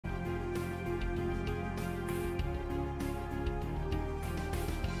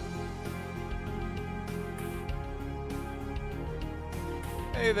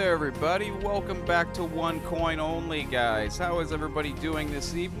Hey there everybody, welcome back to One Coin Only, guys. How is everybody doing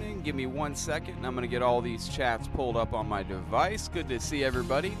this evening? Give me 1 second and I'm going to get all these chats pulled up on my device. Good to see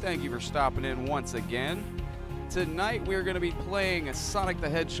everybody. Thank you for stopping in once again. Tonight we're going to be playing a Sonic the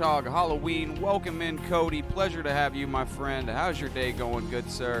Hedgehog Halloween. Welcome in, Cody. Pleasure to have you, my friend. How's your day going, good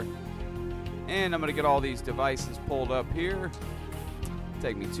sir? And I'm going to get all these devices pulled up here.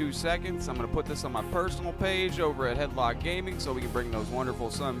 Take me 2 seconds. I'm going to put this on my personal page over at Hedgehog Gaming so we can bring those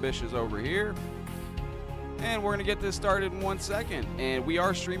wonderful son-bishes over here. And we're going to get this started in 1 second. And we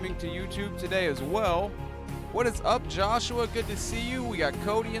are streaming to YouTube today as well. What is up, Joshua? Good to see you. We got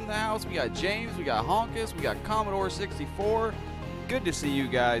Cody in the house. We got James. We got Honkus. We got Commodore 64. Good to see you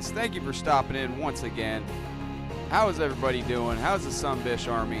guys. Thank you for stopping in once again. How is everybody doing? How's the son-bish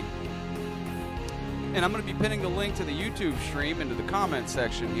army? And I'm going to be pinning the link to the YouTube stream into the comment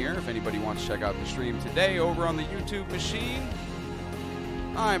section here if anybody wants to check out the stream today over on the YouTube machine.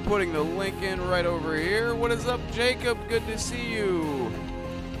 I'm putting the link in right over here. What is up, Jacob? Good to see you.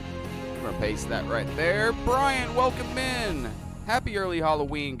 I'm going to paste that right there. Brian, welcome in. Happy early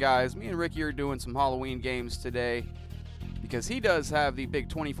Halloween, guys. Me and Ricky are doing some Halloween games today because he does have the big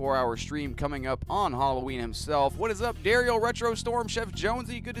 24-hour stream coming up on Halloween himself. What is up, Daryl, Retro Storm, Chef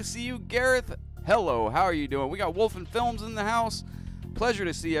Jonesy? Good to see you. Gareth, hello, how are you doing? We got Wolfen Films in the house. Pleasure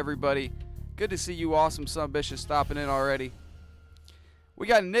to see everybody. Good to see you awesome son-bishes stopping in already. We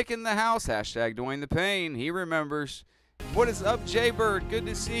got Nick in the house. Hashtag Dwayne the Pain. He remembers. What is up, Jaybird? Good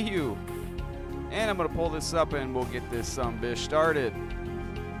to see you. And I'm going to pull this up and we'll get this son-bish started.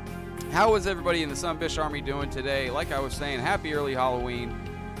 How is everybody in the son-bish army doing today? Like I was saying, happy early Halloween.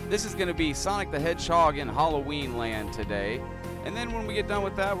 This is going to be Sonic the Hedgehog in Halloween land today. And then when we get done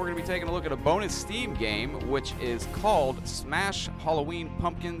with that, we're going to be taking a look at a bonus Steam game, which is called Smash Halloween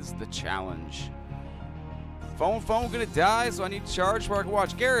Pumpkins The Challenge. Phone going to die, so I need to charge before I can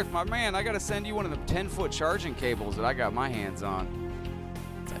watch. Gareth, my man, I got to send you one of the 10-foot charging cables that I got my hands on.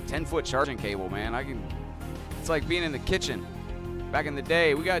 It's a 10-foot charging cable, man. It's like being in the kitchen back in the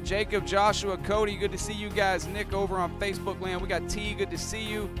day. We got Jacob, Joshua, Cody. Good to see you guys. Nick over on Facebook land. We got T. Good to see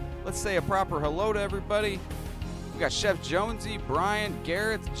you. Let's say a proper hello to everybody. We got Chef Jonesy, Brian,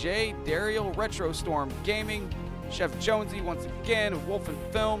 Gareth, Jay, Daryl, Retro Storm Gaming, Chef Jonesy once again, Wolfen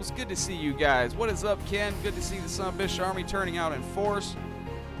Films. Good to see you guys. What is up, Ken? Good to see the son-bish army turning out in force.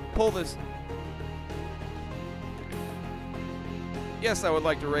 Pull this. Yes, I would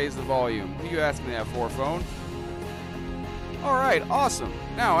like to raise the volume. What are you asking that for, phone? All right, awesome.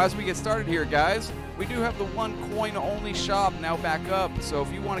 Now, as we get started here, guys, we do have the One Coin Only shop now back up. So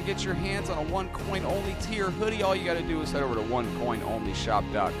if you want to get your hands on a One Coin Only tier hoodie, all you got to do is head over to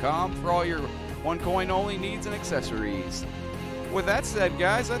onecoinonlyshop.com for all your One Coin Only needs and accessories. With that said,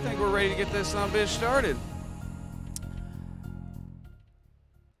 guys, I think we're ready to get this son-bish started.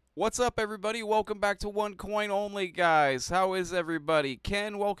 What's up, everybody? Welcome back to One Coin Only, guys. How is everybody?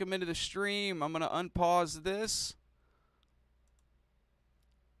 Ken, welcome into the stream. I'm going to unpause this.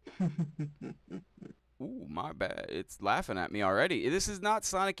 Ooh, my bad. It's laughing at me already. This is not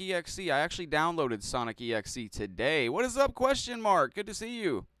Sonic EXE. I actually downloaded Sonic EXE today. What is up, question mark? Good to see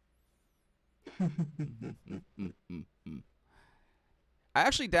you. I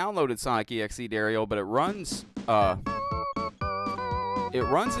actually downloaded Sonic EXE, Daryl, but it runs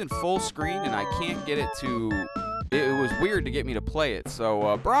in full screen and I can't get it to... It was weird to get me to play it.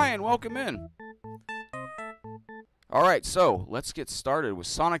 So, Brian, welcome in. Alright, so let's get started with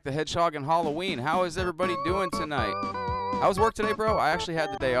Sonic the Hedgehog and Halloween. How is everybody doing tonight? How was work today, bro? I actually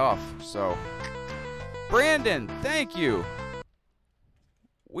had the day off, so... Brandon, thank you!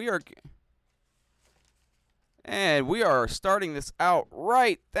 We are starting this out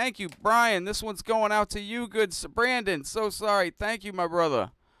right. Thank you, Brian. This one's going out to you, good Brandon. So sorry. Thank you, my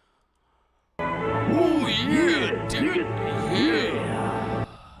brother. Oh, yeah, dude. Yeah.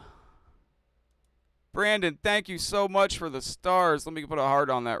 Brandon, thank you so much for the stars. Let me put a heart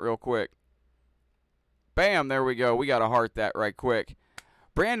on that real quick. Bam, there we go. We got to heart that right quick.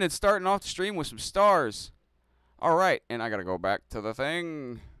 Brandon's starting off the stream with some stars. All right, and I got to go back to the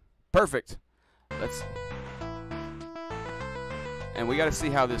thing. Perfect. And we got to see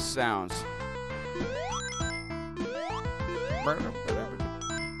how this sounds.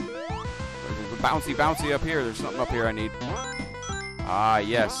 Bouncy up here. There's something up here I need. Ah,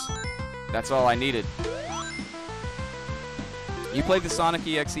 yes. That's all I needed. You played the Sonic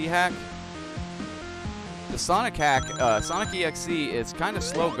EXE hack? The Sonic hack, Sonic EXE, it's kind of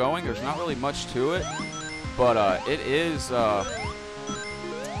slow going. There's not really much to it. But it is an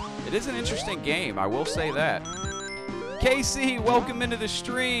interesting game. I will say that. KC, welcome into the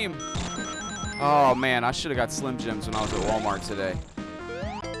stream. Oh, man, I should have got Slim Jims when I was at Walmart today.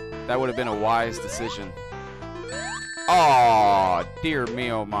 That would have been a wise decision. Oh, dear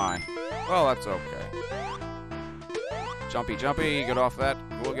me, oh my. Well, that's okay. Jumpy, jumpy, get off that.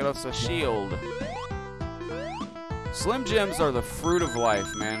 We'll get us a shield. Slim Jims are the fruit of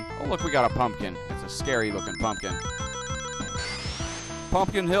life, man. Oh, look, we got a pumpkin. It's a scary-looking pumpkin.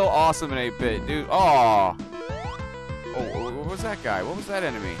 Pumpkin Hill, awesome in 8-bit, dude. Oh. Oh, what was that guy? What was that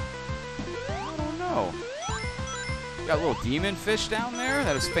enemy? I don't know. Got a little demon fish down there.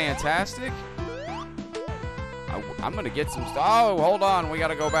 That is fantastic. I'm going to get some stuff. Oh, hold on. We got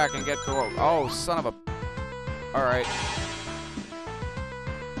to go back and get to... Oh, son of a... All right.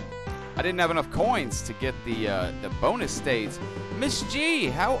 I didn't have enough coins to get the bonus states. Miss G,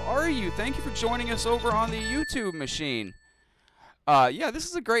 how are you? Thank you for joining us over on the YouTube machine. Yeah, this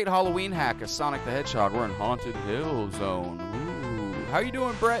is a great Halloween hack of Sonic the Hedgehog. We're in Haunted Hill Zone. Ooh. How you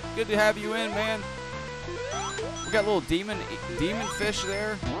doing, Brett? Good to have you in, man. We got a little demon fish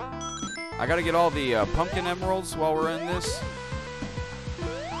there. I got to get all the pumpkin emeralds while we're in this.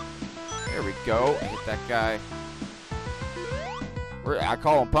 There we go. Hit that guy. I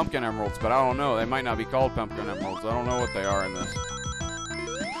call them pumpkin emeralds, but I don't know. They might not be called pumpkin emeralds. I don't know what they are in this.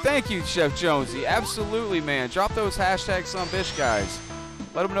 Thank you, Chef Jonesy. Absolutely, man. Drop those hashtag Sunbish guys.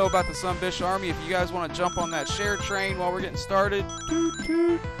 Let them know about the Sunbish Army. If you guys want to jump on that share train while we're getting started.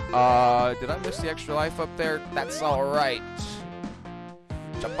 Did I miss the extra life up there? That's all right.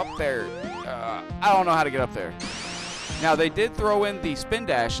 Jump up there. I don't know how to get up there. Now, they did throw in the spin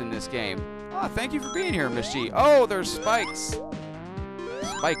dash in this game. Oh, thank you for being here, Miss G. Oh, there's spikes.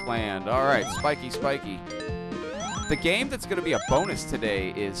 Spike Land. All right, spiky, spiky. The game that's going to be a bonus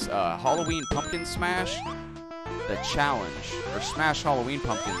today is Halloween Pumpkin Smash, the challenge. Or Smash Halloween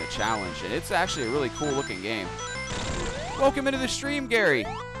Pumpkin, the challenge. And it's actually a really cool looking game. Welcome into the stream, Gary.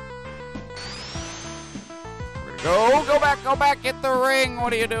 Go back, get the ring.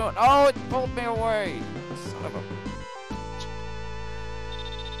 What are you doing? Oh, it pulled me away. Son of a...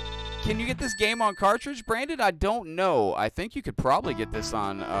 Can you get this game on cartridge, Brandon? I don't know. I think you could probably get this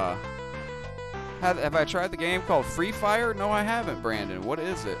on, Have I tried the game called Free Fire? No, I haven't, Brandon. What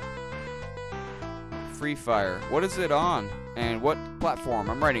is it? Free Fire. What is it on? And what platform?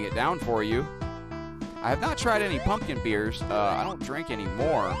 I'm writing it down for you. I have not tried any pumpkin beers. I don't drink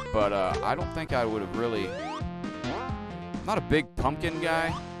anymore, but I don't think I would have really... I'm not a big pumpkin guy.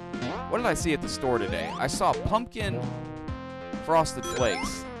 What did I see at the store today? I saw pumpkin frosted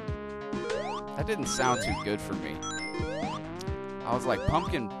flakes. That didn't sound too good for me. I was like,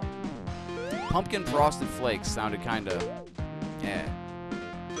 pumpkin frosted flakes sounded kind of, yeah.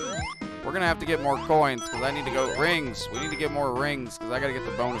 We're going to have to get more coins because I need to go, rings. We need to get more rings because I got to get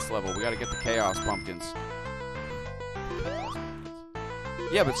the bonus level. We got to get the Chaos Pumpkins.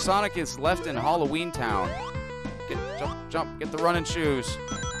 Yeah, but Sonic is left in Halloween Town. Jump, get the running shoes.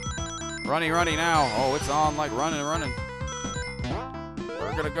 Runny now. Oh, it's on like running.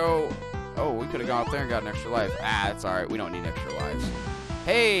 We're going to go, oh, we could have gone up there and got an extra life. Ah, that's all right. We don't need extra lives.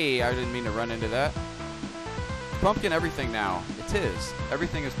 Hey, I didn't mean to run into that. Pumpkin everything now. It is.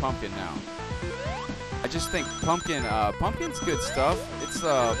 Everything is pumpkin now. I just think pumpkin's good stuff. It's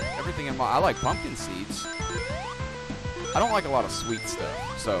everything in my... I like pumpkin seeds. I don't like a lot of sweet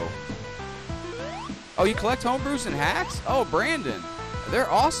stuff, so... Oh, you collect homebrews and hacks? Oh, Brandon. They're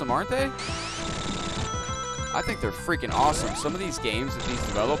awesome, aren't they? I think they're freaking awesome. Some of these games that these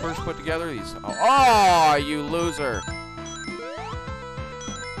developers put together, these... Oh, you loser.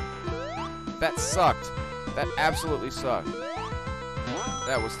 That sucked. That absolutely sucked.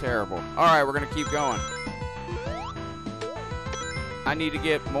 That was terrible. All right, we're going to keep going. I need to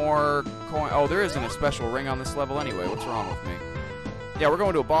get more coin. Oh, there isn't a special ring on this level anyway. What's wrong with me? Yeah, we're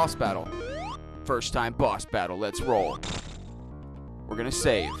going to a boss battle. First time boss battle. Let's roll. We're going to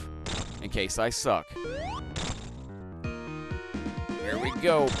save in case I suck. Here we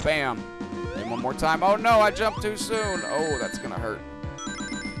go. Bam. And one more time. Oh, no, I jumped too soon. Oh, that's going to hurt.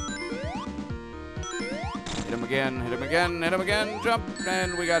 Hit him again, hit him again, hit him again, jump,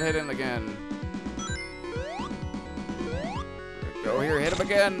 and we got hit in again. Go here, hit him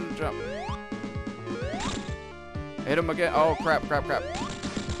again, jump. Hit him again, oh crap.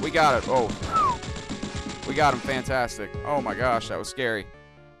 We got it, oh. We got him, fantastic. Oh my gosh, that was scary.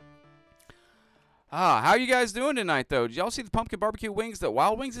 How you guys doing tonight though? Did y'all see the pumpkin barbecue wings that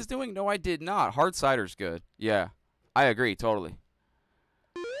Wild Wings is doing? No, I did not. Hard cider's good. Yeah, I agree, totally.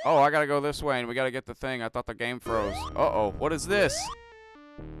 Oh, I gotta go this way, and we gotta get the thing. I thought the game froze. Uh-oh, what is this?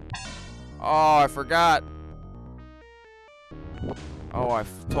 Oh, I forgot. Oh, I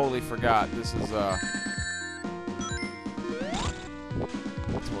totally forgot. This is, I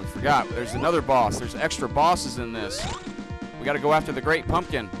totally forgot. There's another boss. There's extra bosses in this. We got to go after the Great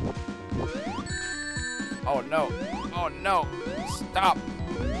Pumpkin. Oh, no. Oh, no. Stop.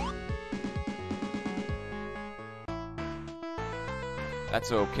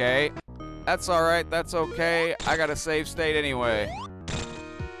 That's okay. That's all right. That's okay. I got a save state anyway.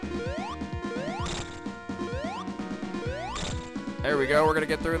 There we go. We're going to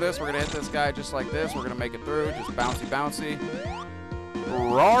get through this. We're going to hit this guy just like this. We're going to make it through. Just bouncy, bouncy.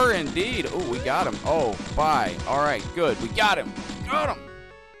 Roar indeed. Oh, we got him. Oh, bye. All right, good. We got him. Got him.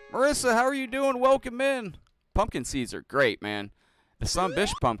 Marissa, how are you doing? Welcome in. Pumpkin seeds are great, man. The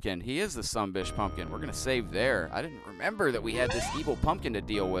Sunbish Pumpkin. He is the Sunbish Pumpkin. We're going to save there. I didn't remember that we had this evil pumpkin to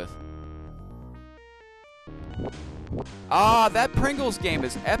deal with. Ah, that Pringles game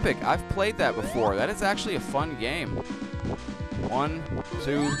is epic. I've played that before. That is actually a fun game. 1,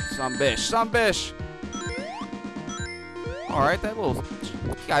 2, Sunbish. Sunbish! Alright, that little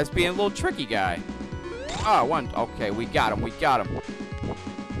guy's being a little tricky guy. Ah, one. Okay, we got him. We got him.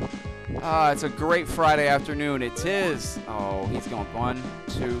 Ah, it's a great Friday afternoon. It is. Oh, he's going 1,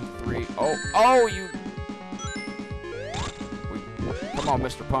 2, 3. Oh, oh, you. Come on,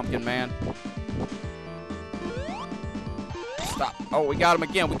 Mr. Pumpkin Man. Stop. Oh, we got him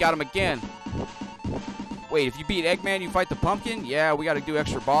again. We got him again. Wait, if you beat Eggman, you fight the pumpkin? Yeah, we got to do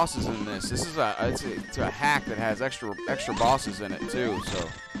extra bosses in this. This is it's a hack that has extra bosses in it too.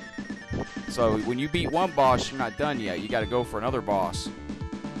 So when you beat one boss, you're not done yet. You got to go for another boss.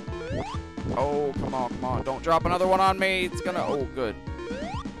 Oh, come on, come on! Don't drop another one on me. It's gonna. Oh, good.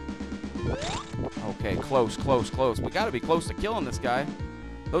 Okay, close, close, close. We got to be close to killing this guy.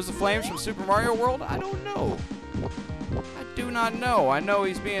 Those the flames from Super Mario World? I don't know. I do not know. I know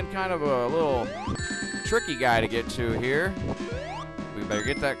he's being kind of a little tricky guy to get to here. We better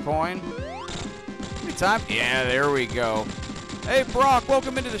get that coin. How many times? Yeah, there we go. Hey, Brock,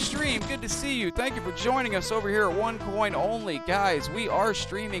 welcome into the stream. Good to see you. Thank you for joining us over here at One Coin Only. Guys, we are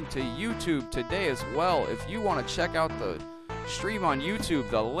streaming to YouTube today as well. If you want to check out the stream on YouTube,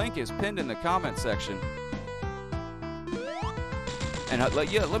 the link is pinned in the comment section. And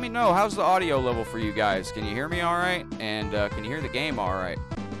let me know, how's the audio level for you guys? Can you hear me all right? And can you hear the game all right?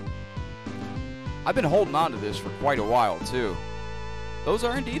 I've been holding on to this for quite a while, too. Those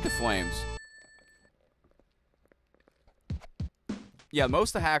are indeed the flames. Yeah, most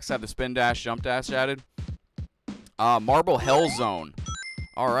of the hacks have the spin dash, jump dash added. Marble Hell Zone.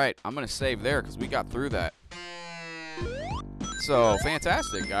 All right, I'm going to save there because we got through that. So,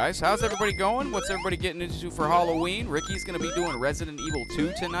 fantastic, guys. How's everybody going? What's everybody getting into for Halloween? Ricky's going to be doing Resident Evil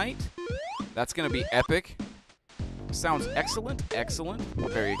 2 tonight. That's going to be epic. Sounds excellent, excellent. I'm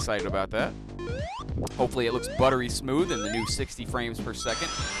very excited about that. Hopefully it looks buttery smooth in the new 60 frames per second.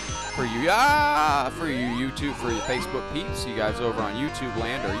 For you YouTube, for your Facebook peeps, you guys over on YouTube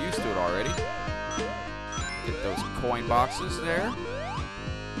land are used to it already. Get those coin boxes there.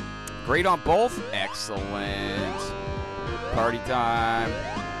 Great on both. Excellent. Party time.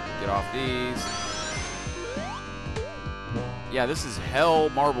 Get off these. Yeah, this is Hell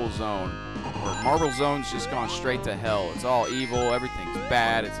Marble Zone. Or Marble Zone's just gone straight to hell. It's all evil. Everything's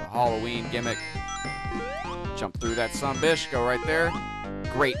bad. It's a Halloween gimmick. Jump through that sunbish. Go right there.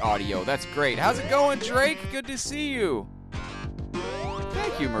 Great audio. That's great. How's it going, Drake? Good to see you.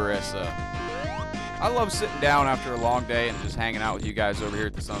 Thank you, Marissa. I love sitting down after a long day and just hanging out with you guys over here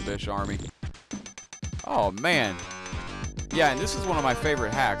at the Sunbish Army. Oh, man. Yeah, and this is one of my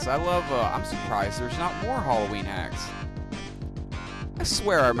favorite hacks. I love, I'm surprised there's not more Halloween hacks. I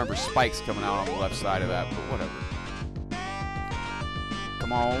swear I remember spikes coming out on the left side of that, but whatever.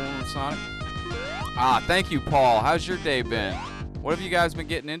 Come on, Sonic. Ah, thank you, Paul. How's your day been? What have you guys been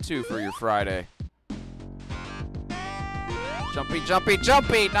getting into for your Friday? Jumpy, jumpy,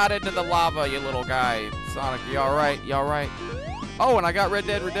 jumpy! Not into the lava, you little guy. Sonic, you alright? You alright? Oh, and I got Red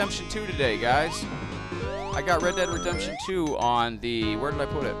Dead Redemption 2 today, guys. I got Red Dead Redemption 2 on the... Where did I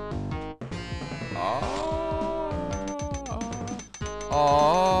put it?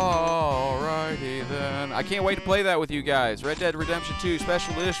 Alrighty then. I can't wait to play that with you guys. Red Dead Redemption 2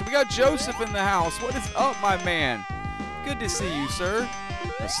 Special Edition. We got Joseph in the house. What is up, my man? Good to see you, sir.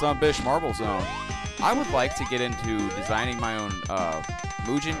 The Sunbish Marble Zone. I would like to get into designing my own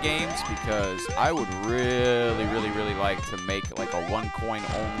Mugen games because I would really, really, really like to make like a one coin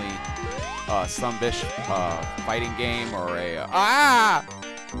only Sunbish fighting game or a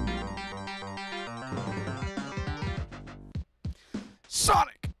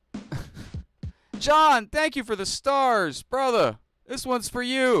Sonic. John, thank you for the stars, brother. This one's for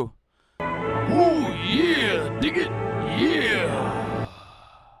you. Oh yeah, dig it, yeah.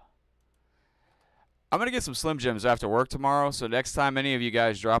 I'm going to get some Slim Jims after work tomorrow, so next time any of you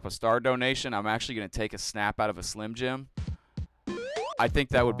guys drop a star donation, I'm actually going to take a snap out of a Slim Jim. I think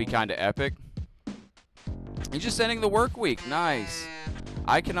that would be kind of epic. He's just ending the work week. Nice.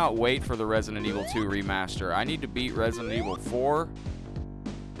 I cannot wait for the Resident Evil 2 remaster. I need to beat Resident Evil 4.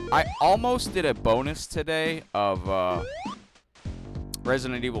 I almost did a bonus today of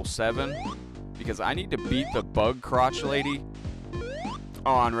Resident Evil 7 because I need to beat the bug crotch lady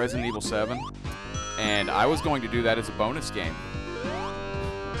on Resident Evil 7. And I was going to do that as a bonus game.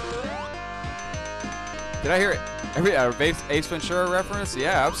 Did I hear it? Ace Ventura reference?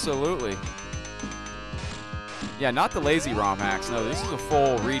 Yeah, absolutely. Yeah, not the lazy ROM hacks. No, this is a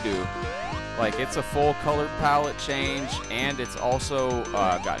full redo. Like, it's a full color palette change, and it's also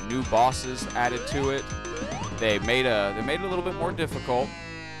got new bosses added to it. They made it a little bit more difficult,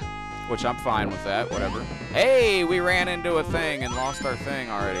 which I'm fine with that. Whatever. Hey, we ran into a thing and lost our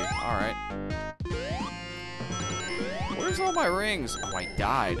thing already. All right. Where's all my rings? Oh, I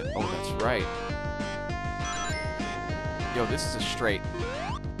died. Oh, that's right. Yo, this is a straight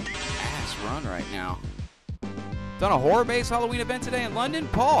ass run right now. Done a horror-based Halloween event today in London?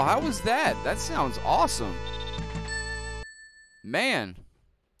 Paul, how was that? That sounds awesome. Man.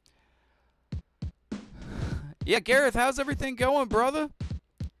 Yeah, Gareth, how's everything going, brother?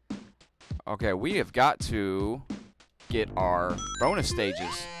 Okay, we have got to get our bonus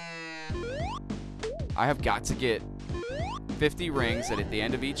stages. I have got to get 50 rings at the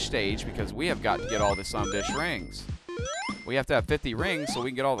end of each stage because we have got to get all the Sundish rings. We have to have 50 rings so we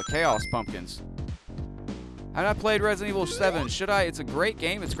can get all the Chaos Pumpkins. I've not played Resident Evil 7. Should I? It's a great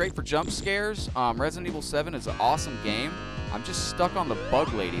game. It's great for jump scares. Resident Evil 7 is an awesome game. I'm just stuck on the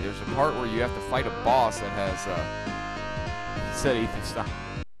bug lady. There's a part where you have to fight a boss that has, said Ethan, stop.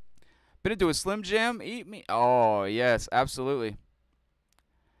 Been into a Slim Jim? Eat me? Oh, yes, absolutely.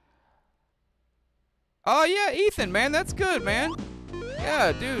 Oh, yeah, Ethan, man, that's good, man.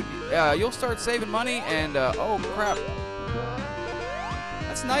 Yeah, dude, you'll start saving money and, oh, crap.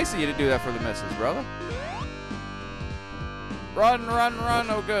 That's nice of you to do that for the missus, brother. Run, run, run.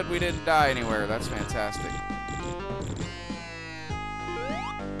 Oh, good. We didn't die anywhere. That's fantastic.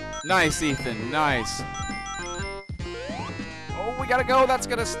 Nice, Ethan. Nice. Oh, we gotta go. That's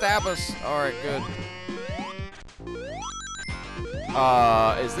gonna stab us. All right, good.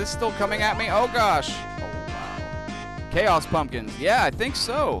 Is this still coming at me? Oh, gosh. Oh, wow. Chaos Pumpkins. Yeah, I think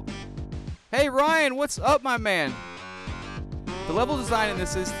so. Hey, Ryan, what's up, my man? The level design in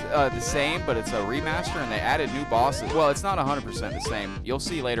this is the same, but it's a remaster, and they added new bosses. Well, it's not 100% the same. You'll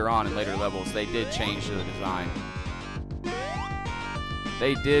see later on in later levels, they did change the design.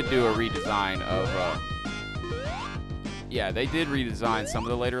 They did do a redesign of, yeah, they did redesign some of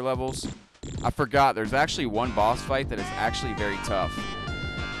the later levels. I forgot, there's actually one boss fight that is actually very tough.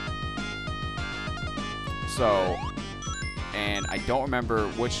 So, and I don't remember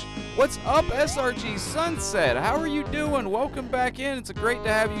which... What's up, SRG Sunset? How are you doing? Welcome back in. It's great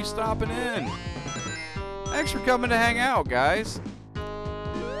to have you stopping in. Thanks for coming to hang out, guys.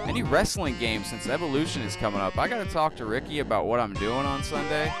 Any wrestling games since Evolution is coming up? I got to talk to Ricky about what I'm doing on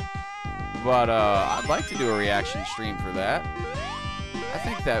Sunday. But I'd like to do a reaction stream for that. I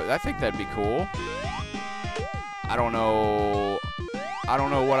think that'd be cool. I don't know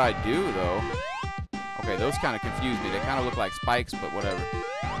what I'd do though. Okay, those kind of confuse me. They kind of look like spikes, but whatever.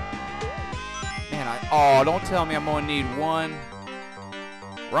 Man, oh, don't tell me I'm gonna need one.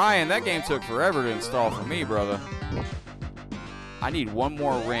 Ryan, that game took forever to install for me, brother. I need one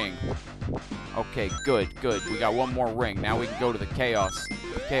more ring. Okay, good, good. We got one more ring. Now we can go to the Chaos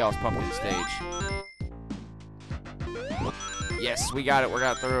Pumpkin stage. Yes, we got it. We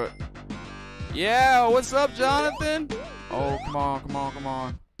got through it. Yeah, what's up, Jonathan? Oh, come on, come on, come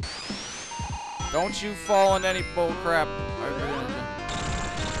on. Don't you fall into any bull crap.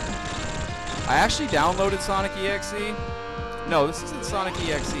 I actually downloaded Sonic EXE. No, this isn't Sonic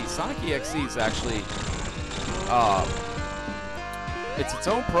EXE. Sonic EXE is actually, it's its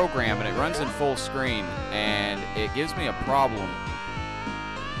own program, and it runs in full screen, and it gives me a problem.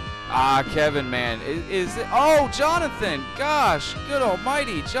 Ah, Kevin, man. Is it? Oh, Jonathan. Gosh, good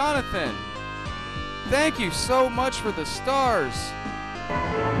almighty, Jonathan. Thank you so much for the stars.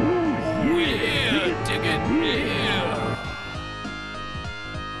 Yeah, dig it. Yeah.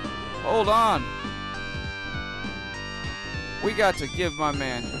 Hold on. We got to give my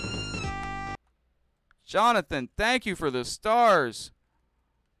man. Jonathan, thank you for the stars.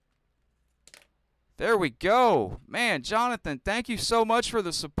 There we go. Man, Jonathan, thank you so much for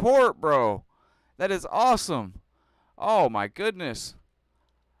the support, bro. That is awesome. Oh, my goodness.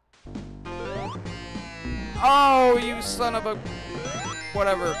 Oh, you son of a...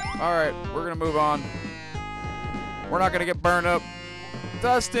 Whatever. All right, we're going to move on. We're not going to get burned up.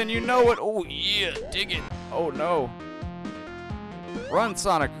 Dustin, you know it. Oh, yeah, dig it. Oh, no. Run,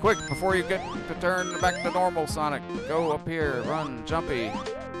 Sonic, quick, before you get to turn back to normal, Sonic. Go up here, run, jumpy.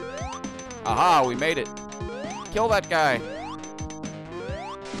 Aha, we made it. Kill that guy.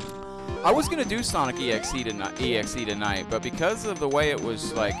 I was gonna do Sonic EXE tonight, but because of the way it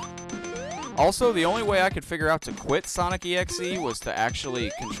was like... Also, the only way I could figure out to quit Sonic EXE was to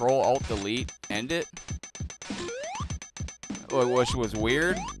actually Control-Alt-Delete, end it. Which was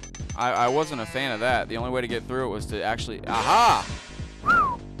weird. I wasn't a fan of that. The only way to get through it was to actually... Aha!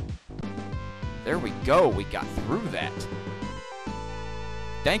 There we go. We got through that.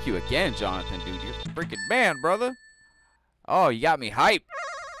 Thank you again, Jonathan, dude. You're the freaking man, brother. Oh, you got me hyped.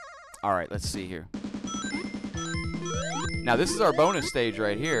 All right, let's see here. Now, this is our bonus stage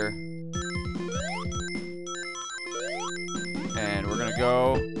right here. And we're going to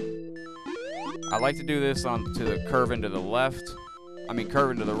go... I like to do this on to the curve into the left. I mean,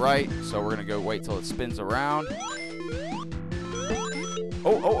 curve into the right. So we're going to go wait till it spins around.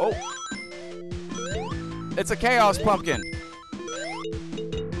 Oh, oh, oh. It's a Chaos Pumpkin.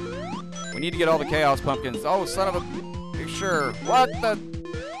 We need to get all the Chaos Pumpkins. Oh, son of a... Sure. What the...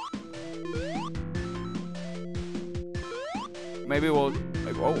 Maybe we'll...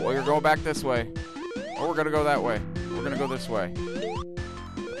 Oh, you're going back this way. Oh, we're going to go that way. We're going to go this way.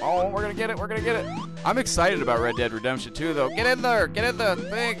 Oh, we're going to get it. We're going to get it. I'm excited about Red Dead Redemption 2, though. Get in there. Get in the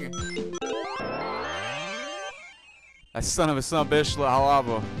thing. That son of a bitch,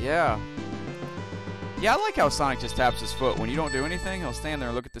 lava. Yeah. Yeah, I like how Sonic just taps his foot. When you don't do anything, he'll stand there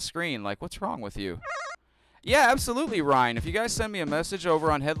and look at the screen like, what's wrong with you? Yeah, absolutely, Ryan. If you guys send me a message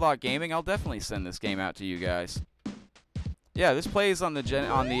over on Hedgehog Gaming, I'll definitely send this game out to you guys. Yeah, this plays on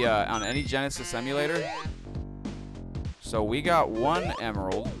on any Genesis emulator. So we got 1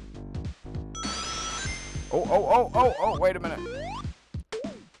 emerald. Oh, wait a minute.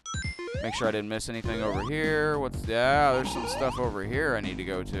 Make sure I didn't miss anything over here. Yeah, there's some stuff over here I need to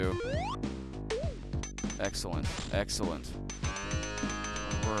go to. Excellent, excellent.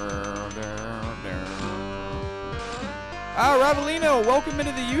 Ah, Ravelino, welcome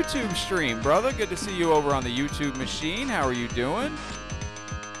into the YouTube stream, brother. Good to see you over on the YouTube machine. How are you doing?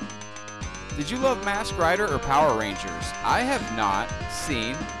 Did you love Masked Rider or Power Rangers? I have not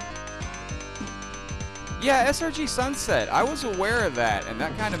seen. Yeah, SRG Sunset. I was aware of that, and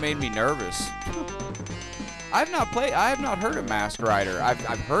that kind of made me nervous. I have not heard of Masked Rider.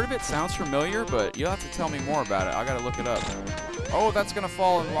 I've heard of it. Sounds familiar, but you'll have to tell me more about it. I gotta look it up. Oh, that's gonna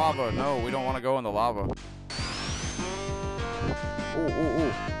fall in lava. No, we don't want to go in the lava. Ooh, ooh,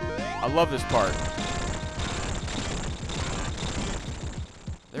 ooh. I love this part.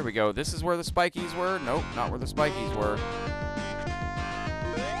 There we go. This is where the spikies were. Nope, not where the spikies were.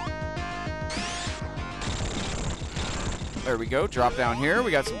 There we go. Drop down here.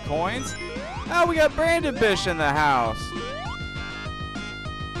 We got some coins. Oh, we got Brandon Bish in the house.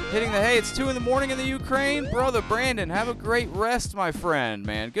 Hitting the hay. It's 2 in the morning in the Ukraine. Brother Brandon, have a great rest, my friend,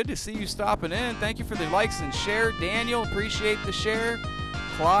 man. Good to see you stopping in. Thank you for the likes and share. Daniel, appreciate the share.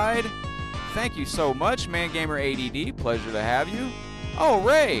 Clyde, thank you so much. Man Gamer ADD, pleasure to have you. Oh,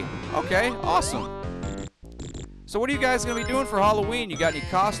 Ray. Okay, awesome. So what are you guys going to be doing for Halloween? You got any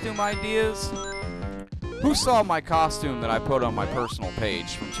costume ideas? Who saw my costume that I put on my personal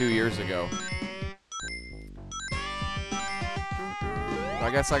page from 2 years ago? I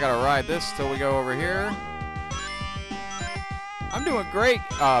guess I gotta ride this till we go over here. I'm doing great,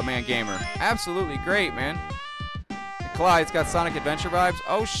 Man Gamer. Absolutely great, man. Clyde's got Sonic Adventure vibes.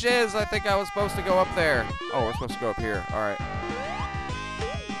 Oh, shiz, I think I was supposed to go up there. Oh, we're supposed to go up here. All right.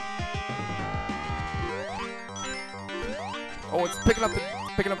 Oh, it's picking up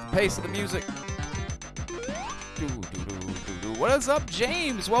the pace of the music. What is up,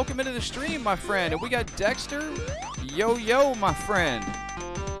 James? Welcome into the stream, my friend. And we got Dexter. Yo, my friend.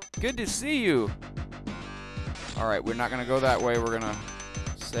 Good to see you. All right, we're not going to go that way. We're going to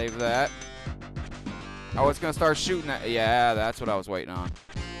save that. Oh, it's going to start shooting at... Yeah, that's what I was waiting on.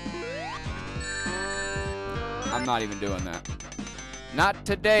 I'm not even doing that. Not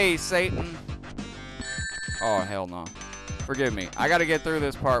today, Satan. Oh, hell no. Forgive me. I got to get through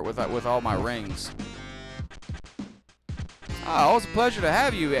this part with all my rings. Oh, always a pleasure to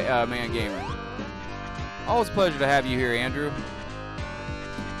have you, Man Gamer. Always a pleasure to have you here, Andrew.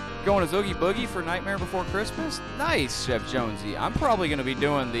 Going to Oogie Boogie for Nightmare Before Christmas? Nice, Chef Jonesy. I'm probably going to be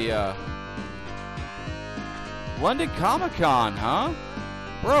doing the London Comic-Con, huh?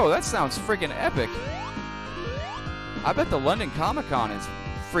 Bro, that sounds freaking epic. I bet the London Comic-Con is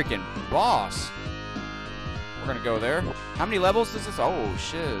freaking boss. We're going to go there. How many levels does this? Oh,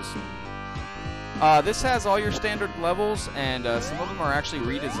 shiz. This has all your standard levels, and some of them are actually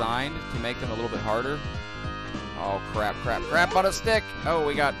redesigned to make them a little bit harder. Oh, crap, crap, crap on a stick. Oh,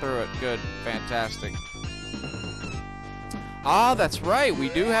 we got through it. Good. Fantastic. Ah, that's right. We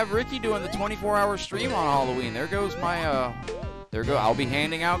do have Ricky doing the 24-hour stream on Halloween. There goes my, I'll be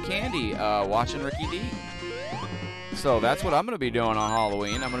handing out candy, watching Ricky D. So that's what I'm going to be doing on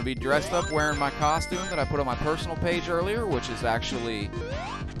Halloween. I'm going to be dressed up wearing my costume that I put on my personal page earlier, which is actually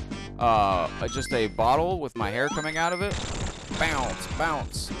just a bottle with my hair coming out of it. Bounce,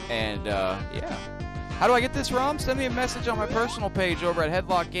 bounce. And, yeah. How do I get this, Rom? Send me a message on my personal page over at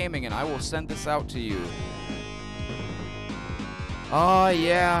Hedgehog Gaming, and I will send this out to you. Oh,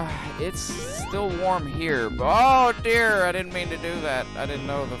 yeah. It's still warm here. Oh, dear. I didn't mean to do that. I didn't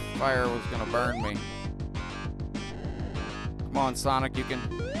know the fire was going to burn me. Come on, Sonic. You can...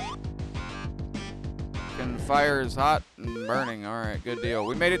 Fire is hot and burning. All right, good deal.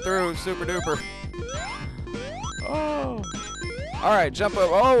 We made it through. Super duper. Oh. All right, jump up.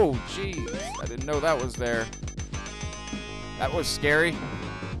 Oh, jeez. I didn't know that was there. That was scary.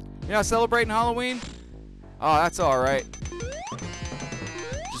 You're not celebrating Halloween? Oh, that's all right.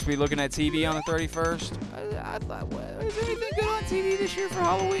 Just be looking at TV on the 31st. I thought, is there anything good on TV this year for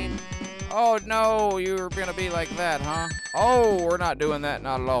Halloween? Oh, no, you were going to be like that, huh? Oh, we're not doing that.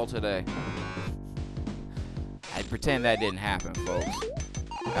 Not at all today. I'd pretend that didn't happen, folks.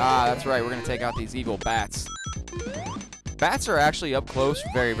 Ah, that's right. We're going to take out these evil bats. Bats are actually up close,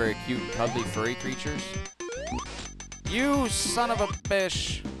 very, very cute and cuddly furry creatures. You son of a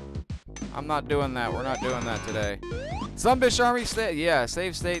bish. I'm not doing that. We're not doing that today. Some bish army, yeah,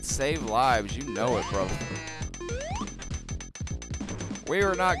 save states, save lives. You know it, brother. We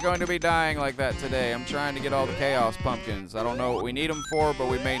are not going to be dying like that today. I'm trying to get all the Chaos Pumpkins. I don't know what we need them for, but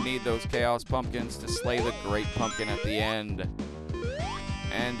we may need those Chaos Pumpkins to slay the Great Pumpkin at the end.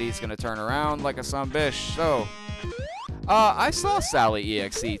 And he's going to turn around like a sunbish. So, I saw Sally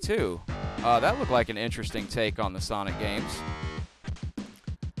EXE too. That looked like an interesting take on the Sonic games.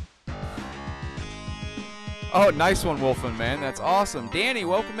 Oh, nice one, Wolfen, man. That's awesome. Danny,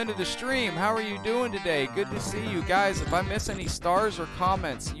 welcome into the stream. How are you doing today? Good to see you. Guys, if I miss any stars or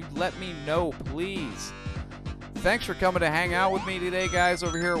comments, you let me know, please. Thanks for coming to hang out with me today, guys,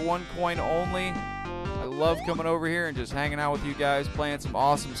 over here at One Coin Only. I love coming over here and just hanging out with you guys, playing some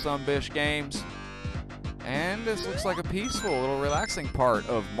awesome Sunbish games. And this looks like a peaceful, little relaxing part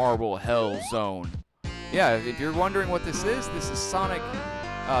of Marble Hell Zone. Yeah, if you're wondering what this is Sonic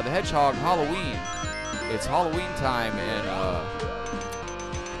the Hedgehog Halloween. It's Halloween time in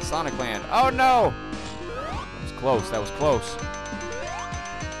Sonic Land. Oh no! That was close, that was close.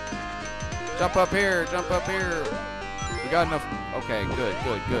 Jump up here, jump up here. We got enough. Okay, good,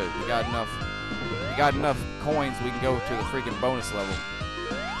 good, good. We got enough coins we can go to the freaking bonus level.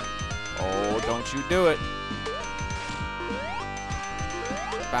 Oh, don't you do it.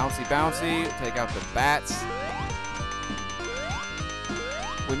 Bouncy, bouncy. Take out the bats.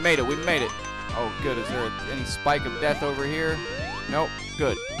 We made it, we made it. Oh, good. Is there any spike of death over here? Nope.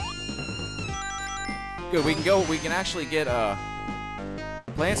 Good. Good. We can go. We can actually get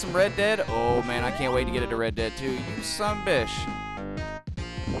playing some Red Dead. Oh man, I can't wait to get into Red Dead 2. You sunbish.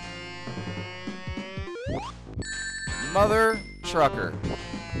 Mother trucker.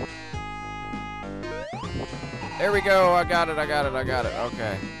 There we go. I got it. I got it. I got it.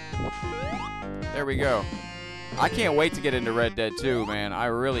 Okay. There we go. I can't wait to get into Red Dead 2, man. I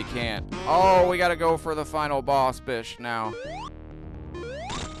really can't. Oh, we gotta go for the final boss, bish, now.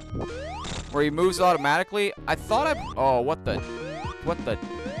 Where he moves automatically? I thought I... Oh, what the...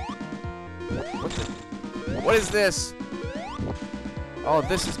 What is this? Oh,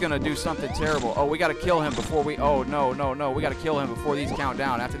 this is gonna do something terrible. Oh, we gotta kill him before we... Oh, no, no, no. We gotta kill him before these count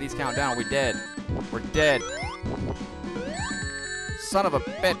down. After these count down, we're dead. We're dead. Son of a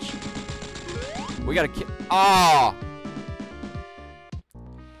bitch. We gotta kill... Ah!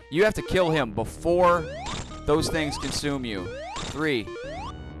 You have to kill him before those things consume you. 3.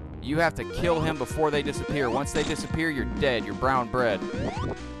 You have to kill him before they disappear. Once they disappear, you're dead. You're brown bread.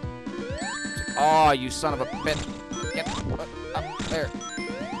 Oh, you son of a bitch. Get up there.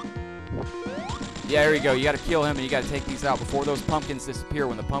 Yeah, there you go. You gotta kill him and you gotta take these out before those pumpkins disappear.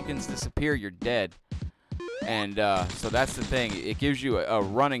 When the pumpkins disappear, you're dead. And so that's the thing. It gives you a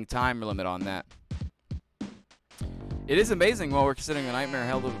running time limit on that. It is amazing while we're considering the Nightmare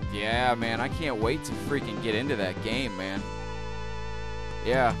Hell. Yeah, man, I can't wait to freaking get into that game, man.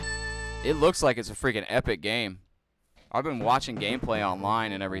 Yeah, it looks like it's a freaking epic game. I've been watching gameplay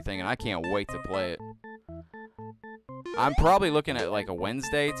online and everything, and I can't wait to play it. I'm probably looking at like a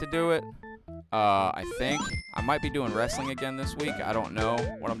Wednesday to do it. I think. I might be doing wrestling again this week. I don't know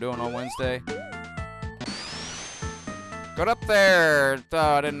what I'm doing on Wednesday. Go up there! Oh,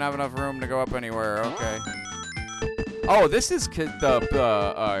 I didn't have enough room to go up anywhere. Okay. Oh, this is derp,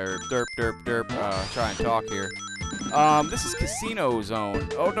 try and talk here. This is Casino Zone.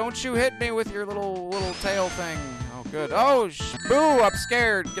 Oh, don't you hit me with your little tail thing. Oh, good. Oh, boo, I'm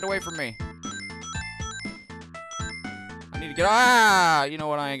scared. Get away from me. I need to get, you know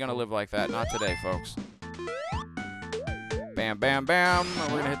what, I ain't gonna live like that. Not today, folks. Bam, bam, bam.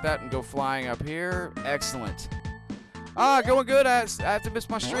 We're gonna hit that and go flying up here. Excellent. Going good. I have to miss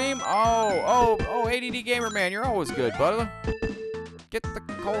my stream. Oh, ADD Gamer Man, you're always good, brother. Get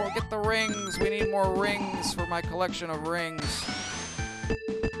the rings. We need more rings for my collection of rings.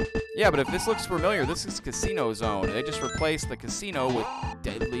 Yeah, but if this looks familiar, this is Casino Zone. They just replaced the casino with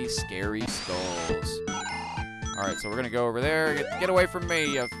deadly, scary skulls. All right, so we're gonna go over there. Get away from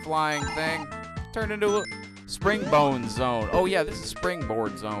me, you flying thing. Turned into a Springboard Zone. Oh yeah, this is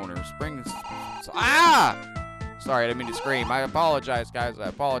Springboard Zone or Spring. Sorry, I didn't mean to scream. I apologize, guys. I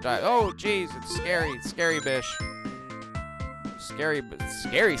apologize. Oh, jeez, it's scary. It's scary, bish.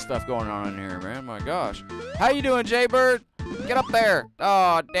 Scary stuff going on in here, man. My gosh. How you doing, Jaybird? Get up there.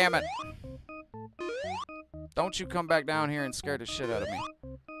 Oh, damn it. Don't you come back down here and scare the shit out of me.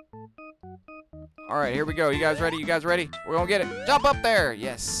 All right, here we go. You guys ready? You guys ready? We're gonna get it. Jump up there.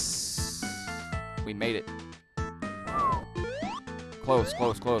 Yes. We made it. Close,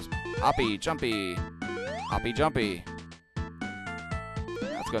 close, close. Hoppy, jumpy. Hoppy, jumpy.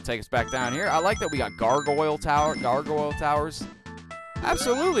 That's gonna take us back down here. I like that we got gargoyle towers.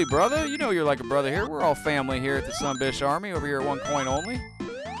 Absolutely, brother. You know you're like a brother here. We're all family here at the Sunbish Army over here at 1 Coin Only.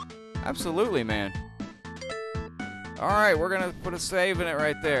 Absolutely, man. All right, we're gonna put a save in it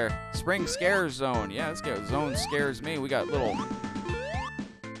right there. Spring Scare Zone. Yeah, let's go. Zone scares me. We got little...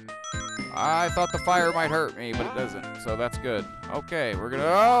 I thought the fire might hurt me, but it doesn't, so that's good. Okay, we're gonna...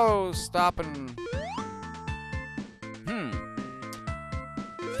 Oh, stop and...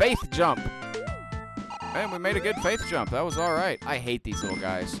 Faith jump. Man, we made a good faith jump. That was all right. I hate these little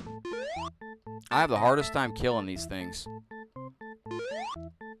guys. I have the hardest time killing these things.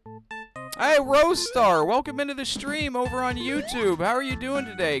 Hey, Rose Star, welcome into the stream over on YouTube. How are you doing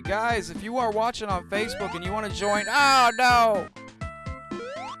today? Guys, if you are watching on Facebook and you want to join... Oh, no!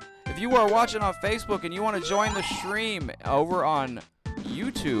 If you are watching on Facebook and you want to join the stream over on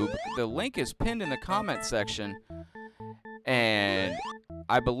YouTube, the link is pinned in the comment section. And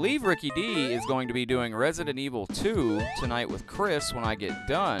I believe Ricky D is going to be doing Resident Evil 2 tonight with Chris when I get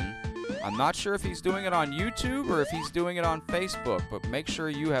done. I'm not sure if he's doing it on YouTube or if he's doing it on Facebook, but make sure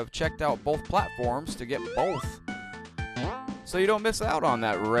you have checked out both platforms to get both, so you don't miss out on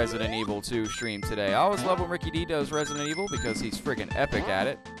that Resident Evil 2 stream today. I always love when Ricky D does Resident Evil because he's freaking epic at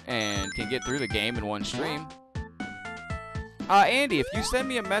it and can get through the game in one stream. Andy, if you send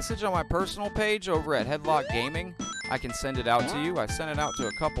me a message on my personal page over at Hedgehog Gaming, I can send it out to you. I sent it out to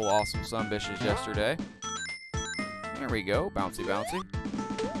a couple awesome Sunbishes yesterday. There we go. Bouncy, bouncy.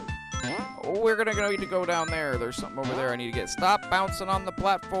 Oh, we're going to need to go down there. There's something over there I need to get. Stop bouncing on the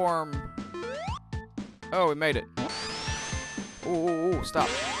platform. Oh, we made it. Ooh, stop.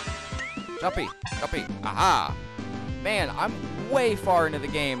 Jumpy, jumpy. Aha. Man, I'm way far into the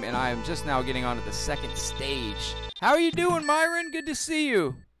game, and I am just now getting onto the second stage. How are you doing, Myron? Good to see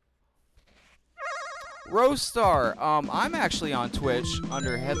you. Rose Star, I'm actually on Twitch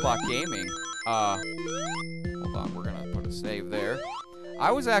under Hedgehog Gaming. Hold on, we're gonna put a save there.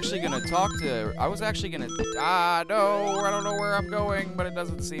 I was actually gonna no, I don't know where I'm going, but it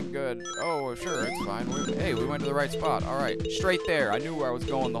doesn't seem good. Oh, sure, it's fine. Hey, we went to the right spot. All right, straight there. I knew where I was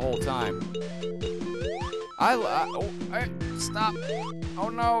going the whole time. Stop. Oh,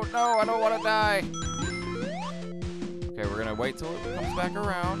 no, I don't want to die. Okay, we're gonna wait till it comes back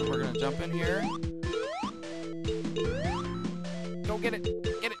around. We're gonna jump in here. Go get it.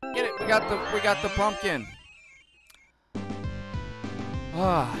 Get it. We got the pumpkin.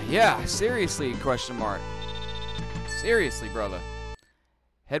 Yeah, seriously, question mark. Seriously, brother.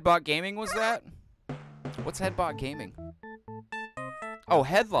 Headbot Gaming was that? What's Headbot Gaming? Oh,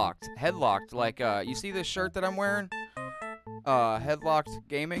 Headlocked. Headlocked, like, you see this shirt that I'm wearing? Headlocked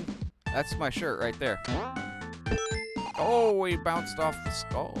Gaming? That's my shirt right there. Oh, he bounced off the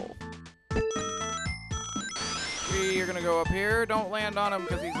skull. We're gonna go up here. Don't land on him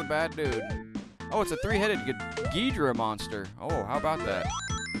because he's a bad dude. Oh, it's a three-headed Ghidra monster. Oh, how about that?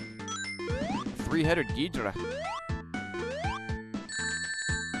 Three-headed Ghidra.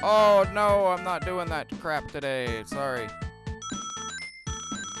 Oh, no, I'm not doing that crap today. Sorry.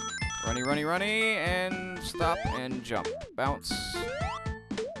 Runny, and stop and jump. Bounce.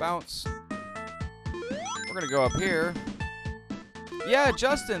 Bounce. We're gonna go up here. Yeah,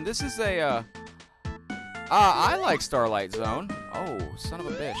 Justin, this is a, I like Starlight Zone. Oh, son of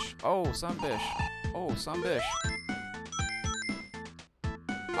a bish. Oh, son bish. Oh, son bish.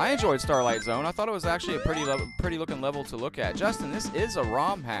 I enjoyed Starlight Zone. I thought it was actually a pretty looking level to look at. Justin, this is a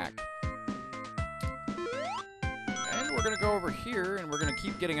ROM hack. And we're going to go over here, and we're going to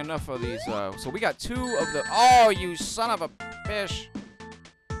keep getting enough of these. So we got 2 of the... Oh, you son of a fish.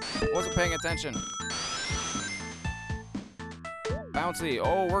 Wasn't paying attention. Bouncy.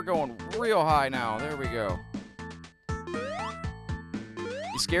 Oh, we're going real high now. There we go.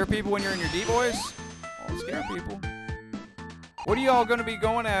 You scare people when you're in your D-boys? Oh, scare people. What are y'all going to be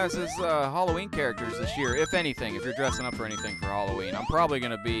going as Halloween characters this year, if anything, if you're dressing up for anything for Halloween? I'm probably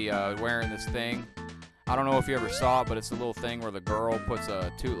going to be wearing this thing. I don't know if you ever saw it, but it's a little thing where the girl puts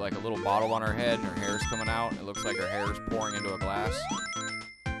a little bottle on her head and her hair's coming out. It looks like her hair is pouring into a glass.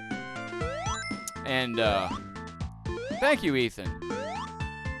 And, thank you, Ethan.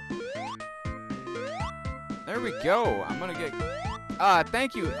 There we go. I'm going to get...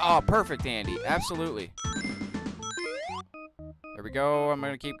 thank you. Oh, perfect, Andy. Absolutely. There we go. I'm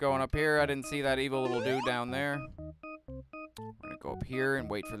going to keep going up here. I didn't see that evil little dude down there. We're going to go up here and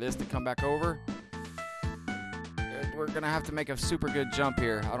wait for this to come back over. We're going to have to make a super good jump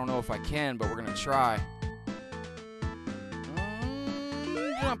here. I don't know if I can, but we're going to try.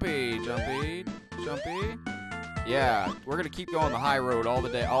 Jumpy, jumpy, jumpy. Yeah, we're going to keep going the high road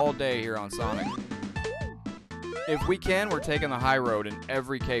all day here on Sonic. If we can, we're taking the high road in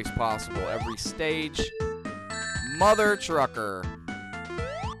every case possible. Every stage. Mother trucker.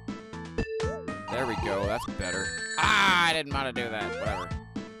 There we go. That's better. Ah, I didn't want to do that. Whatever.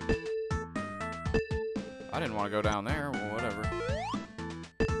 I didn't want to go down there. Well, whatever.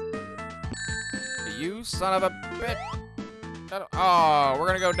 You son of a bitch. Oh, we're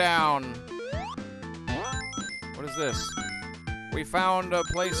going to go down. What is this? We found a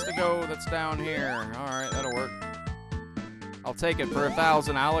place to go that's down here. All right, that'll work. I'll take it for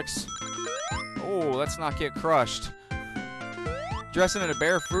 1,000, Alex. Oh, let's not get crushed. Dressing in a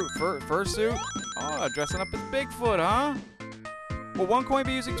bear fursuit? Oh, dressing up as Bigfoot, huh? Will OneCoin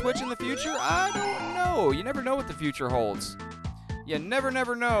be using Twitch in the future? I don't know. You never know what the future holds. You never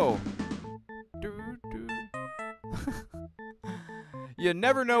know. You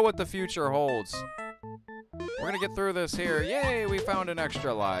never know what the future holds. We're going to get through this here. Yay, we found an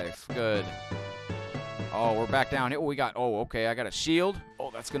extra life. Good. Oh, we're back down here. Oh, okay, I got a shield.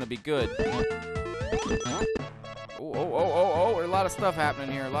 Oh, that's going to be good. Oh, a lot of stuff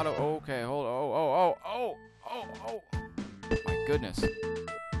happening here. A lot of, okay, hold on. Oh. My goodness.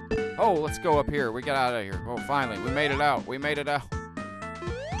 Oh, let's go up here. We got out of here. Oh, finally, we made it out.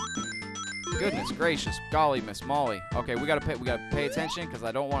 Goodness gracious, golly, Miss Molly. Okay, we gotta pay attention because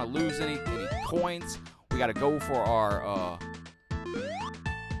I don't want to lose any coins. We gotta go for our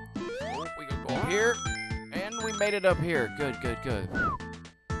we gotta go up here, and we made it up here. Good.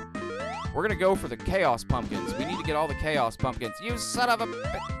 We're gonna go for the Chaos Pumpkins. We need to get all the Chaos Pumpkins. You son of a...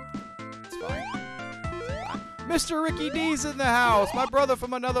 It's fine. Mr. Ricky D's in the house. My brother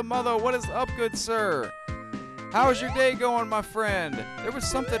from another mother. What is up, good sir? How's your day going, my friend? There was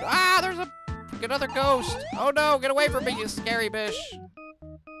something... there's another ghost. Oh no, get away from me, you scary bish.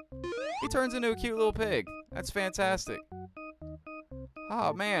 He turns into a cute little pig. That's fantastic.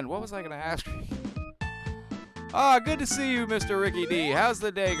 Oh man, what was I gonna ask you? Good to see you, Mr. Ricky D. How's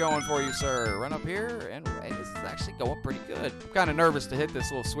the day going for you, sir? Run up here, and hey, this is actually going pretty good. I'm kind of nervous to hit this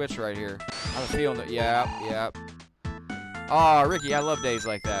little switch right here. I have a feeling that, yeah. Ricky, I love days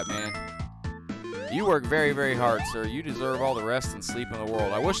like that, man. You work very, very hard, sir. You deserve all the rest and sleep in the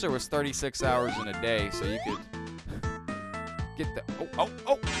world. I wish there was 36 hours in a day so you could get the... Oh!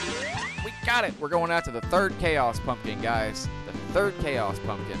 We got it! We're going out to the 3rd Chaos Pumpkin, guys. The 3rd Chaos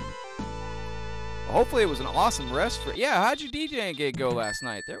Pumpkin. Well, hopefully it was an awesome rest for... Yeah, how'd your DJing gig go last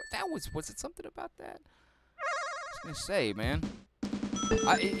night? Was it something about that? I was gonna say, man.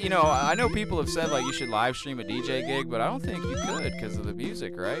 I know people have said, like, you should live stream a DJ gig, but I don't think you could because of the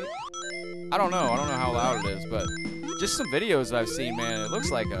music, right? I don't know how loud it is, but just some videos that I've seen, man, it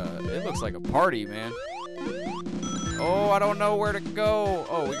looks like a party, man. Oh, I don't know where to go.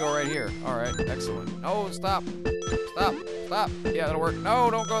 Oh, we go right here. All right, excellent. Oh, stop. Yeah, that'll work. No,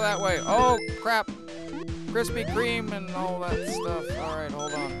 don't go that way. Oh, crap. Krispy Kreme and all that stuff. All right,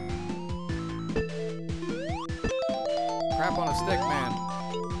 hold on. Crap on a stick, man.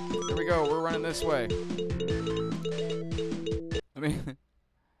 Here we go. We're running this way.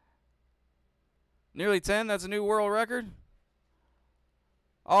 Nearly 10, that's a new world record.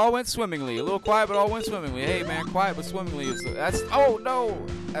 All went swimmingly. A little quiet, but all went swimmingly. Hey, man, quiet but swimmingly that's... Oh, no!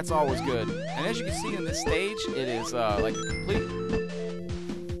 That's always good. And as you can see in this stage, it is like a complete...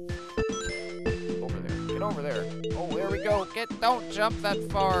 Get over there. Oh, there we go. Don't jump that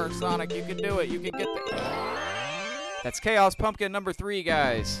far, Sonic. You can do it. You can get there. That's Chaos Pumpkin number 3,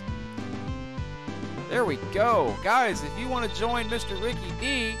 guys. There we go. Guys, if you want to join Mr. Ricky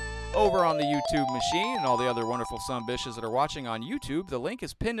D over on the YouTube machine and all the other wonderful son-bitches that are watching on YouTube, the link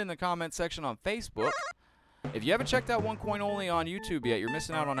is pinned in the comment section on Facebook. If you haven't checked out One Coin Only on YouTube yet, you're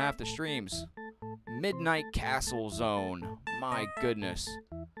missing out on half the streams. Midnight Castle Zone. My goodness.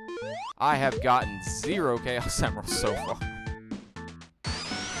 I have gotten 0 Chaos Emeralds so far.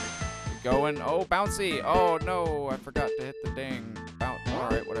 Going. Oh, bouncy. Oh, no. I forgot to hit the dang bounce.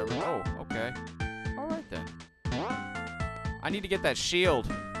 Alright, whatever. Oh, okay. Alright then. I need to get that shield.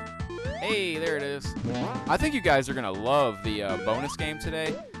 Hey, there it is. I think you guys are going to love the bonus game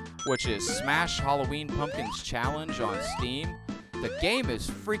today, which is Smash Halloween Pumpkins Challenge on Steam. The game is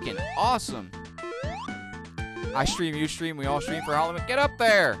freaking awesome. I stream, you stream, we all stream for Halloween. Get up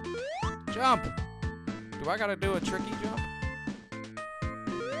there! Jump! Do I gotta do a tricky jump?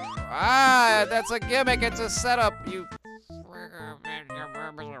 Ah, that's a gimmick. It's a setup. You.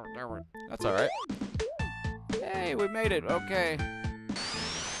 That's all right. Hey, we made it. Okay.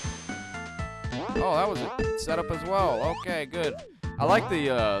 Oh, that was a setup as well. Okay, good. I like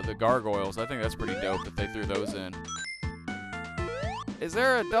the gargoyles. I think that's pretty dope that they threw those in. Is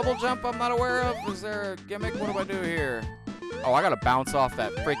there a double jump I'm not aware of? Is there a gimmick? What do I do here? Oh, I gotta bounce off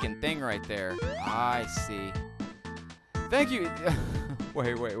that freaking thing right there. I see. Thank you.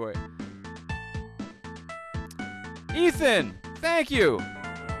 Wait. Ethan, thank you.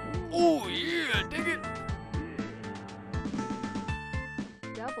 Oh, yeah, dig it.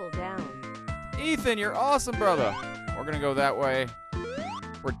 Double down. Ethan, you're awesome, brother. We're going to go that way.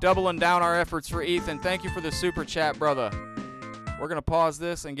 We're doubling down our efforts for Ethan. Thank you for the super chat, brother. We're going to pause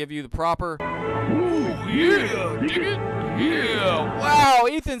this and give you the proper. Oh, yeah, dig it. Yeah. Wow,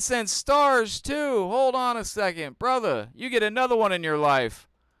 Ethan sent stars, too. Hold on a second. Brother, you get another one in your life.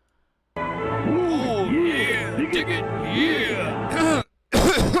 Oh, yeah. Dig it. Yeah.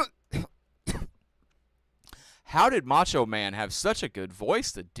 How did Macho Man have such a good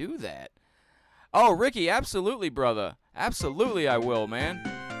voice to do that? Oh, Ricky, absolutely, brother. Absolutely, I will, man.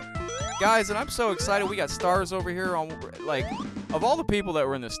 Guys, and I'm so excited. We got stars over here on, like, of all the people that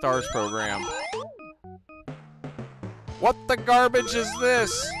were in the stars program. What the garbage is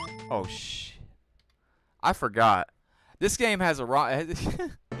this? Oh, I forgot. This game has a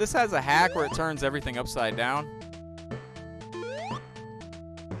this has a hack where it turns everything upside down.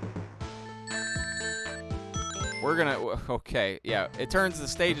 We're gonna, okay, yeah, it turns the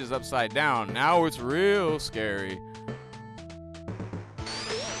stages upside down. Now it's real scary.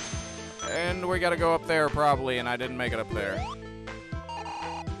 And we gotta go up there probably, and I didn't make it up there.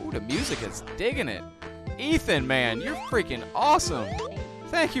 Ooh, the music is digging it. Ethan, man, you're freaking awesome.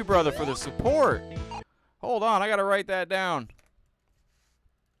 Thank you, brother, for the support. Hold on, I gotta write that down.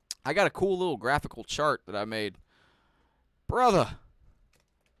 I got a cool little graphical chart that I made. Brother,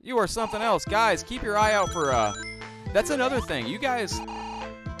 you are something else. Guys, keep your eye out for, that's another thing. You guys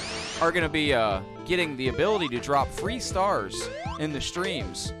are gonna be, getting the ability to drop free stars in the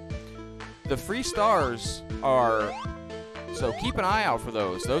streams. The free stars are, so keep an eye out for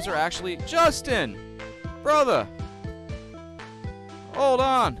those. Those are actually, Justin! Brother! Hold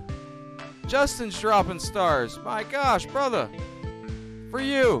on. Justin's dropping stars. My gosh, brother. For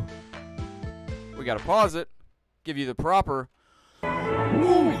you. We gotta pause it. Give you the proper.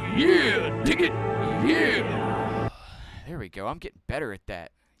 Oh, yeah. Dig it. Yeah. There we go. I'm getting better at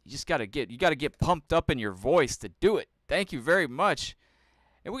that. You just gotta get pumped up in your voice to do it. Thank you very much.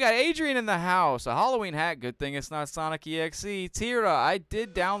 And we got Adrian in the house. A Halloween hat. Good thing it's not Sonic EXE. Tira, I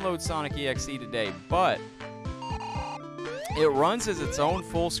did download Sonic EXE today, but it runs as its own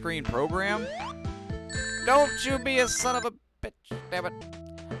full screen program. Don't you be a son of a bitch. Damn it.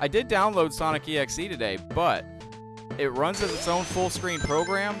 I did download Sonic EXE today, but it runs as its own full screen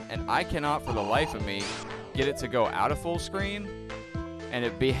program, and I cannot for the life of me get it to go out of full screen, and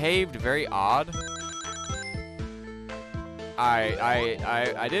it behaved very odd.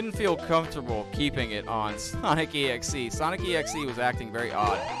 I didn't feel comfortable keeping it on Sonic EXE. Sonic EXE was acting very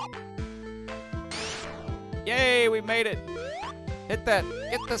odd. Yay, we made it. Hit that.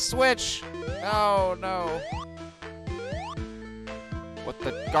 Hit the switch. Oh, no. What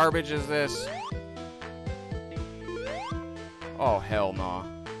the garbage is this? Oh, hell no.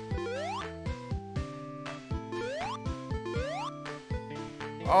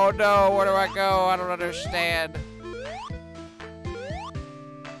 Oh, no. Where do I go? I don't understand.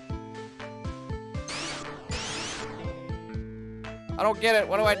 I don't get it.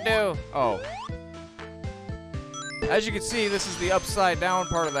 What do I do? Oh. As you can see, this is the upside down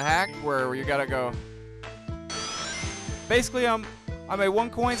part of the hack where you gotta go. Basically, I'm a one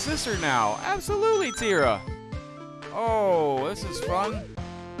coin sister now. Absolutely, Tira. Oh, this is fun.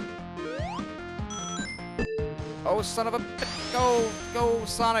 Oh, son of a... Go,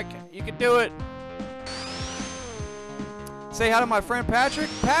 Sonic. You can do it. Say hi to my friend Patrick.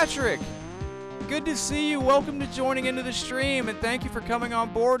 Patrick! Good to see you. Welcome to joining into the stream, and thank you for coming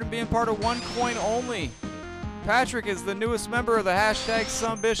on board and being part of One Coin Only. Patrick is the newest member of the hashtag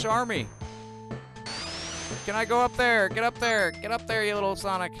Sunbish Army. Can I go up there? Get up there. Get up there, you little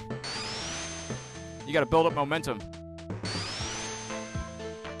Sonic. You gotta build up momentum.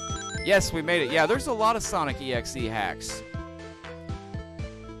 Yes, we made it. Yeah, there's a lot of Sonic EXE hacks.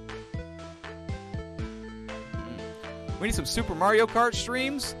 We need some Super Mario Kart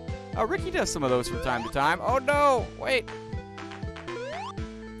streams. Ricky does some of those from time to time. Oh no, wait.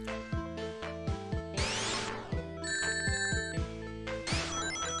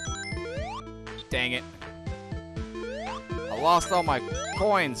 Dang it. I lost all my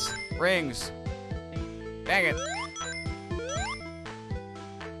coins, rings. Dang it.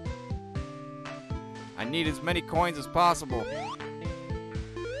 I need as many coins as possible.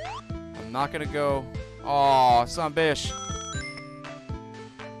 I'm not gonna go. Oh, Sunbish.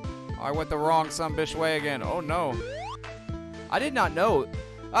 I went the wrong Sunbish way again. Oh no. I did not know.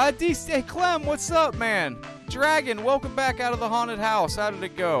 Hey, Clem, what's up, man? Dragon, welcome back out of the haunted house. How did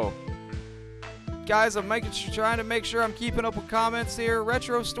it go? Guys, I'm trying to make sure I'm keeping up with comments here.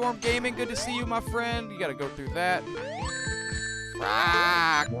 Retro Storm Gaming, good to see you, my friend. You gotta go through that.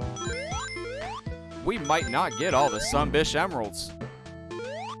 Ah. We might not get all the Sunbish Emeralds.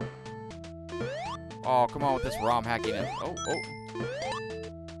 Oh, come on with this ROM hacking. Oh.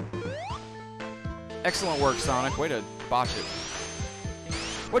 Excellent work, Sonic. Way to botch it.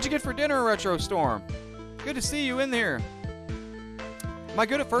 What'd you get for dinner, Retro Storm? Good to see you in here. Am I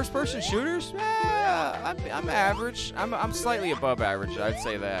good at first-person shooters? I'm average. I'm slightly above average, I'd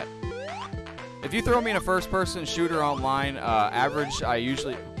say that. If you throw me in a first-person shooter online, average, I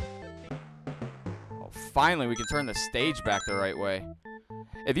usually... Oh, finally, we can turn the stage back the right way.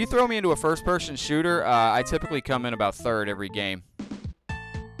 If you throw me into a first-person shooter, I typically come in about third every game.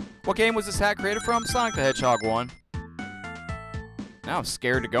 What game was this hack created from? Sonic the Hedgehog 1. Now I'm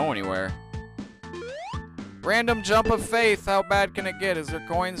scared to go anywhere. Random jump of faith. How bad can it get? Is there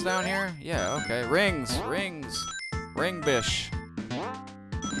coins down here? Yeah, okay. Rings. Ring-bish.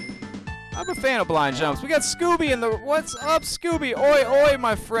 I'm a fan of blind jumps. We got Scooby in the... What's up, Scooby? Oi, oi,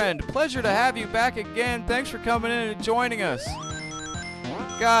 my friend. Pleasure to have you back again. Thanks for coming in and joining us.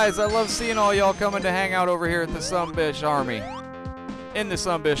 Guys, I love seeing all y'all coming to hang out over here at the Sunbish Army. In the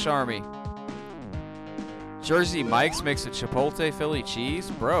Sunbish Army. Jersey Mike's makes a Chipotle Philly cheese.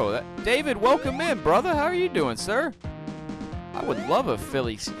 Bro, David, welcome in, brother. How are you doing, sir? I would love a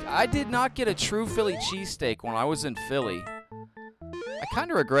Philly... I did not get a true Philly cheesesteak when I was in Philly. I kind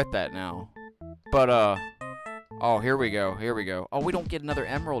of regret that now. But, oh, here we go. Oh, we don't get another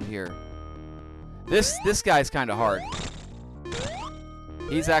emerald here. This guy's kind of hard.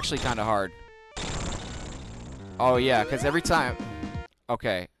 He's actually kind of hard. Oh, yeah, because every time...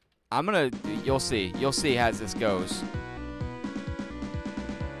 Okay. I'm gonna... You'll see. You'll see as this goes.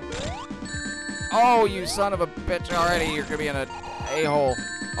 Oh, you son of a bitch already. You're gonna be in a a-hole.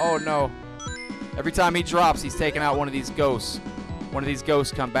 Oh, no. Every time he drops, he's taking out one of these ghosts. One of these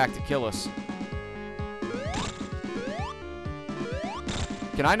ghosts come back to kill us.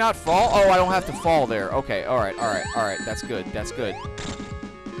 Can I not fall? Oh, I don't have to fall there. Okay, alright. That's good.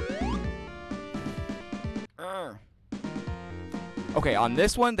 Okay, on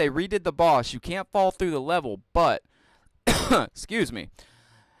this one, they redid the boss. You can't fall through the level, but... excuse me.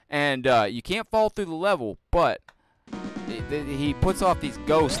 And you can't fall through the level, but... he puts off these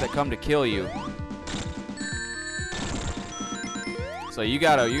ghosts that come to kill you. So you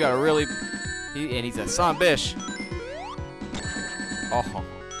gotta really... and he's a Sunbish. Oh.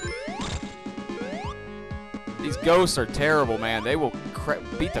 These ghosts are terrible, man. They will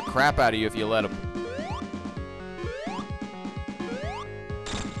beat the crap out of you if you let them.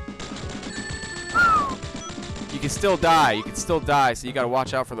 You can still die. So you gotta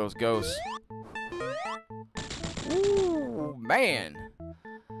watch out for those ghosts. Ooh, man.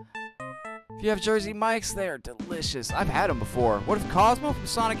 If you have Jersey Mike's, they are delicious. I've had them before. What if Cosmo from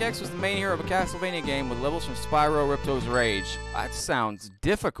Sonic X was the main hero of a Castlevania game with levels from Spyro, Ripto's Rage? That sounds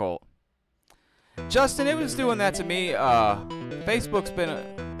difficult. Justin, it was doing that to me. Facebook's been...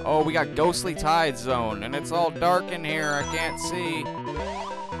 oh, we got Ghostly Tide Zone, and it's all dark in here. I can't see.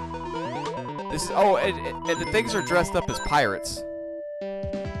 And the things are dressed up as pirates.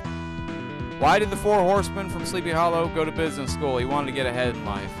 Why did the 4 horsemen from Sleepy Hollow go to business school? He wanted to get ahead in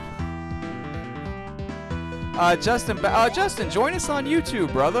life. Justin, join us on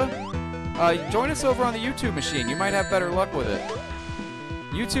YouTube, brother. join us over on the YouTube machine. You might have better luck with it.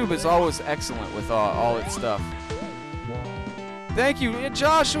 YouTube is always excellent with all its stuff. Thank you.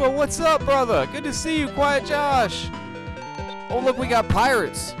 Joshua, what's up, brother? Good to see you, Quiet Josh. Oh, look, we got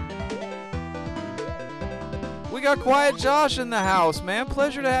pirates. We got Quiet Josh in the house, man.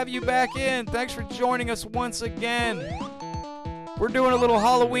 Pleasure to have you back in. Thanks for joining us once again. We're doing a little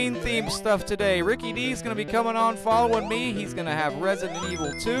Halloween-themed stuff today. Ricky D's going to be coming on following me. He's going to have Resident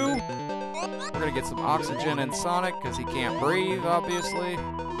Evil 2. We're going to get some oxygen in Sonic because he can't breathe, obviously.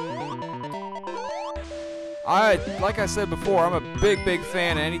 Like I said before, I'm a big, big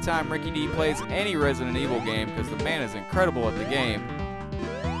fan of anytime Ricky D plays any Resident Evil game because the man is incredible at the game.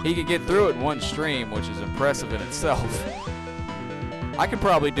 He can get through it in one stream, which is impressive in itself. I could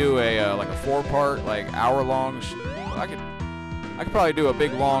probably do a like a 4-part, like hour-long. I could probably do a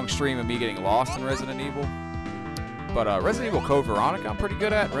big long stream of me getting lost in Resident Evil. But Resident Evil Code Veronica, I'm pretty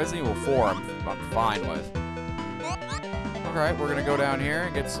good at. Resident Evil 4, I'm fine with. All right, we're gonna go down here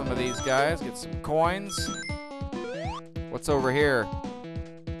and get some of these guys, get some coins. What's over here?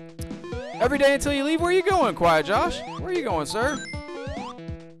 Every day until you leave. Where are you going, Quiet Josh? Where are you going, sir?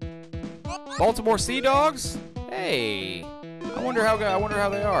 Baltimore Sea Dogs? Hey, I wonder how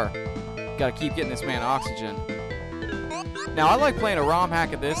they are. Gotta keep getting this man oxygen. Now I like playing a ROM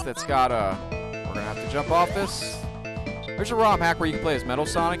hack of this that's got we're gonna have to jump off this. There's a ROM hack where you can play as Metal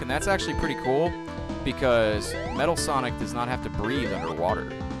Sonic, and that's actually pretty cool because Metal Sonic does not have to breathe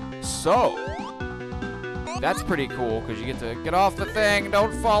underwater. So that's pretty cool because you get to get off the thing,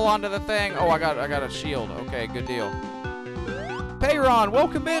 don't fall onto the thing. Oh, I got a shield. Okay, good deal. Payron,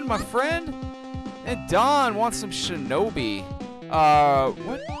 welcome in, my friend. And Don wants some Shinobi.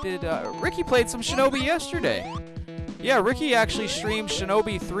 What did Ricky played some Shinobi yesterday? Yeah, Ricky actually streamed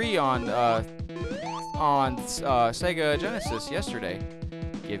Shinobi 3 on Sega Genesis yesterday.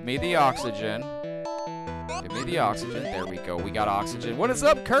 Give me the oxygen. Give me the oxygen. There we go. We got oxygen. What is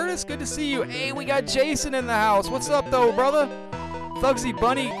up, Curtis? Good to see you. Hey, we got Jason in the house. What's up, though, brother? Thugsy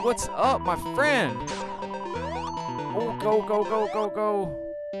Bunny, what's up, my friend? Oh, go, go, go, go, go.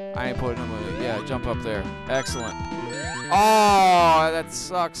 I ain't putting him with it. Yeah, jump up there. Excellent. Oh, that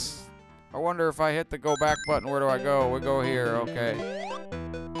sucks. I wonder if I hit the go back button, where do I go? We go here. Okay.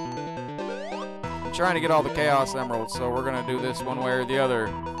 I'm trying to get all the Chaos Emeralds, so we're going to do this one way or the other.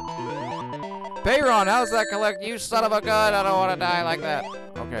 Payron, how's that collect? You son of a gun. I don't want to die like that.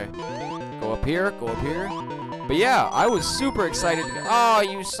 Okay. Go up here. Go up here. But yeah, I was super excited. Oh,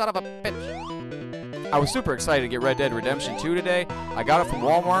 you son of a bitch. I was super excited to get Red Dead Redemption 2 today. I got it from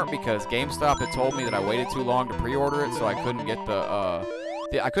Walmart because GameStop had told me that I waited too long to pre-order it, so I couldn't get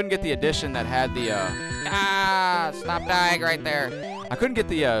the edition that had the stop dying right there. I couldn't get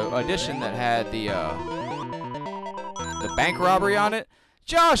the edition that had the bank robbery on it.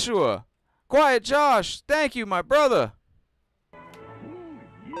 Joshua, Quiet Josh, thank you, my brother.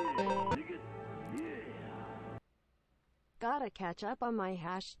 Gotta catch up on my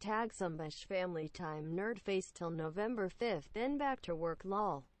hashtag Zumbish family time nerdface till November 5th, then back to work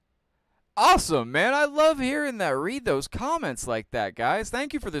lol. Awesome, man. I love hearing that. Read those comments like that, guys.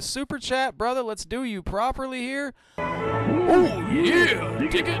 Thank you for the super chat, brother. Let's do you properly here. Oh, yeah.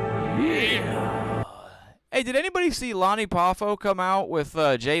 Dig it. Yeah. Hey, did anybody see Lonnie Poffo come out with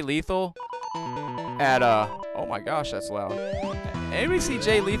Jay Lethal at, oh my gosh, that's loud. Anybody see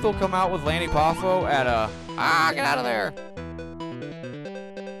Jay Lethal come out with Lanny Poffo at, get out of there.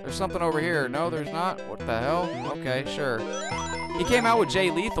 There's something over here. No, there's not. What the hell? Okay, sure. He came out with Jay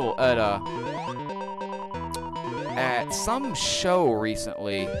Lethal at some show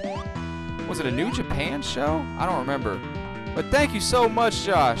recently. Was it a New Japan show? I don't remember. But thank you so much,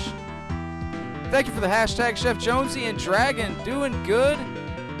 Josh. Thank you for the hashtag Chef Jonesy and Dragon. Doing good.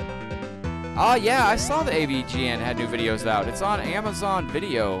 Oh, yeah, I saw the AVGN had new videos out. It's on Amazon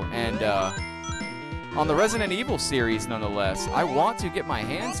Video and on the Resident Evil series, nonetheless. I want to get my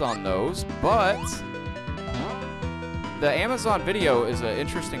hands on those, but the Amazon Video is an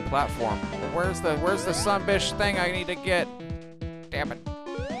interesting platform. Where's the sunbish thing I need to get? Damn it.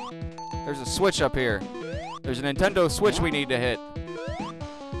 There's a Switch up here. There's a Nintendo Switch we need to hit.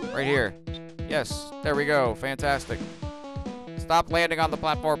 Right here. Yes, there we go. Fantastic. Stop landing on the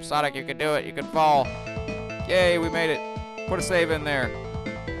platform, Sonic. You can do it. You can fall. Yay, we made it. Put a save in there.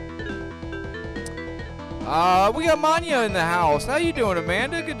 We got Manya in the house. How you doing,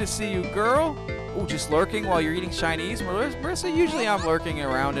 Amanda? Good to see you, girl. Oh, just lurking while you're eating Chinese. Marissa, usually I'm lurking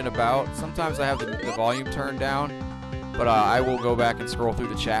around and about. Sometimes I have the volume turned down. But I will go back and scroll through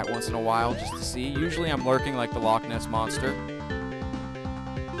the chat once in a while just to see. Usually I'm lurking like the Loch Ness Monster.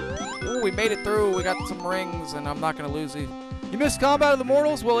 Ooh, we made it through. We got some rings, and I'm not going to lose these. You missed Combat of the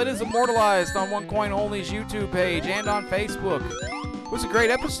Mortals? Well, it is immortalized on One Coin Only's YouTube page and on Facebook. It was a great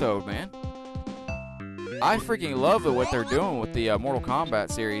episode, man. I freaking love what they're doing with the Mortal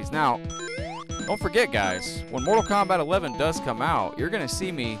Kombat series. Now, don't forget, guys, when Mortal Kombat 11 does come out, you're going to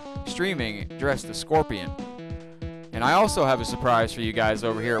see me streaming dressed as Scorpion. And I also have a surprise for you guys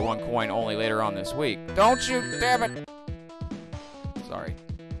over here at One Coin Only later on this week. Don't you, damn it! Sorry.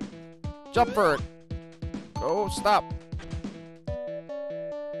 Jump for it. Oh, stop.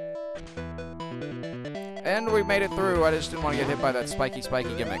 And we made it through. I just didn't want to get hit by that spiky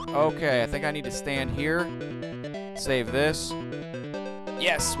gimmick. Okay, I think I need to stand here. Save this.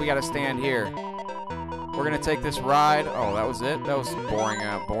 Yes, we got to stand here. We're going to take this ride. Oh, that was it? That was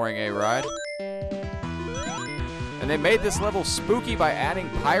boring a ride. And they made this level spooky by adding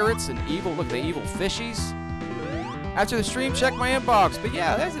pirates and evil, look, the evil fishies. After the stream, check my inbox. But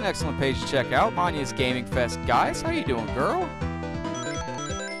yeah, that's an excellent page to check out. Manya's Gaming Fest. Guys, how you doing, girl?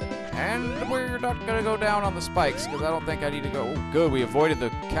 And we're not going to go down on the spikes, because I don't think I need to go. Oh, good, we avoided the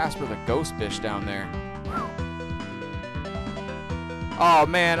Casper the Ghost Fish down there. Oh,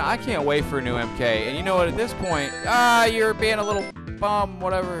 man, I can't wait for a new MK. And you know what, at this point, you're being a little bum,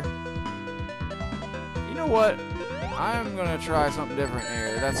 whatever. You know what? I'm going to try something different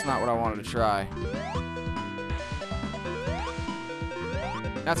here. That's not what I wanted to try.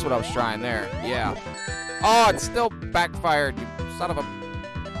 That's what I was trying there. Yeah. Oh, it still backfired, you son of a...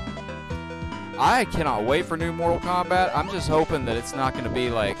 I cannot wait for new Mortal Kombat. I'm just hoping that it's not going to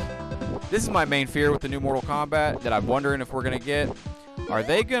be like... This is my main fear with the new Mortal Kombat that I'm wondering if we're going to get. Are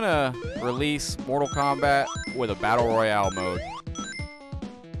they going to release Mortal Kombat with a Battle Royale mode?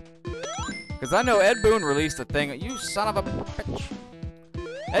 Because I know Ed Boon released a thing. You son of a bitch.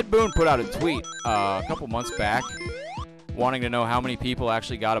 Ed Boon put out a tweet a couple months back wanting to know how many people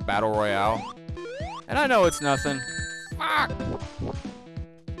actually got a Battle Royale. And I know it's nothing. Fuck!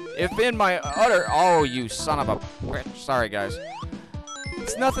 If in my utter... Oh, you son of a bitch. Sorry, guys.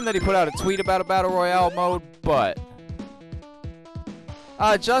 It's nothing that he put out a tweet about a Battle Royale mode, but...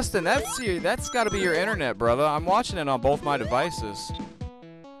 Justin, that's got to be your internet, brother. I'm watching it on both my devices.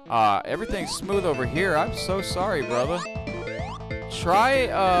 Everything's smooth over here. I'm so sorry, brother. Try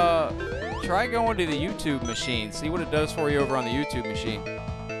going to the YouTube machine. See what it does for you over on the YouTube machine.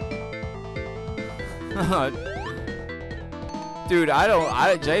 Dude,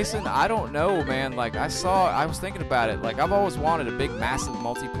 Jason, I don't know, man. Like, I was thinking about it. Like, I've always wanted a big, massive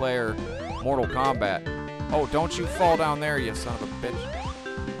multiplayer Mortal Kombat. Oh, don't you fall down there, you son of a bitch.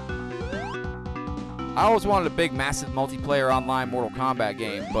 I always wanted a big, massive multiplayer online Mortal Kombat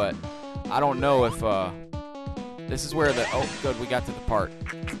game, but I don't know if, this is where the, oh, good, we got to the part.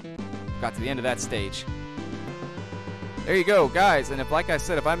 Got to the end of that stage. There you go, guys, and if, like I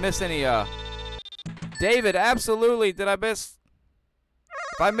said, if I miss any, David, absolutely, did I miss,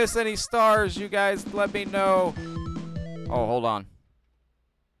 if I miss any stars, you guys let me know. Oh, hold on.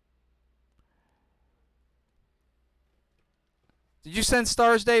 Did you send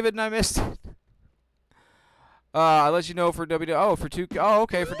stars, David, and I missed it? I'll let you know for WWE. Oh, for 2K. Oh,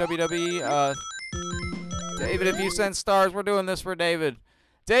 okay, for WWE. David, if you send stars, we're doing this for David.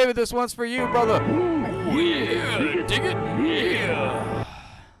 David, this one's for you, brother. Ooh, yeah, dig it, yeah.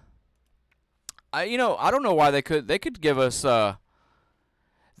 You know, I don't know why they could give us a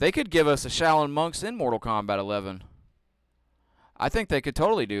Shaolin Monks in Mortal Kombat 11. I think they could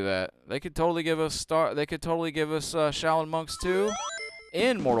totally do that. They could totally give us Shaolin Monks 2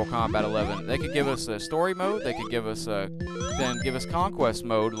 in Mortal Kombat 11. They could give us a story mode. They could give us conquest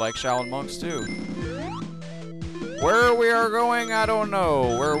mode like Shaolin Monks 2. Where we are going, I don't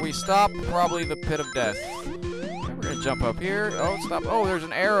know. Where we stop, probably the pit of death. Okay, we're gonna jump up here. Oh, stop. Oh, there's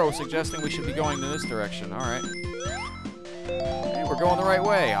an arrow suggesting we should be going in this direction. All right. Hey, we're going the right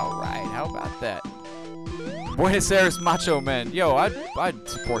way. All right. How about that? Buenos Aires Macho Men. Yo, I'd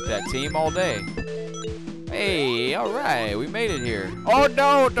support that team all day. Hey, all right, we made it here. Oh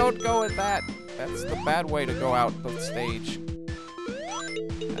no, don't go with that. That's the bad way to go out the stage.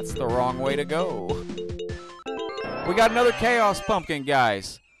 That's the wrong way to go. We got another Chaos Pumpkin,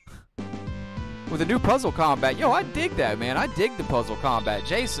 guys. With a new puzzle combat. Yo, I dig that, man. I dig the puzzle combat.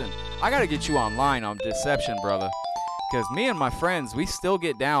 Jason, I gotta get you online on Deception, brother. Because me and my friends, we still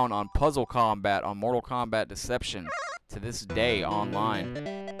get down on puzzle combat on Mortal Kombat Deception to this day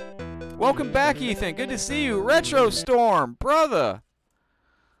online. Welcome back, Ethan. Good to see you. Retro Storm, brother.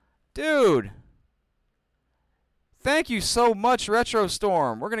 Dude. Thank you so much, Retro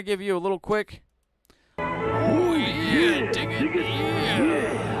Storm. We're going to give you a little quick. Oh, yeah. Dig it.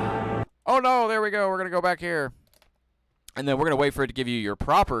 Yeah. Oh, no. There we go. We're going to go back here. And then we're going to wait for it to give you your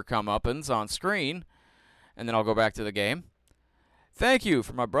proper comeuppance on screen. And then I'll go back to the game. Thank you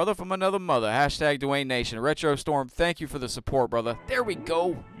for my brother from another mother. Hashtag Dwayne Nation. Retro Storm, thank you for the support, brother. There we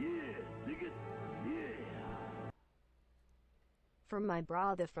go. From my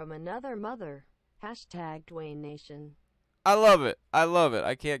brother from another mother. Hashtag Dwayne Nation. I love it. I love it.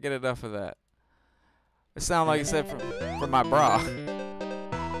 I can't get enough of that. It sounds like you said from my bra.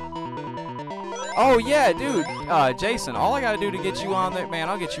 Oh, yeah, dude. Jason, all I got to do to get you on there, man,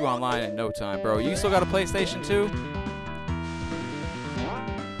 I'll get you online in no time, bro. You still got a PlayStation 2?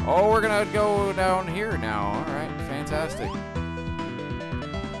 Oh, we're going to go down here now. All right, fantastic.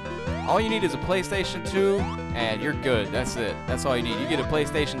 All you need is a PlayStation 2, and you're good. That's it. That's all you need. You get a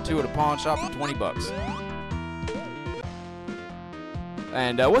PlayStation 2 at a pawn shop for 20 bucks.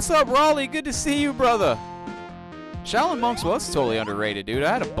 And what's up, Raleigh? Good to see you, brother. Shaolin Monks was totally underrated, dude.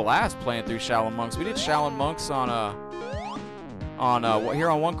 I had a blast playing through Shaolin Monks. We did Shaolin Monks on here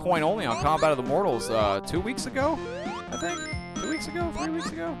on One Coin Only on Combat of the Mortals 2 weeks ago, I think. 2 weeks ago, 3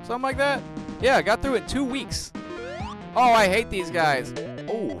 weeks ago, something like that. Yeah, I got through it in 2 weeks. Oh, I hate these guys.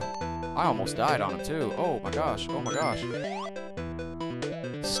 Oh, I almost died on them too. Oh my gosh. Oh my gosh.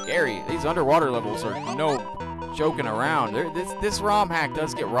 Scary. These underwater levels are no joking around. This ROM hack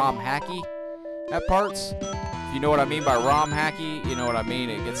does get ROM hacky at parts. If you know what I mean by ROM hacky, you know what I mean.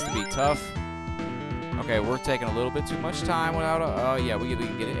 It gets to be tough. Okay, we're taking a little bit too much time without a... Oh, yeah, we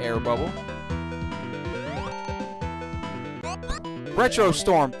can get an air bubble. Retro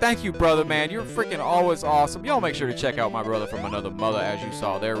Storm, thank you, brother, man. You're freaking always awesome. Y'all make sure to check out my brother from another mother, as you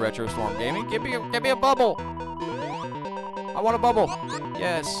saw there, Retro Storm Gaming. Give me a bubble. I want a bubble.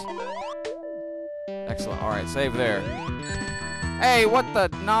 Yes. Excellent. All right, save there. Hey, what the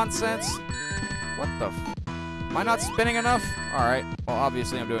nonsense? What the f... Am I not spinning enough? All right. Well,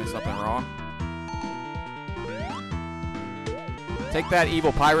 obviously I'm doing something wrong. Take that,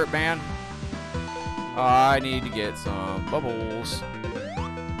 evil pirate man. I need to get some bubbles.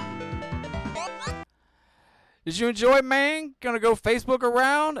 Did you enjoy, man? Gonna go Facebook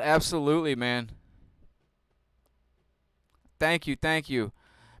around? Absolutely, man. Thank you, thank you.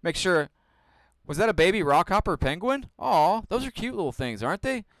 Make sure... Was that a baby rockhopper penguin? Aw, those are cute little things, aren't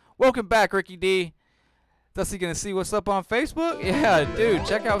they? Welcome back, Ricky D. Dusty gonna see what's up on Facebook? Yeah, dude,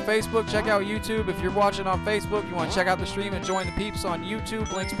 check out Facebook, check out YouTube. If you're watching on Facebook, you want to check out the stream and join the peeps on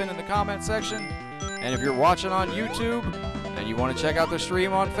YouTube, links pinned in the comment section. And if you're watching on YouTube and you want to check out the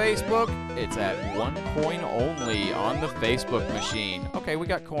stream on Facebook, it's at One Coin Only on the Facebook machine. Okay, we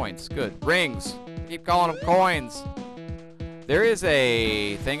got coins, good. Rings, keep calling them coins. There is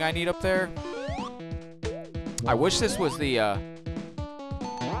a thing I need up there. I wish this was the, a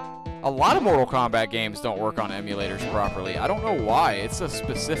lot of Mortal Kombat games don't work on emulators properly. I don't know why. It's a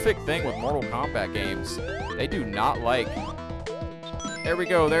specific thing with Mortal Kombat games. They do not like... There we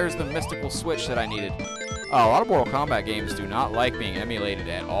go. There's the mystical switch that I needed. Oh, a lot of Mortal Kombat games do not like being emulated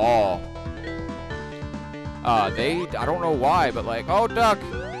at all. I don't know why, but like, oh, duck.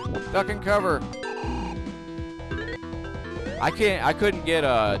 Duck and cover. I couldn't get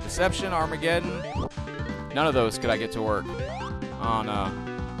Deception, Armageddon. None of those could I get to work on,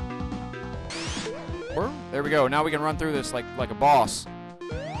 there we go. Now we can run through this like a boss.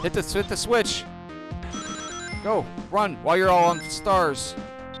 Hit the switch. Go, run while you're all on stars.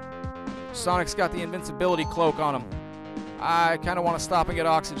 Sonic's got the invincibility cloak on him. I kind of want to stop and get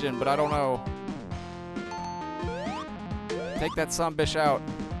oxygen, but I don't know. Take that sumbitch out.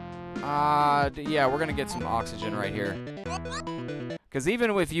 Yeah, we're gonna get some oxygen right here. Because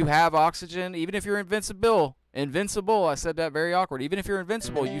even if you have oxygen, even if you're invincible, I said that very awkward. Even if you're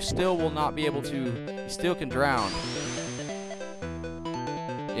invincible, you still will not be able to, you still can drown.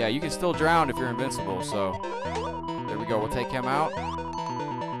 Yeah, you can still drown if you're invincible, so there we go. We'll take him out.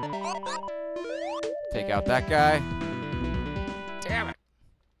 Take out that guy. Damn it.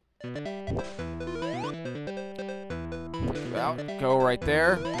 Take him out. Go right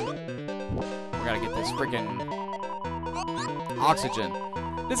there. We gotta get this freaking oxygen.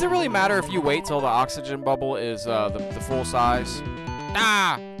 Does it really matter if you wait till the oxygen bubble is the full size?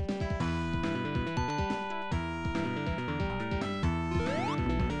 Ah!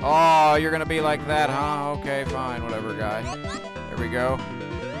 Oh, you're gonna be like that, huh? Okay, fine, whatever, guy. There we go.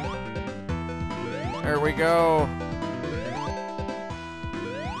 There we go.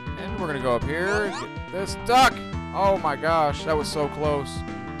 And we're gonna go up here. Get this duck! Oh my gosh, that was so close.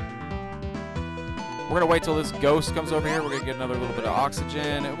 We're gonna wait till this ghost comes over here. We're gonna get another little bit of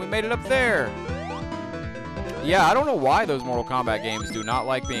oxygen. And we made it up there. Yeah, I don't know why those Mortal Kombat games do not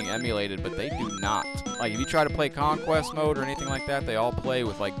like being emulated, but they do not. Like, if you try to play Conquest mode or anything like that, they all play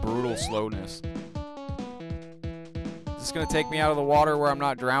with, like, brutal slowness. Is this gonna take me out of the water where I'm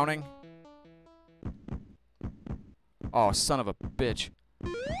not drowning? Oh, son of a bitch.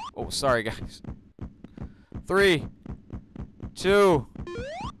 Oh, sorry, guys. 3, 2,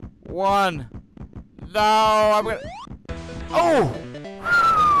 1. No, I'm gonna... Oh!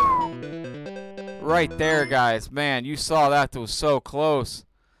 Right there, guys. Man, you saw that. That was so close.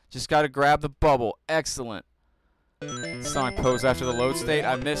 Just got to grab the bubble. Excellent. Sonic pose after the load state.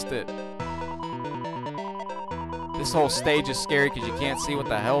 I missed it. This whole stage is scary because you can't see what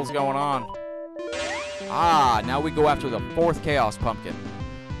the hell's going on. Ah, now we go after the 4th Chaos Pumpkin.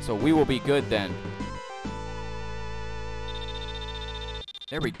 So we will be good then.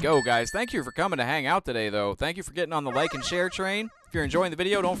 There we go, guys. Thank you for coming to hang out today, though. Thank you for getting on the like and share train. If you're enjoying the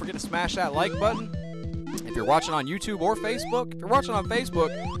video, don't forget to smash that like button. If you're watching on YouTube or Facebook, if you're watching on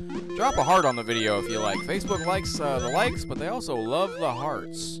Facebook, drop a heart on the video if you like. Facebook likes the likes, but they also love the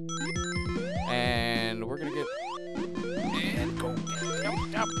hearts. And we're going to get... And go.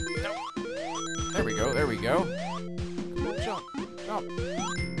 Jump. There we go. There we go. Come on, jump.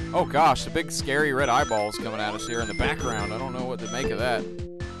 Oh, gosh. The big, scary red eyeballs coming at us here in the background. I don't know what to make of that.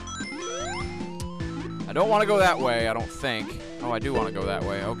 I don't want to go that way, I don't think. Oh, I do want to go that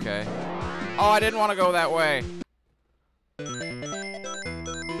way. Okay. Oh, I didn't want to go that way.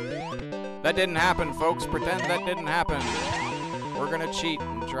 That didn't happen, folks. Pretend that didn't happen. We're going to cheat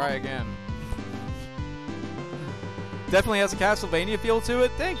and try again. Definitely has a Castlevania feel to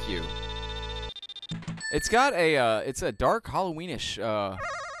it. Thank you. It's got a, it's a dark Halloweenish,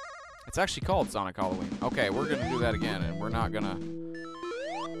 it's actually called Sonic Halloween. Okay, we're going to do that again, and we're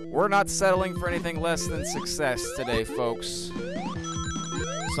not settling for anything less than success today, folks.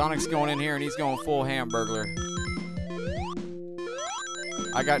 Sonic's going in here, and he's going full Hamburglar.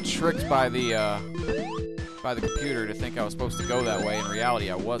 I got tricked by the computer to think I was supposed to go that way. In reality,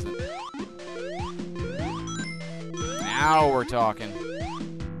 I wasn't. Now we're talking.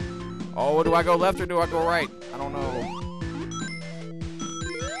 Oh, do I go left or do I go right? I don't know.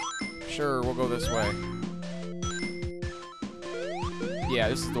 Sure, we'll go this way. Yeah,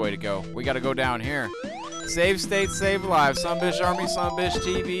 this is the way to go. We got to go down here. Save state, save lives. Sunbish Army, Sunbish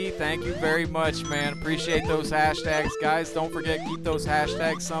TV. Thank you very much, man. Appreciate those hashtags, guys. Don't forget, keep those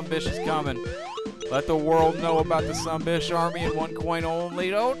hashtags. Sunbish is coming. Let the world know about the Sunbish Army and 1 coin only.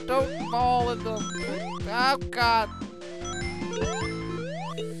 Don't fall in the... Oh, God.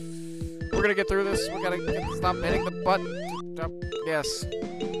 We're going to get through this. We got to stop hitting the button. Yes.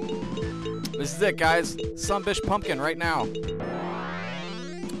 This is it, guys. Sunbish Pumpkin right now.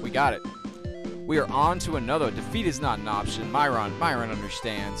 We got it. We are on to another. Defeat is not an option. Myron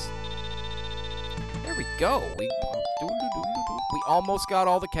understands. There we go. We almost got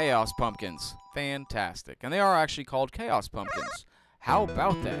all the Chaos Pumpkins. Fantastic. And they are actually called Chaos Pumpkins. How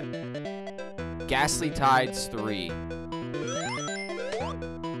about that? Ghastly Tides 3.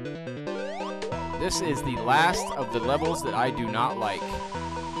 This is the last of the levels that I do not like.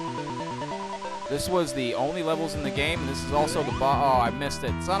 This was the only levels in the game, and this is also the boss. Oh, I missed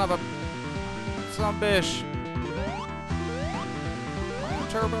it. Son of a... Sunbish. Am I on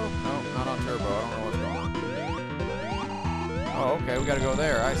turbo? No, not on turbo. I don't know what's going on. Oh, okay. We gotta go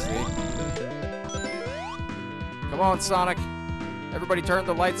there. I see. Come on, Sonic. Everybody turn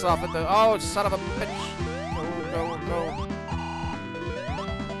the lights off at the... Oh, son of a bitch. Go.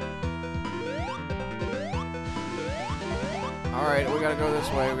 Alright, we gotta go this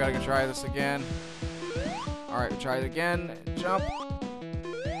way. We gotta try this again. Alright, try it again. Jump.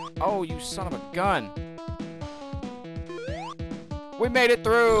 Oh, you son of a gun. We made it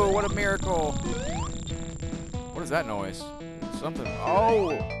through. What a miracle. What is that noise? Something.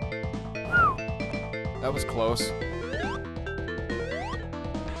 Oh. That was close.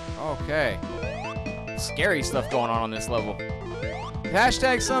 Okay. Scary stuff going on this level.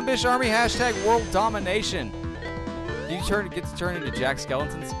 Hashtag Sunbish Army. Hashtag World Domination. Do you get to turn into Jack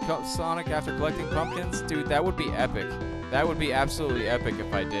Skellington's Sonic after collecting pumpkins? Dude, that would be epic. That would be absolutely epic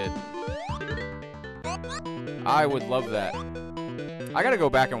if I did. I would love that. I gotta go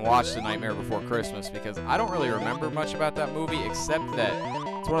back and watch The Nightmare Before Christmas because I don't really remember much about that movie except that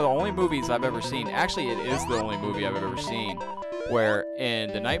it's one of the only movies I've ever seen. Actually, it is the only movie I've ever seen where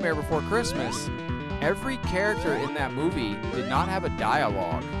in The Nightmare Before Christmas, every character in that movie did not have a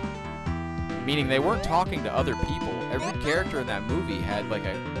dialogue. Meaning they weren't talking to other people. Every character in that movie had like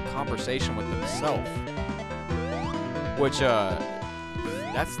a conversation with themselves. Which,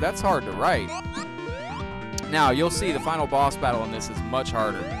 that's hard to write. Now, you'll see the final boss battle in this is much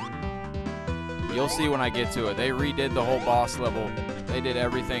harder. You'll see when I get to it. They redid the whole boss level. They did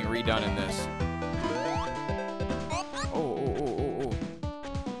everything redone in this. Oh.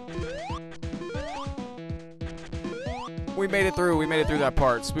 We made it through. We made it through that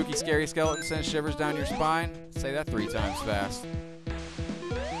part. Spooky, scary skeleton sends shivers down your spine. Say that 3 times fast.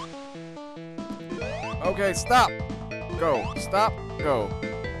 Okay, stop. Go. Stop. Go.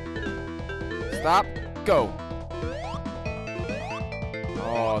 Stop. Go.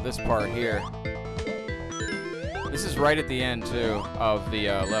 Oh, this part here. This is right at the end, too, of the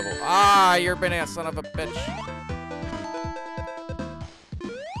level. Ah, you're been a son of a bitch.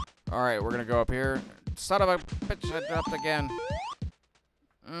 All right, we're going to go up here. Son of a bitch, I dropped again.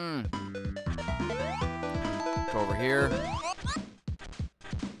 Go over here.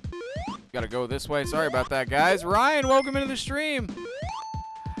 Gotta go this way. Sorry about that, guys. Ryan, welcome into the stream.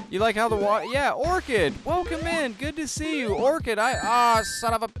 You like how the water... Yeah, Orchid, welcome in. Good to see you. Orchid,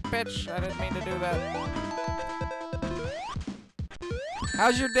 son of a bitch. I didn't mean to do that.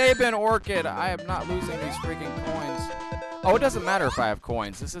 How's your day been, Orchid? I am not losing these freaking coins. Oh, it doesn't matter if I have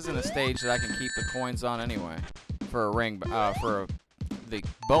coins. This isn't a stage that I can keep the coins on anyway. For a ring, the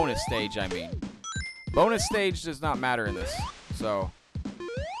bonus stage, I mean. Bonus stage does not matter in this, so...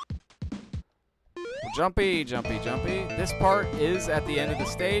 Jumpy, jumpy, jumpy. This part is at the end of the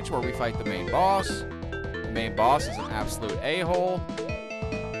stage where we fight the main boss. The main boss is an absolute a-hole.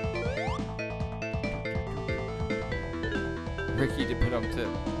 Ricky did put him to...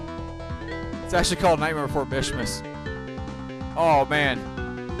 It's actually called Nightmare Before Christmas. Oh, man.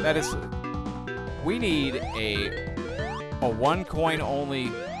 That is... We need a 1 coin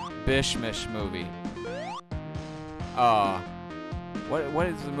only Bishmish movie. What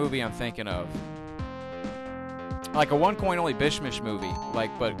is the movie I'm thinking of? Like a 1 coin only Bishmish movie,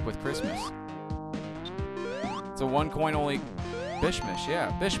 but with Christmas. It's a 1 coin only Bishmish,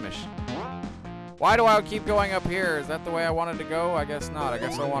 yeah, Bishmish. Why do I keep going up here? Is that the way I wanted to go? I guess not. I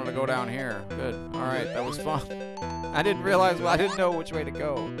guess I wanted to go down here. Good. All right, that was fun. I didn't realize, well, I didn't know which way to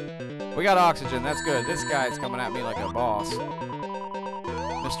go. We got oxygen, that's good. This guy's coming at me like a boss.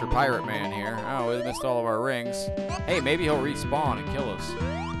 Mr. Pirate Man here. Oh, we missed all of our rings. Hey, maybe he'll respawn and kill us.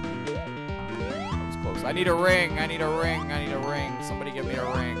 I need a ring, I need a ring, I need a ring. Somebody give me a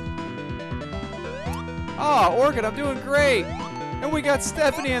ring. Oh, Orchid, I'm doing great. And we got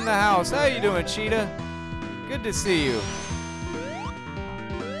Stephanie in the house. How you doing, Cheetah? Good to see you.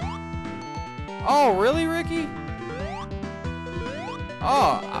 Oh, really, Ricky?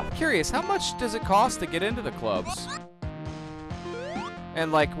 Oh, I'm curious. How much does it cost to get into the clubs?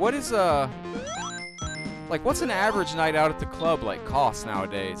 And, like, what is, like, what's an average night out at the club, like, cost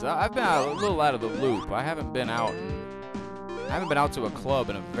nowadays? I've been a little out of the loop. I haven't been out to a club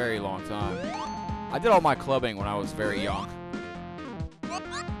in a very long time. I did all my clubbing when I was very young.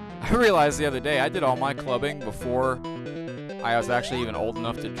 I realized the other day I did all my clubbing before I was actually even old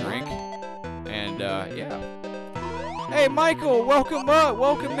enough to drink. And, yeah. Hey, Michael, welcome up.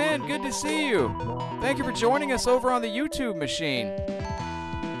 Welcome in. Good to see you. Thank you for joining us over on the YouTube machine.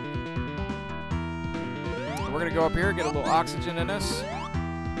 We're going to go up here, get a little oxygen in us.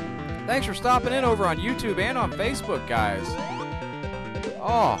 Thanks for stopping in over on YouTube and on Facebook, guys.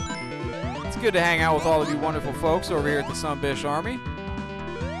 Oh, it's good to hang out with all of you wonderful folks over here at the Sunbish Army.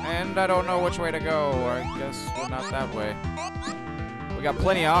 And I don't know which way to go. I guess we're not that way. We got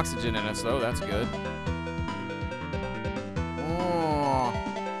plenty of oxygen in us, though. That's good. Oh.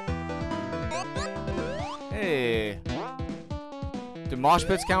 Hey. Do mosh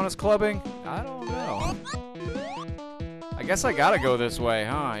pits count as clubbing? I don't know. I guess I gotta go this way,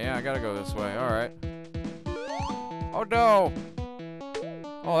 huh? Yeah, I gotta go this way. All right. Oh, no.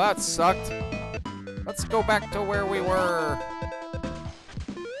 Oh, that sucked. Let's go back to where we were.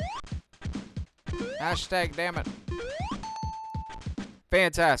 Hashtag damn it.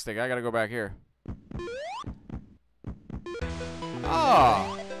 Fantastic. I gotta go back here.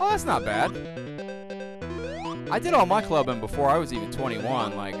 Oh, that's not bad. I did all my clubbing before I was even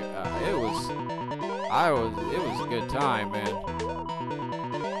 21. Like, it was a good time, man.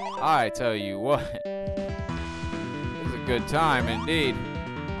 I tell you what. It was a good time indeed.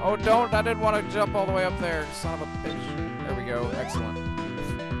 Oh, I didn't want to jump all the way up there. Son of a bitch. There we go. Excellent.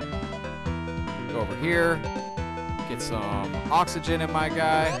 Go over here. Get some oxygen in my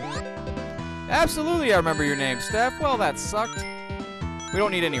guy. Absolutely, I remember your name, Steph. Well, that sucked. We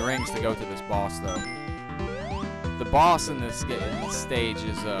don't need any rings to go to this boss, though. The boss in this stage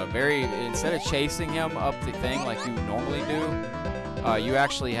is instead of chasing him up the thing like you normally do, you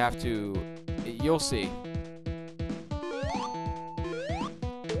actually have to, you'll see.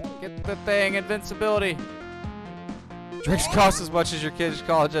 Get the thing, invincibility. Drinks cost as much as your kid's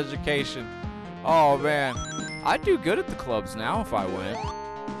college education. Oh, man. I'd do good at the clubs now if I went.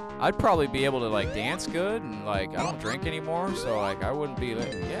 I'd probably be able to, like, dance good, and, like, I don't drink anymore, so, like, I wouldn't be,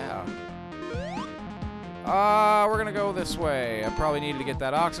 like, yeah. We're gonna go this way. I probably needed to get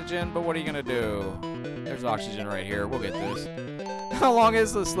that oxygen, but what are you gonna do? There's oxygen right here. We'll get this. How long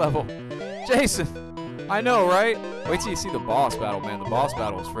is this level? Jason! I know, right? Wait till you see the boss battle, man. The boss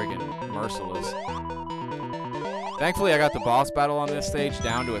battle is freaking merciless. Thankfully, I got the boss battle on this stage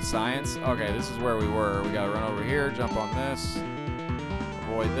down to a science. Okay, this is where we were. We gotta run over here, jump on this,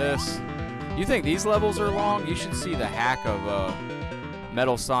 avoid this. You think these levels are long? You should see the hack of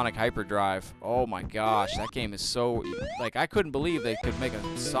Metal Sonic Hyperdrive. Oh my gosh, that game is so... Like, I couldn't believe they could make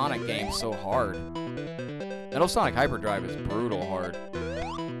a Sonic game so hard. Metal Sonic Hyperdrive is brutal hard.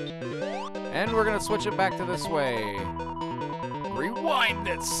 And we're gonna switch it back to this way. Rewind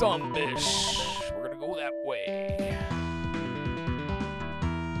that sunbish. We're gonna go that way.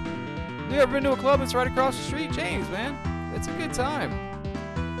 You ever been to a club that's right across the street? James, man. It's a good time.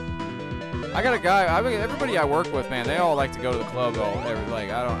 I got a guy, everybody I work with, man, they all like to go to the club.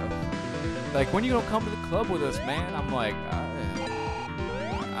 Like, when you gonna come to the club with us, man? I'm like,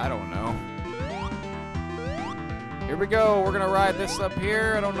 I don't know. Here we go. We're gonna ride this up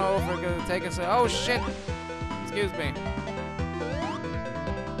here. I don't know if we're gonna take us. Oh shit! Excuse me.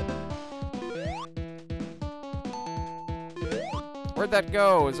 Where'd that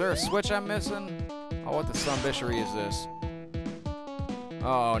go? Is there a switch I'm missing? Oh, what the sunbishery is this?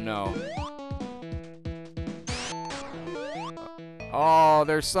 Oh no. Oh,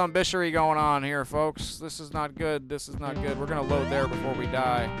 there's some bishery going on here, folks. This is not good. This is not good. We're gonna load there before we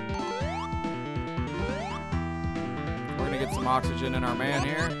die. We're gonna get some oxygen in our man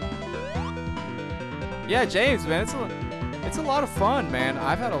here. Yeah, James, man, it's a lot of fun, man.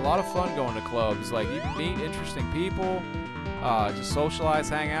 I've had a lot of fun going to clubs. Like, you meet interesting people, just socialize,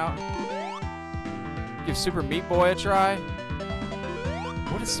 hang out. Give Super Meat Boy a try.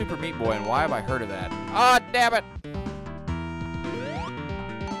 What is Super Meat Boy, and why have I heard of that? Ah, damn it!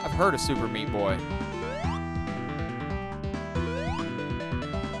 I've heard of Super Meat Boy.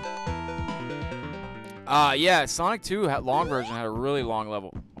 Yeah, Sonic 2 long version had a really long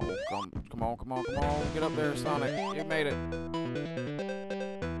level. Oh, come on. Get up there, Sonic. You made it.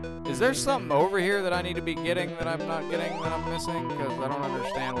 Is there something over here that I need to be getting that I'm not getting, that I'm missing? Because I don't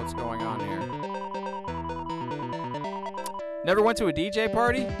understand what's going on here. Never went to a DJ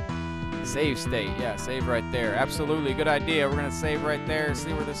party? Save state. Yeah, save right there. Absolutely. Good idea. We're going to save right there,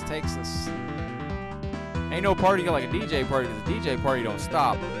 see where this takes us. Ain't no party like a DJ party, because a DJ party don't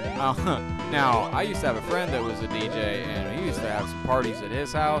stop. Now, I used to have a friend that was a DJ, and he used to have some parties at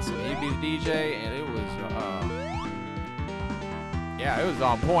his house, and he'd be the DJ, and it was, yeah, it was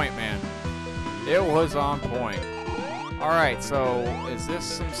on point, man. It was on point. All right, so is this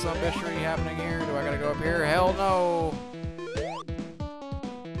some sumbishery happening here? Do I got to go up here? Hell no.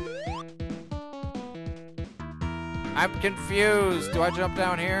 I'm confused. Do I jump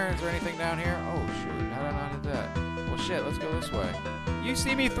down here? Is there anything down here? Oh, shoot. How did I not hit that? Well, shit. Let's go this way. You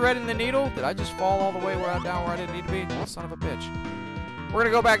see me threading the needle? Did I just fall all the way down where I didn't need to be? Oh, son of a bitch. We're going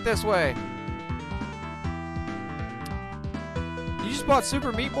to go back this way. You just bought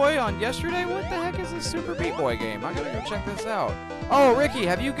Super Meat Boy on yesterday? What the heck is this Super Meat Boy game? I got to go check this out. Oh, Ricky,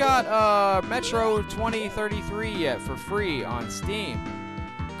 have you got Metro 2033 yet for free on Steam?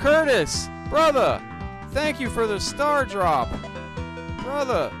 Curtis, brother. Thank you for the star drop.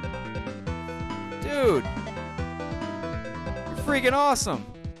 Brother. Dude. You're freaking awesome.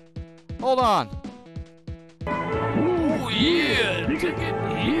 Hold on. Oh, yeah.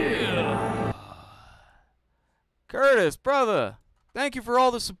 Yeah. Curtis, brother. Thank you for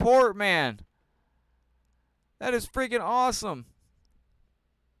all the support, man. That is freaking awesome.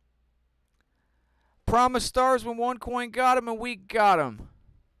 Promised stars when one coin got him, and we got him.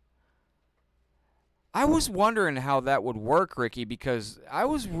 I was wondering how that would work, Ricky, because I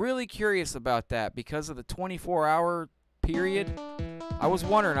was really curious about that because of the 24-hour period. I was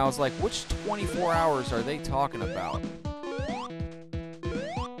wondering, I was like, which 24 hours are they talking about?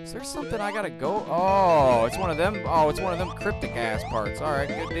 Is there something I gotta go? Oh, it's one of them. Oh, it's one of them cryptic ass parts. All right,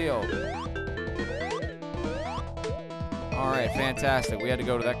 good deal. All right, fantastic. We had to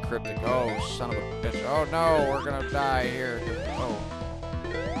go to that cryptic. Oh, son of a bitch. Oh no, we're gonna die here. Oh.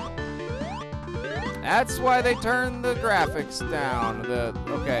 That's why they turned the graphics down.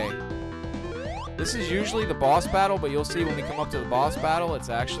 Okay. This is usually the boss battle, but you'll see when we come up to the boss battle, it's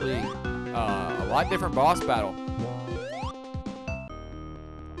actually a lot different boss battle.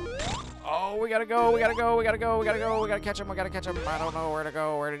 Oh, we gotta go, we gotta catch him, I don't know where to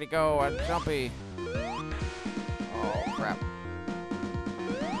go, where did he go? I'm jumpy. Oh, crap.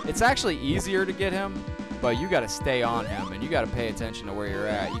 It's actually easier to get him, but you gotta stay on him, and you gotta pay attention to where you're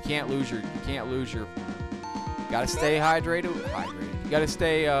at. You can't lose your, gotta stay hydrated. You gotta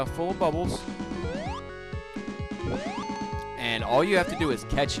stay full of bubbles. all you have to do is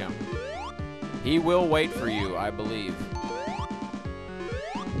catch him. He will wait for you, I believe.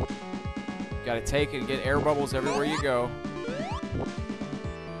 Gotta take and get air bubbles everywhere you go.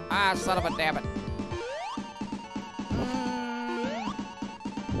 Ah, son of a damn it.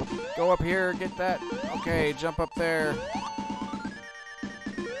 Go up here, get that. Okay, jump up there.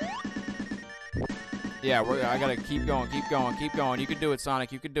 Yeah, I gotta keep going, keep going, keep going. You can do it,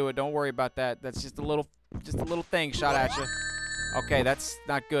 Sonic. You can do it. Don't worry about that. That's just a little thing shot at you. Okay, that's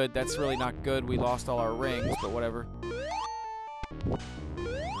not good. That's really not good. We lost all our rings, but whatever.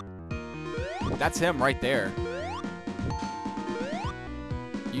 That's him right there.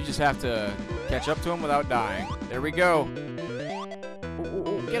 You just have to catch up to him without dying. There we go.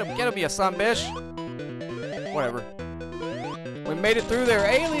 Ooh, get him, you son bitch. Whatever. We made it through there.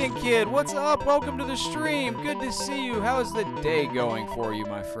 Alien Kid, what's up? Welcome to the stream. Good to see you. How's the day going for you,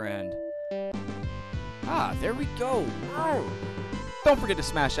 my friend? Ah, there we go. Oh. Don't forget to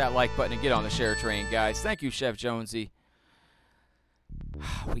smash that like button and get on the share train, guys. Thank you, Chef Jonesy.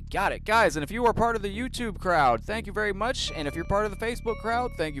 We got it, guys. And if you are part of the YouTube crowd, thank you very much. And if you're part of the Facebook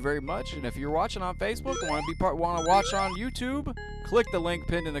crowd, thank you very much. And if you're watching on Facebook and want to watch on YouTube, click the link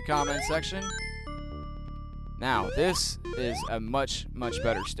pinned in the comment section. Now, this is a much, much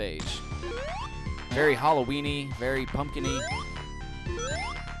better stage. Very Halloween-y, very pumpkin-y.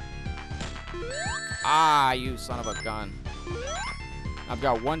 Ah, you son of a gun. I've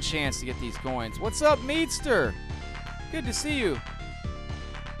got one chance to get these coins. What's up, Meatster? Good to see you.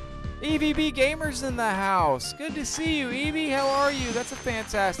 EVB Gamers in the house. Good to see you, Evie. How are you? That's a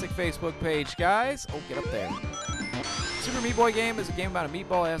fantastic Facebook page, guys. Oh, get up there. Super Meat Boy game is a game about a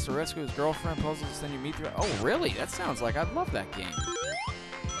meatball that has to rescue his girlfriend, puzzles to send you meat through. Oh, really? That sounds like I'd love that game.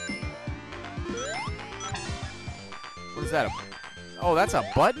 What is that? Oh, that's a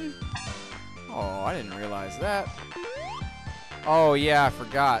button? Oh, I didn't realize that. Oh, yeah, I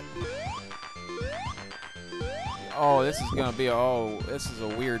forgot. Oh, this is gonna be this is a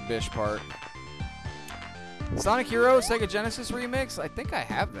weird bish part. Sonic Heroes Sega Genesis remix? I think I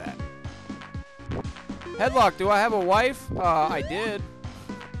have that. Headlock, do I have a wife? I did.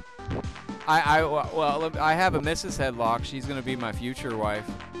 Well, I have a Mrs. Headlock. She's gonna be my future wife.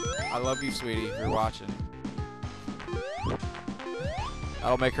 I love you, sweetie, if you're watching.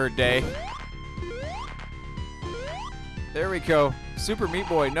 That'll make her day. There we go. Super Meat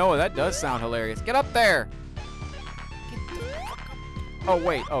Boy. Noah, that does sound hilarious. Get up there! Oh,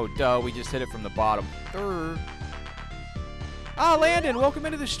 wait. Oh, duh. We just hit it from the bottom. Ah, Landon, welcome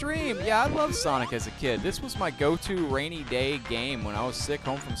into the stream. Yeah, I loved Sonic as a kid. This was my go-to rainy day game when I was sick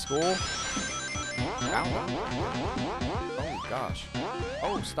home from school. Oh, gosh.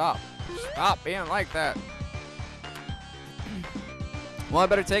 Oh, stop. Stop being like that. Well, I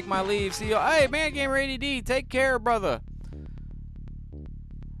better take my leave. See you. Hey, Man Gamer ADD, take care, brother.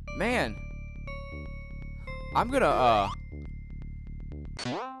 Man. I'm gonna,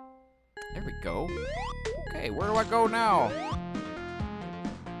 there we go. Okay, where do I go now?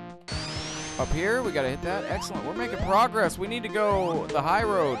 Up here? We gotta hit that. Excellent. We're making progress. We need to go the high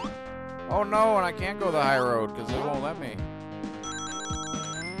road. Oh no, and I can't go the high road because it won't let me.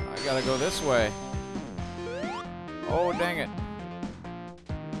 I gotta go this way. Oh, dang it.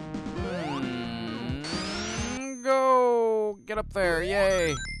 Go! Get up there.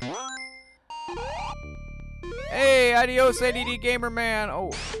 Yay. Hey, adios, ADD Gamer Man.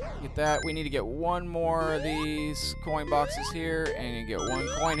 Oh, get that. We need to get one more of these coin boxes here and get one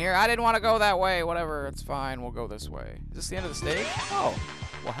coin here. I didn't want to go that way. Whatever, it's fine. We'll go this way. Is this the end of the stage? Oh,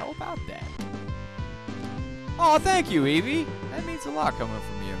 well, how about that? Oh, thank you, Evie. That means a lot coming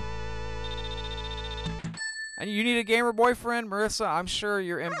from you. And you need a gamer boyfriend, Marissa? I'm sure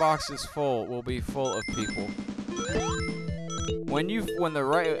your inbox is full. Will be full of people. When the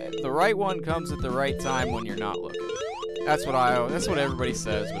right one comes at the right time when you're not looking. That's what everybody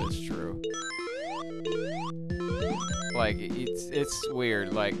says, but it's true. Like it's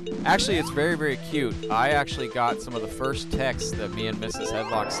weird. Like actually it's very, very cute. I actually got some of the first texts that me and Mrs.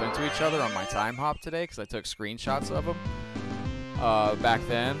 Headlock sent to each other on my time hop today because I took screenshots of them back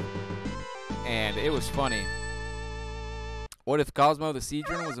then. And it was funny. What if Cosmo the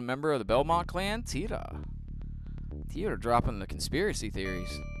Seedron was a member of the Belmont clan? Tita dropping the conspiracy theories.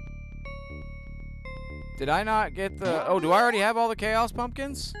 Did I not get the... Oh, do I already have all the Chaos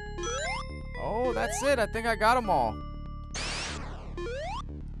Pumpkins? Oh, that's it. I think I got them all.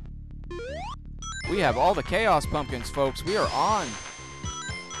 We have all the Chaos Pumpkins, folks. We are on.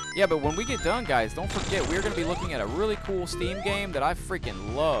 Yeah, but when we get done, guys, don't forget, we're going to be looking at a really cool Steam game that I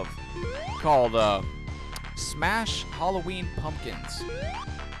freaking love called Smash Halloween Pumpkins.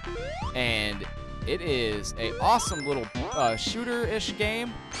 And It is a awesome little shooter-ish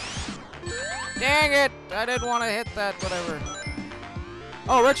game. Dang it! I didn't want to hit that, whatever.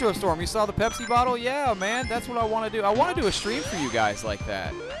 Oh, Retro Storm, you saw the Pepsi bottle? Yeah, man, that's what I want to do. I want to do a stream for you guys like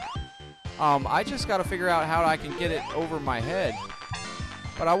that. I just got to figure out how I can get it over my head.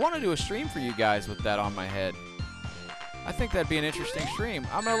 But I want to do a stream for you guys with that on my head. I think that'd be an interesting stream.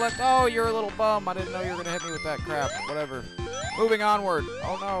 I'm going to let... Oh, you're a little bum. I didn't know you were going to hit me with that crap. Whatever. Moving onward.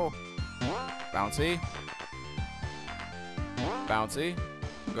 Oh, no. Bouncy. Bouncy.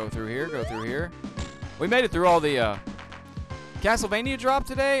 Go through here. Go through here. We made it through all the... Castlevania dropped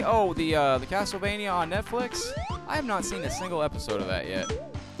today? Oh, the Castlevania on Netflix? I have not seen a single episode of that yet.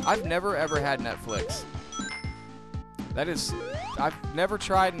 I've never, ever had Netflix. That is... I've never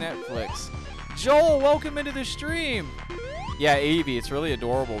tried Netflix. Joel, welcome into the stream! Yeah, Evie, it's really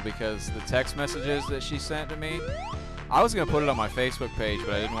adorable because the text messages that she sent to me, I was going to put it on my Facebook page,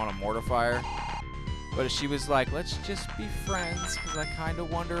 but I didn't want to mortify her. But she was like, let's just be friends because I kind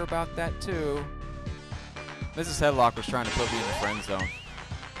of wonder about that too. Mrs. Headlock was trying to put me in the friend zone.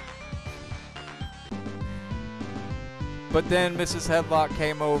 But then Mrs. Headlock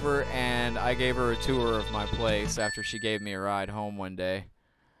came over and I gave her a tour of my place after she gave me a ride home one day.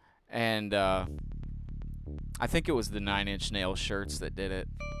 And I think it was the 9 Inch Nails shirts that did it.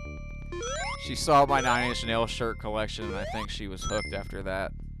 She saw my 9 Inch Nails shirt collection and I think she was hooked after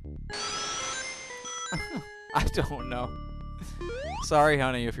that. I don't know. Sorry,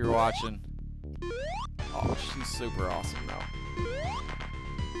 honey, if you're watching. Oh, she's super awesome, though.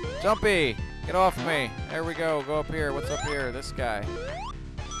 Jumpy! Get off of me. There we go. Go up here. What's up here? This guy.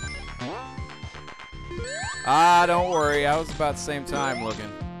 Ah, don't worry. I was about the same time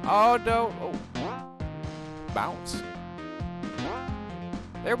looking. Oh, no. Oh. Bounce.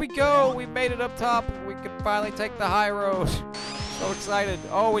 There we go. We made it up top. We could finally take the high road. So excited.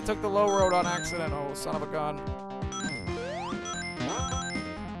 Oh, we took the low road on accident. Oh, son of a gun.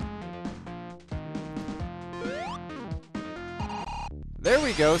 There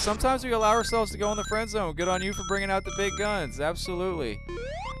we go. Sometimes we allow ourselves to go in the friend zone. Good on you for bringing out the big guns. Absolutely.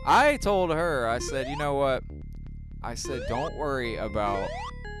 I told her, I said, you know what? I said, don't worry about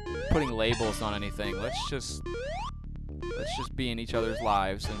putting labels on anything. Let's just be in each other's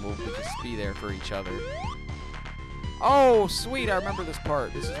lives and we'll just be there for each other. Oh, sweet. I remember this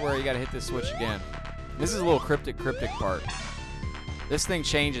part. This is where you got to hit this switch again. This is a little cryptic part. This thing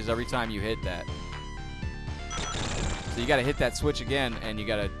changes every time you hit that. So you gotta hit that switch again, and you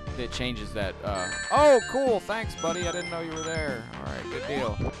gotta, it changes that, oh, cool, thanks, buddy, I didn't know you were there. Alright, good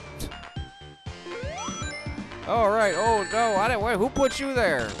deal. Alright, oh, no, I didn't, wait, who put you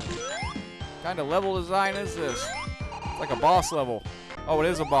there? What kind of level design is this? It's like a boss level. Oh, it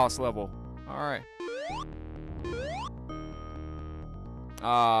is a boss level. Alright.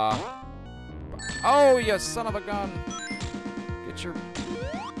 Oh, you son of a gun. Get your,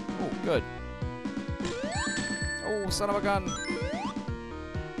 oh, good. Oh, son of a gun.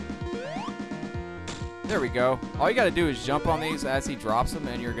 There we go. All you gotta do is jump on these as he drops them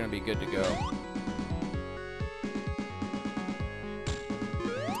and you're gonna be good to go.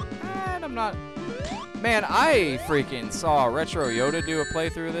 And I'm not... Man, I freaking saw Retro Yoda do a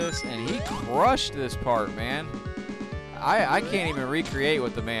playthrough of this and he crushed this part, man. I can't even recreate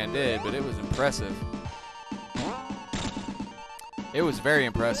what the man did, but it was impressive. It was very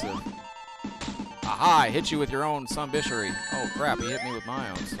impressive. Aha, I hit you with your own sumbishery. Oh, crap, he hit me with my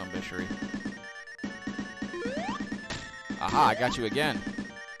own sumbishery. Aha, I got you again.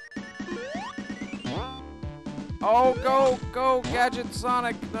 Oh, go, Gadget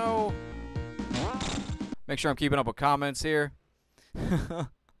Sonic, no. Make sure I'm keeping up with comments here. Oh,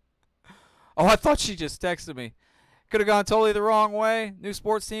 I thought she just texted me. Could have gone totally the wrong way. New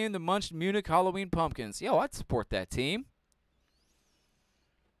sports team, the Munch Munich Halloween Pumpkins. Yo, I'd support that team.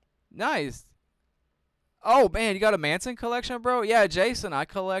 Nice. Oh, man, you got a Manson collection, bro? Yeah, Jason, I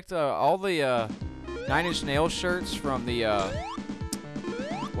collect all the 9 Inch Nails shirts from the,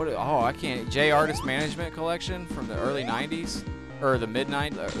 J Artist Management collection from the early 90s, or the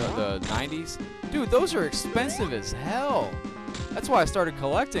the 90s. Dude, those are expensive as hell. That's why I started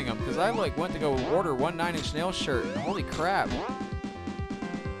collecting them, because I, like, went to go order one 9 Inch Nails shirt, and holy crap.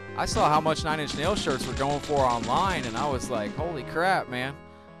 I saw how much 9 Inch Nails shirts were going for online, and I was like, holy crap, man.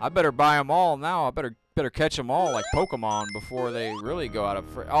 I better buy them all now. I better catch them all like Pokemon before they really go out of...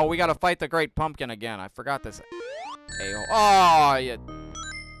 Oh, we got to fight the Great Pumpkin again. I forgot this. Oh, yeah.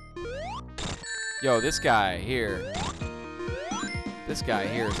 Yo, this guy here. This guy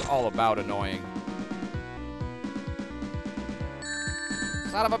here is all about annoying.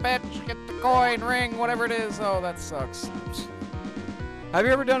 Son of a bitch. Get the coin, ring, whatever it is. Oh, that sucks. Have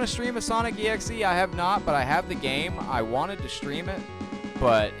you ever done a stream of Sonic EXE? I have not, but I have the game. I wanted to stream it,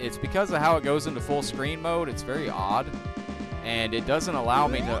 but it's because of how it goes into full screen mode. It's very odd, and it doesn't allow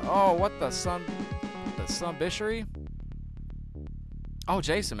me to. Oh, what the sun? The sun bishery? Oh,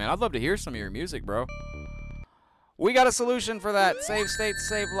 Jason, man, I'd love to hear some of your music, bro. We got a solution for that. Save states,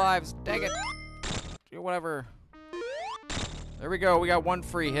 save lives. Dang it. Whatever. There we go. We got one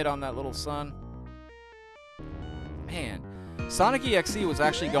free hit on that little sun. Man. Sonic EXE was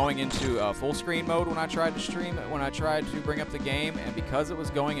actually going into full screen mode when I tried to stream it, when I tried to bring up the game, and because it was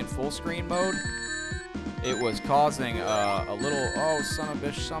going in full screen mode, it was causing a little, oh, son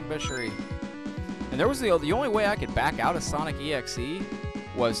of some bishery. And there was the only way I could back out of Sonic EXE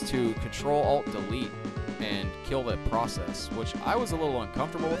was to Control-Alt-Delete and kill that process, which I was a little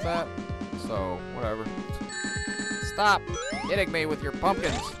uncomfortable with that, so whatever. Stop hitting me with your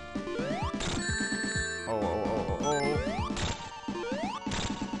pumpkins. Oh.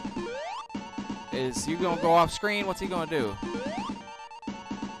 Is you gonna go off screen? What's he gonna do?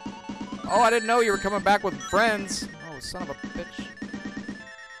 Oh, I didn't know you were coming back with friends. Oh, son of a bitch.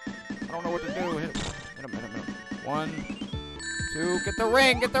 I don't know what to do. Hit him. 1, 2, get the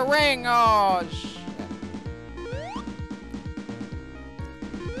ring! Oh, shit.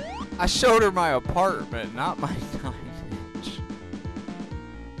 I showed her my apartment, not my 9-inch.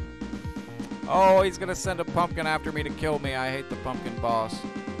 Oh, he's gonna send a pumpkin after me to kill me. I hate the pumpkin boss.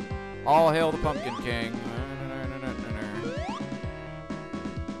 All hail the Pumpkin King.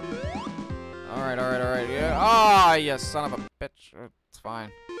 Alright, yeah. Ah, you son of a bitch. It's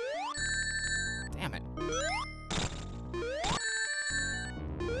fine. Damn it.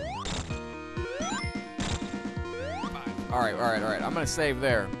 Alright. I'm gonna save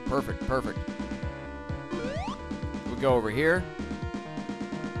there. Perfect. We go over here.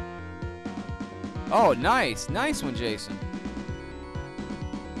 Oh, nice one, Jason.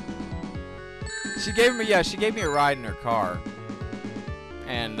 She gave me a ride in her car,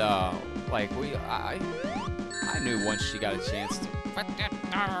 and like I knew once she got a chance to.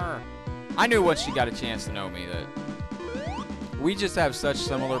 I knew once she got a chance to know me that we just have such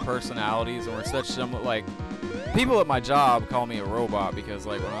similar personalities, and we're such similar. Like, people at my job call me a robot because,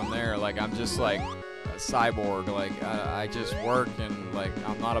 like, when I'm there, like, I'm just like a cyborg. Like, I just work, and like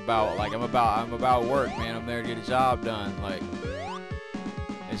I'm about work, man. I'm there to get a job done, like.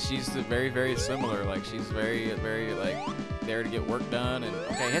 And she's very, very similar. Like, she's very, like, there to get work done. And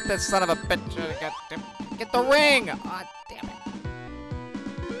okay, hit that son of a bitch. Get the ring! Ah, damn it.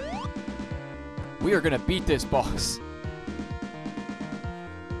 We are gonna beat this boss.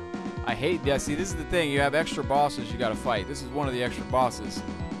 I hate that. See, this is the thing. You have extra bosses you gotta fight. This is one of the extra bosses.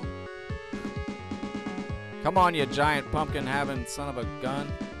 Come on, you giant pumpkin-having son of a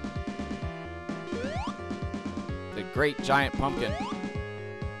gun. The great giant pumpkin.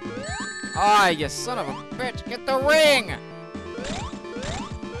 Ah, you son of a bitch! Get the ring!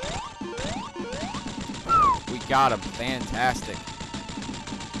 We got him. Fantastic.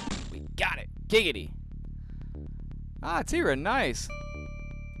 We got it. Giggity. Ah, Tira, nice.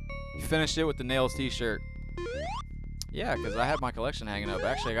 You finished it with the Nails t-shirt. Yeah, because I had my collection hanging up.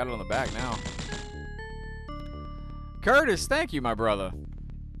 Actually, I got it on the back now. Curtis, thank you, my brother.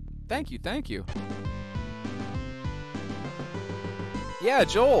 Thank you. Yeah,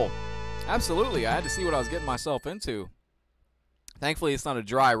 Joel. Absolutely, I had to see what I was getting myself into. Thankfully, it's not a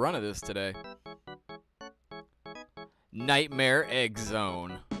dry run of this today. Nightmare Egg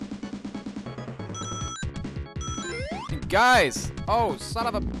Zone. Guys! Oh, son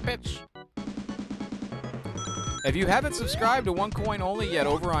of a bitch! If you haven't subscribed to One Coin Only yet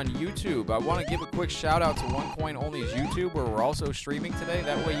over on YouTube, I want to give a quick shout out to One Coin Only's YouTube, where we're also streaming today.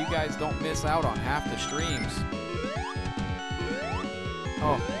 That way you guys don't miss out on half the streams.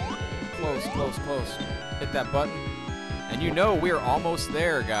 Oh. Close. Hit that button. And you know we're almost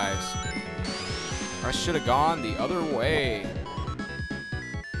there, guys. I should have gone the other way.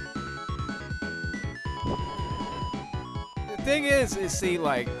 The thing is see,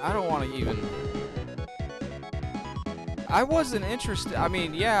 like, I don't want to even... I wasn't interested. I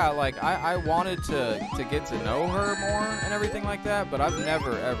mean, yeah, like, I wanted to get to know her more and everything like that, but I've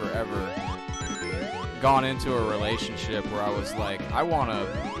never, ever gone into a relationship where I was like, I want to...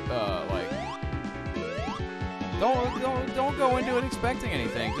 like, don't go into it expecting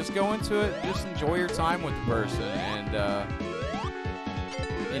anything. Just go into it, just enjoy your time with the person, and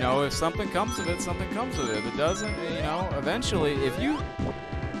you know, if something comes of it, something comes of it. If it doesn't, you know, eventually, if you,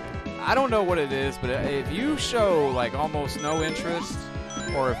 I don't know what it is, but if you show like almost no interest,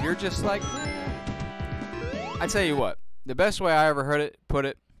 or if you're just like, I tell you what, the best way I ever put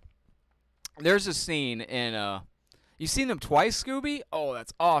it, there's a scene in You seen them twice, Scooby? Oh,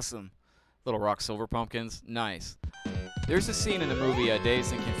 that's awesome. Little Rock Silver Pumpkins. Nice. There's a scene in the movie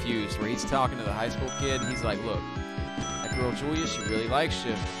Dazed and Confused where he's talking to the high school kid, and he's like, look, that girl Julia, she really likes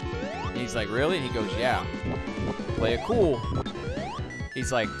you. And he's like, really? And he goes, yeah. Play it cool.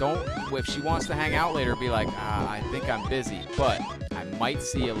 He's like, don't, if she wants to hang out later, be like, I think I'm busy, but I might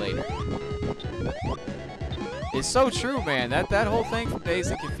see you later. It's so true, man. That whole thing from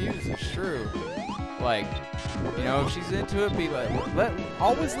Dazed and Confused is true. Like, you know, if she's into it, be like,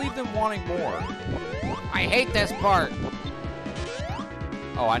 always leave them wanting more. I hate this part.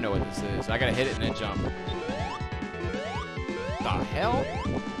 Oh, I know what this is. I gotta hit it and then jump. The hell?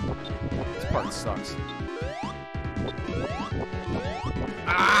 This part sucks.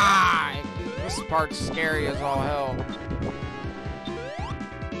 Ah! This part's scary as all hell.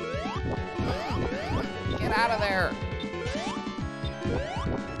 Get out of there.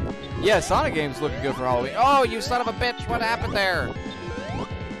 Yeah, Sonic game's looking good for Halloween. Oh, you son of a bitch! What happened there?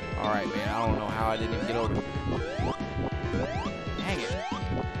 Alright, man. I don't know how I didn't even get over it. Dang it.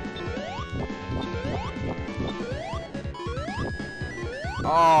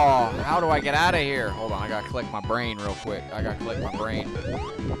 Oh, how do I get out of here? Hold on, I gotta collect my brain real quick. I gotta collect my brain.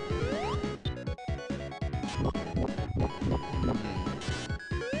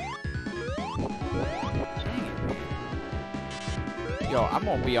 Yo, I'm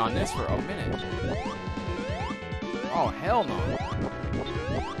gonna be on this for a minute. Oh, hell no.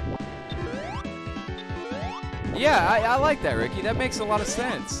 Yeah, I like that, Ricky. That makes a lot of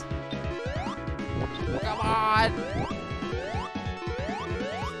sense. Come on!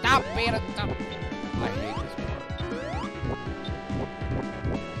 Stop being a dumb. I hate this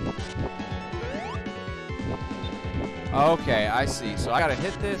part. Okay, I see. So I gotta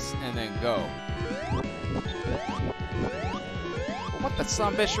hit this and then go. What the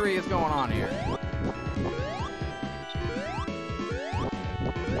sumbitchery is going on here?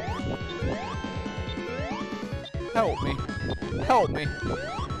 Help me. Help me.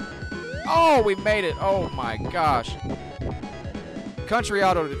 Oh, we made it. Oh my gosh. Country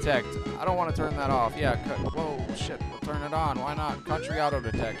auto detect. I don't want to turn that off. Yeah, whoa, shit. We'll turn it on. Why not? Country auto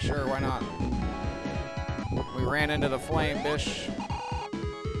detect. Sure, why not? We ran into the flame, bish.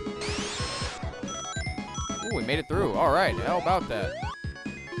 Ooh, we made it through. All right. How about that?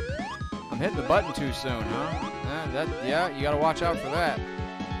 I'm hitting the button too soon, huh? Yeah, you got to watch out for that.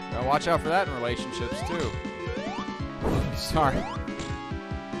 You got to watch out for that in relationships, too. Sorry.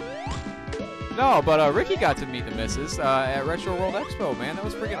 No, but Ricky got to meet the missus at Retro World Expo, man. That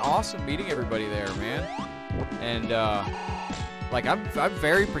was freaking awesome meeting everybody there, man. And like I'm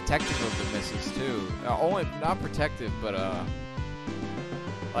very protective of the missus too. Only not protective, but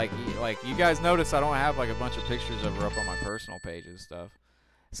like you guys notice I don't have like a bunch of pictures of her up on my personal page and stuff.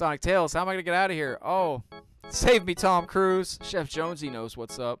 Sonic Tails, how am I gonna get out of here? Oh, save me, Tom Cruise. Chef Jonesy knows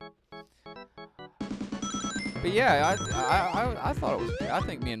what's up. But yeah, I thought it was. I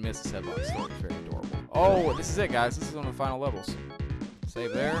think me and Mrs. Headlock's story is very adorable. Oh, this is it, guys. This is one of the final levels.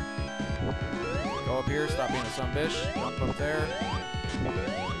 Save there. Go up here. Stop being a sumbitch. Jump up there. Here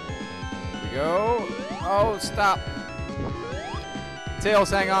we go. Oh, stop. Tails,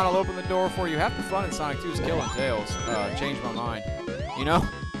 hang on. I'll open the door for you. Half the fun in Sonic 2 is killing Tails. Changed my mind. You know?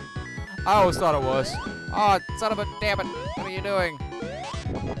 I always thought it was. Oh, son of a damn it. What are you doing?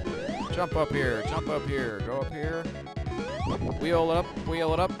 Jump up here. Jump up here. Go up here. Wheel it up.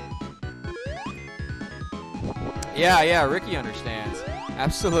 Wheel it up. Yeah, Ricky understands.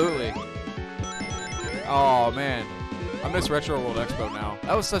 Absolutely. Oh, man. I miss Retro World Expo now.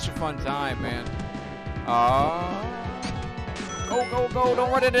 That was such a fun time, man. Go.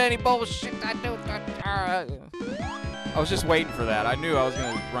 Don't run into any bullshit. I was just waiting for that. I knew I was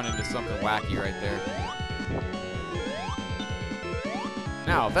going to run into something wacky right there.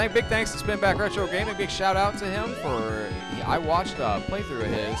 Now, big thanks to Spinback Retro Gaming. Big shout out to him for... I watched a playthrough of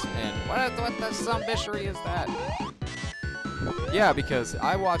his, and what the sumbitchery is that? Yeah, because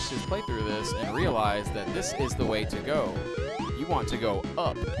I watched his playthrough of this and realized that this is the way to go. You want to go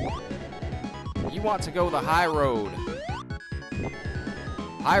up. You want to go the high road.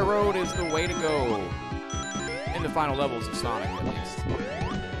 High road is the way to go. In the final levels of Sonic, at least.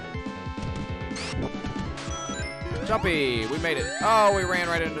 Jumpy! We made it. Oh, we ran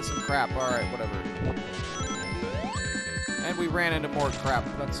right into some crap. Alright, whatever. And we ran into more crap.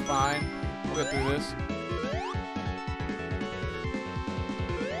 That's fine. We'll get through this.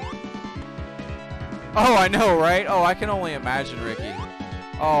 Oh, I know, right? Oh, I can only imagine, Ricky.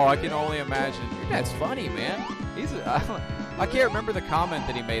 Oh, I can only imagine. Your dad's funny, man. I can't remember the comment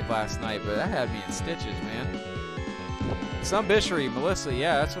that he made last night, but that had me in stitches, man. Sumbitchery, Melissa.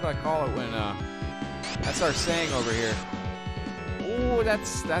 Yeah, that's what I call it when That's our saying over here. Ooh,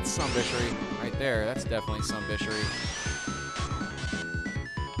 that's some bishery right there. That's definitely some bishery.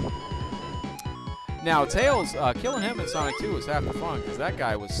 Now, Tails, killing him in Sonic 2 was half the fun, because that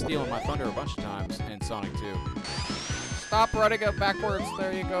guy was stealing my thunder a bunch of times in Sonic 2. Stop running up backwards.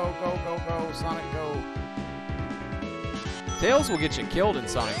 There you go. Go, go, go. Sonic, go. Tails will get you killed in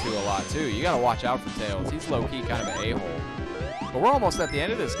Sonic 2 a lot, too. You gotta watch out for Tails. He's low-key kind of an a-hole. But we're almost at the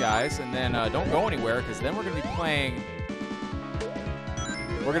end of this, guys, and then don't go anywhere, because then we're gonna be playing...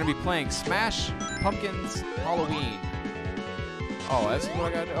 We're gonna be playing Smash Pumpkins Halloween. Oh, that's what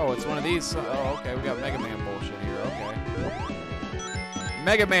I got. Oh, it's one of these. Oh, okay. We got Mega Man bullshit here. Okay.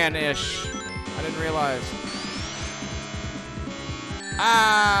 Mega Man-ish. I didn't realize.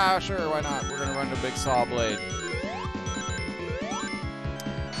 Ah, sure. Why not? We're gonna run the big saw blade.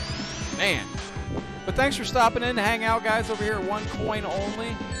 Man. But thanks for stopping in to hang out, guys, over here at One Coin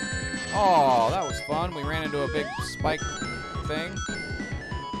Only. Oh, that was fun. We ran into a big spike thing.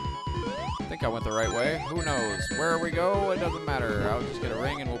 I think I went the right way. Who knows? Where we go, it doesn't matter. I'll just get a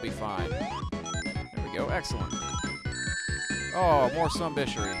ring and we'll be fine. There we go. Excellent. Oh, more sun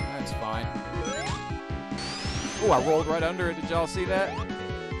bishery. That's fine. Oh, I rolled right under it. Did y'all see that?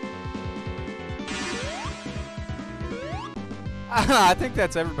 I think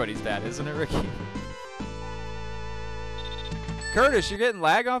that's everybody's dad, isn't it, Ricky? Curtis, you're getting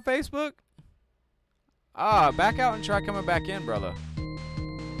lag on Facebook? Ah, back out and try coming back in, brother.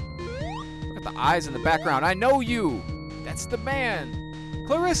 Look at the eyes in the background. I know you. That's the man.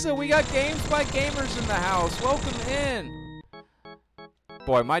 Clarissa, we got Games by Gamers in the house. Welcome in.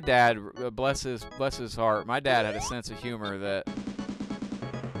 Boy, my dad, bless his heart, my dad had a sense of humor that...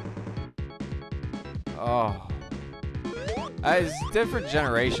 Oh... It's a different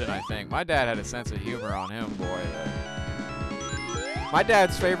generation, I think. My dad had a sense of humor on him, boy. My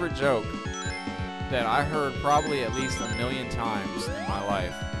dad's favorite joke that I heard probably at least 1,000,000 times in my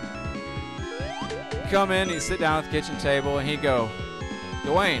life. He'd come in, he'd sit down at the kitchen table, and he'd go,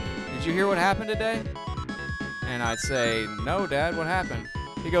 Dwayne, did you hear what happened today? And I'd say, no, Dad, what happened?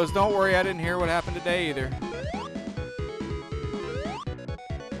 He goes, don't worry, I didn't hear what happened today either.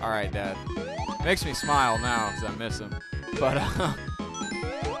 All right, Dad. Makes me smile now because I miss him. But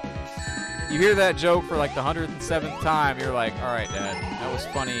you hear that joke for like the 107th time, you're like, all right, Dad, that was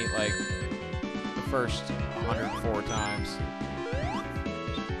funny like the first 104 times.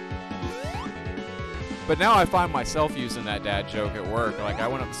 But now I find myself using that dad joke at work. Like I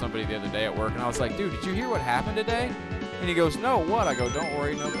went up to somebody the other day at work and I was like, dude, did you hear what happened today? And he goes, no, what? I go, don't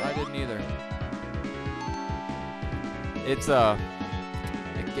worry, no, I didn't either. It's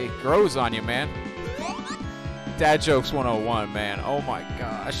it grows on you, man. Dad jokes 101, man. Oh my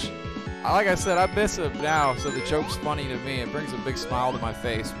gosh. Like I said, I miss him now, so the joke's funny to me. It brings a big smile to my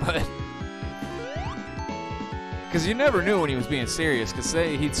face, but because you never knew when he was being serious, because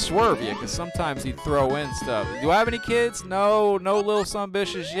he'd swerve you, because sometimes he'd throw in stuff. Do I have any kids? No little son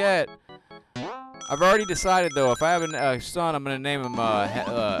bitches yet. I've already decided, though, if I have a son, I'm going to name him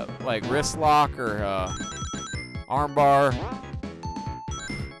like wrist lock or arm bar.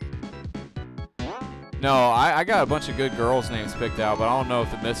 No, I got a bunch of good girls' names picked out, but I don't know if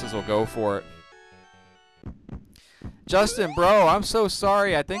the missus will go for it. Justin, bro, I'm so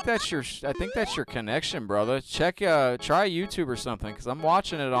sorry. I think that's your connection, brother. Check try YouTube or something, because I'm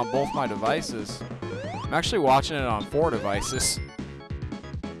watching it on both my devices. I'm actually watching it on 4 devices.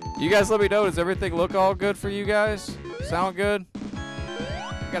 You guys let me know. Does everything look all good for you guys? Sound good?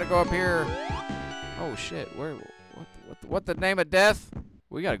 Gotta go up here. Oh shit! What the name of death?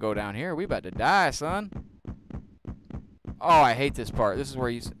 We gotta go down here. We about to die, son. Oh, I hate this part. This is where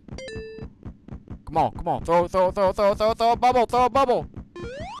you... Come on. Throw a bubble. Throw a bubble.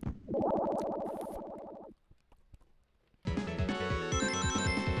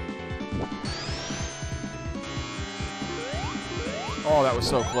 Oh, that was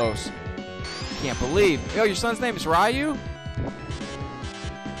so close. Can't believe. Yo, your son's name is Ryu?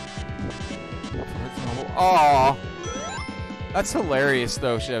 Oh. That's hilarious,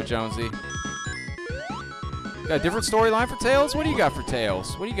 though, Chef Jonesy. Got a different storyline for Tails? What do you got for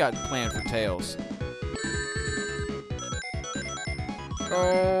Tails? What do you got planned for Tails?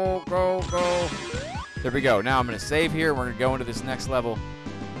 Go. There we go. Now I'm going to save here. We're going to go into this next level.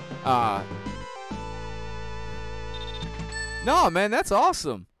 No, man, that's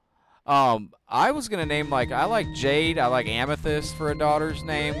awesome. I was going to name, like, I like Jade. I like Amethyst for a daughter's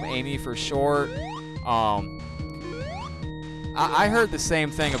name. Amy for short. I heard the same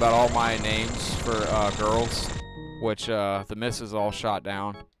thing about all my names for girls, which the missus all shot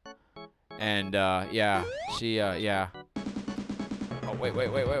down. And yeah, she yeah. Oh wait.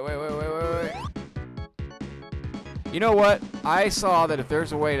 You know what? I saw that if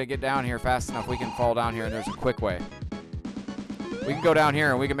there's a way to get down here fast enough, we can fall down here, and there's a quick way. We can go down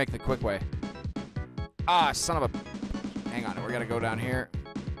here, and we can make the quick way. Ah, son of a... Hang on, we gotta go down here.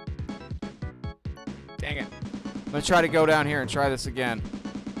 Dang it. I'm gonna try to go down here and try this again.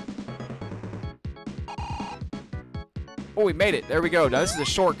 Oh, we made it. There we go. Now, this is a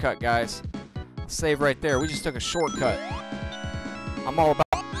shortcut, guys. Save right there. We just took a shortcut. I'm all about...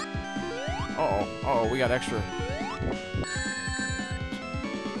 Uh-oh. Uh-oh, we got extra.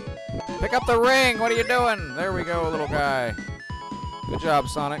 Pick up the ring. What are you doing? There we go, little guy. Good job,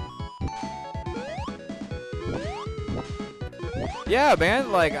 Sonic. Yeah,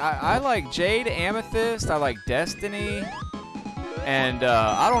 man. Like, I like Jade, Amethyst. I like Destiny. And,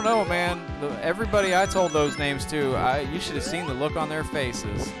 I don't know, man. Everybody I told those names to, you should have seen the look on their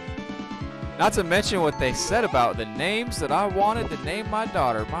faces. Not to mention what they said about the names that I wanted to name my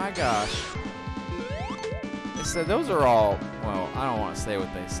daughter. My gosh. They said those are all, well, I don't want to say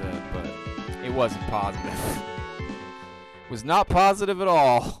what they said, but it wasn't positive. It was not positive at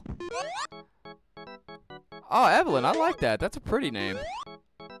all. Oh, Evelyn, I like that. That's a pretty name.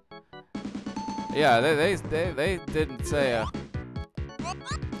 Yeah, they didn't say,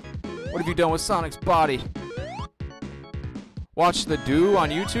 what have you done with Sonic's body? Watch the Dew on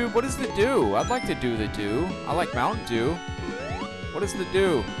YouTube? What is the Dew? I'd like to do the Dew. I like Mountain Dew. What is the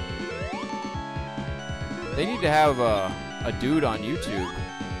Dew? They need to have a dude on YouTube.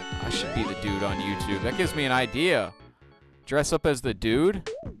 I should be the dude on YouTube. That gives me an idea. Dress up as the dude.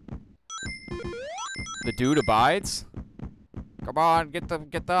 The dude abides. Come on, get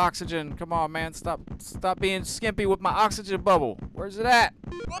the oxygen. Come on, man. Stop being skimpy with my oxygen bubble. Where's it at?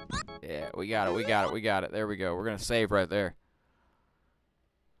 Yeah, we got it. There we go. We're gonna save right there.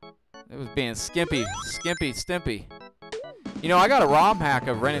 It was being skimpy, stimpy. You know, I got a ROM hack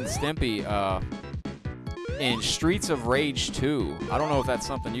of Ren and Stimpy in Streets of Rage 2. I don't know if that's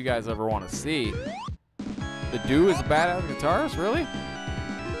something you guys ever want to see. The Dew is a badass guitarist, really?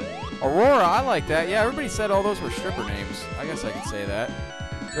 Aurora, I like that. Yeah, everybody said all those were stripper names. I guess I could say that.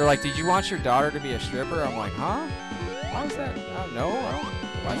 They're like, did you want your daughter to be a stripper? I'm like, huh? Why is that? No, I don't.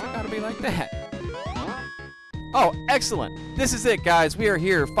 Why's it gotta be like that? Oh, excellent. This is it, guys. We are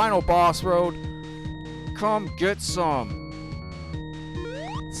here. Final boss road. Come get some.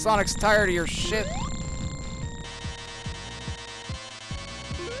 Sonic's tired of your shit.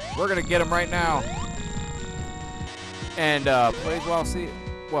 We're gonna get him right now. And, plays while see...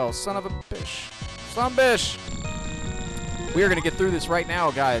 Well, son of a bitch. Son of a bitch. We are gonna get through this right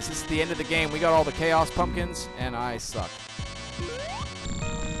now, guys. This is the end of the game. We got all the Chaos Pumpkins, and I suck.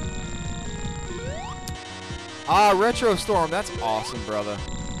 Ah, Retro Storm. That's awesome, brother.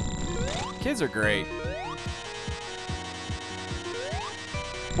 Kids are great.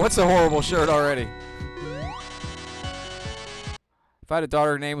 What's a horrible shirt already? If I had a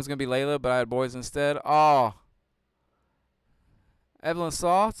daughter, her name was going to be Layla, but I had boys instead. Oh. Evelyn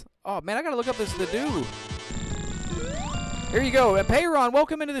Soft. Oh, man, I got to look up this The Dew. Here you go. And Payron,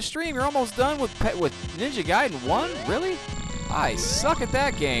 welcome into the stream. You're almost done with Ninja Gaiden 1? Really? I suck at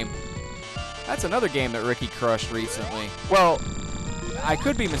that game. That's another game that Ricky crushed recently. Well, I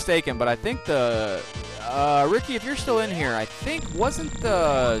could be mistaken, but I think the... Ricky, if you're still in here, I think wasn't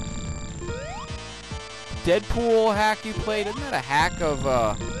the Deadpool hack you played, isn't that a hack of...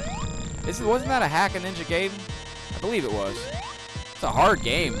 wasn't that a hack of Ninja Gaiden? I believe it was. It's a hard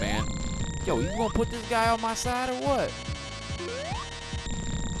game, man. Yo, you gonna put this guy on my side or what?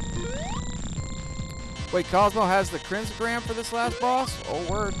 Wait, Cosmo has the Crimsogram for this last boss?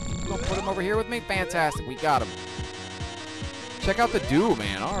 Oh, word. You gonna put him over here with me? Fantastic. We got him. Check out the Dew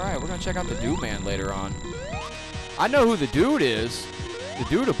Man. All right, we're going to check out the Dew Man later on. I know who the dude is. The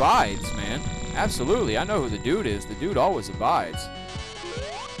dude abides, man. Absolutely. I know who the dude is. The dude always abides.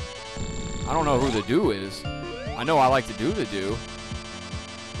 I don't know who the Dew is. I know I like to do the Dew.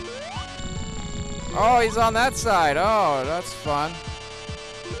 Oh, he's on that side. Oh, that's fun.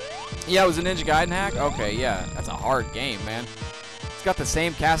 Yeah, it was a Ninja Gaiden hack? Okay, yeah. That's a hard game, man. It's got the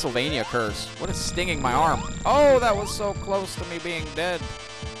same Castlevania curse. What is stinging my arm? Oh, that was so close to me being dead.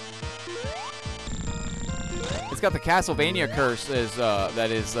 It's got the Castlevania curse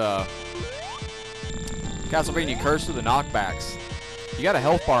Castlevania curse with the knockbacks. You got a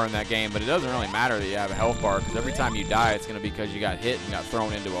health bar in that game, but it doesn't really matter that you have a health bar, because every time you die, it's going to be because you got hit and got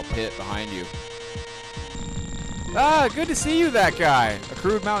thrown into a pit behind you. Ah, good to see you, that guy. A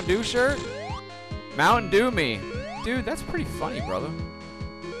crude Mountain Dew shirt? Mountain Dew me. Dude, that's pretty funny, brother.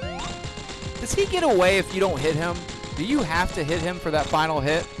 Does he get away if you don't hit him? Do you have to hit him for that final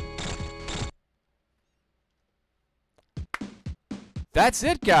hit? That's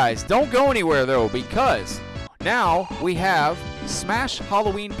it, guys. Don't go anywhere, though, because Now we have Smash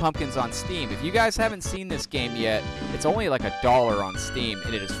Halloween Pumpkins on Steam. If you guys haven't seen this game yet, it's only like $1 on Steam,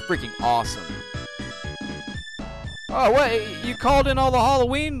 and it is freaking awesome. Oh, what? You called in all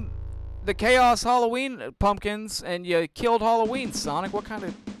the Chaos Halloween pumpkins, and you killed Halloween, Sonic. What kind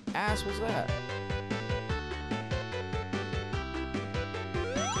of ass was that?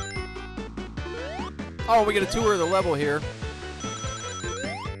 Oh, we get a tour of the level here.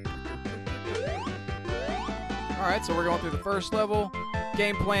 Alright, so we're going through the first level.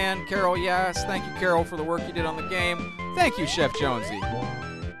 Game plan, Carol, yes. Thank you, Carol, for the work you did on the game. Thank you, Chef Jonesy.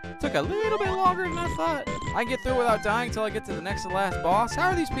 Took a little bit longer than I thought. I can get through without dying until I get to the next to last boss. How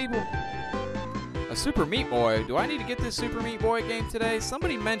are these people? A Super Meat Boy. Do I need to get this Super Meat Boy game today?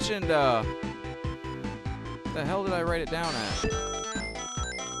 Somebody mentioned, the hell did I write it down at?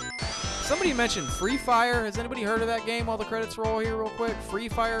 Somebody mentioned Free Fire. Has anybody heard of that game while the credits roll here real quick? Free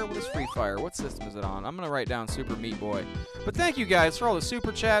Fire? What is Free Fire? What system is it on? I'm going to write down Super Meat Boy. But thank you guys for all the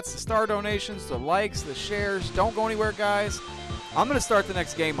super chats, the star donations, the likes, the shares. Don't go anywhere, guys. I'm going to start the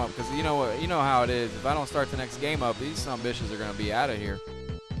next game up because you know how it is. If I don't start the next game up, these sumbitches are going to be out of here.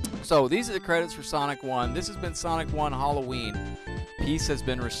 So these are the credits for Sonic 1. This has been Sonic 1 Halloween. Peace has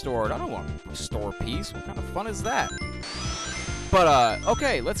been restored. I don't want to restore peace. What kind of fun is that? But,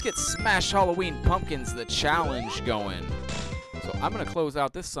 okay, let's get Smash Halloween Pumpkins, the challenge, going. So I'm going to close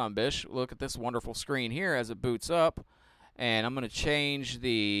out this sumbitch. Look at this wonderful screen here as it boots up. And I'm going to change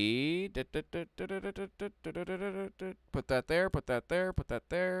the... Put that there, put that there, put that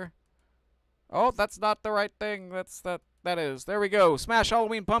there. Oh, that's not the right thing. That is. There we go. Smash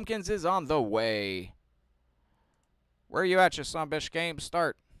Halloween Pumpkins is on the way. Where are you at, you sumbitch game?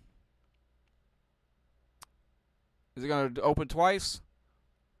 Start. Is it going to open twice?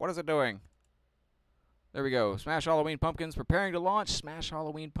 What is it doing? There we go. Smash Halloween Pumpkins preparing to launch. Smash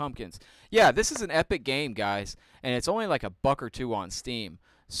Halloween Pumpkins. Yeah, this is an epic game, guys, and it's only like $1 or $2 on Steam.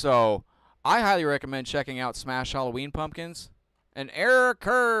 So I highly recommend checking out Smash Halloween Pumpkins. An error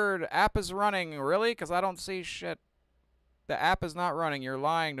occurred. App is running. Really? Because I don't see shit. The app is not running. You're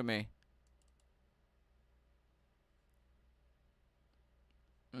lying to me.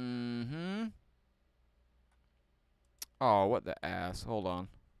 Mm-hmm. Oh, what the ass. Hold on.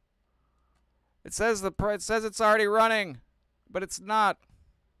 It says it's already running, but it's not.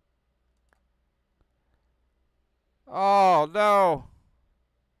 Oh, no.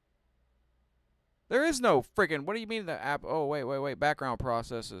 There is no freaking... What do you mean the app... Oh, wait. Background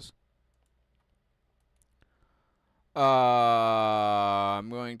processes. I'm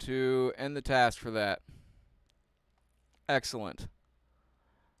going to end the task for that. Excellent.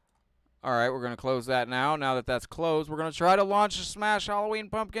 Alright, we're going to close that now. Now that that's closed, we're going to try to launch Smash Halloween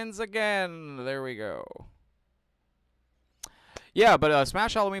Pumpkins again. There we go. Yeah, but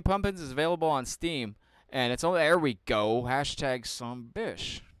Smash Halloween Pumpkins is available on Steam. And it's only... There we go. Hashtag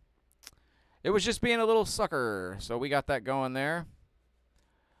 #SomeBish. It was just being a little sucker. So we got that going there.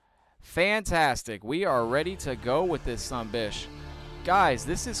 Fantastic. We are ready to go with this #Bish. Guys,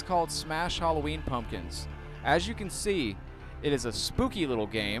 this is called Smash Halloween Pumpkins. As you can see, it is a spooky little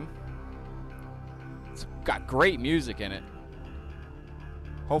game. It's got great music in it.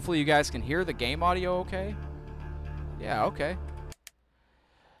 Hopefully you guys can hear the game audio okay. Yeah, okay.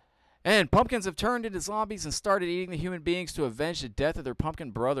 And pumpkins have turned into zombies and started eating the human beings to avenge the death of their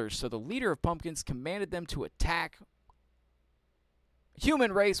pumpkin brothers. So the leader of pumpkins commanded them to attack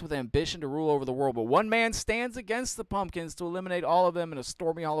human race with ambition to rule over the world. But one man stands against the pumpkins to eliminate all of them in a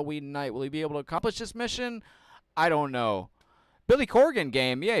stormy Halloween night. Will he be able to accomplish this mission? I don't know. Billy Corgan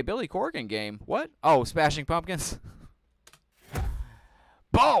game. Yay, Billy Corgan game. What? Oh, Smashing Pumpkins.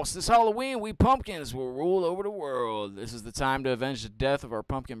 Boss, this Halloween, we pumpkins will rule over the world. This is the time to avenge the death of our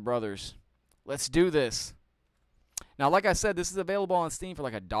pumpkin brothers. Let's do this. Now, like I said, this is available on Steam for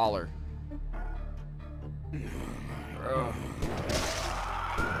like $1.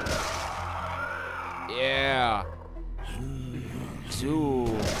 Yeah.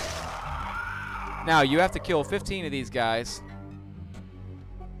 Ooh. Now, you have to kill 15 of these guys.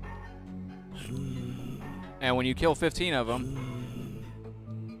 And when you kill 15 of them,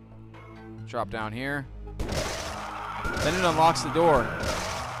 drop down here. Then it unlocks the door.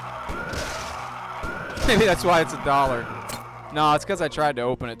 Maybe that's why it's $1. No, it's because I tried to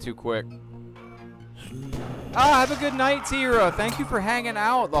open it too quick. Ah, have a good night, Tira. Thank you for hanging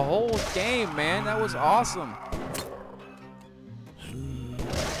out the whole game, man. That was awesome.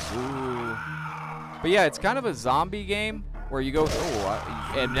 Ooh. But yeah, it's kind of a zombie game where you go.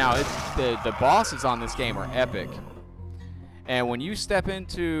 And now the bosses on this game are epic. And when you step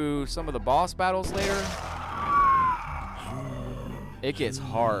into some of the boss battles later, it gets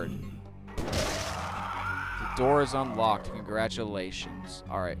hard. The door is unlocked. Congratulations.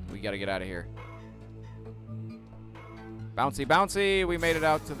 All right, we got to get out of here. Bouncy, bouncy. We made it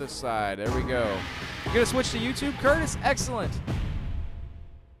out to the side. There we go. You're going to switch to YouTube, Curtis? Excellent.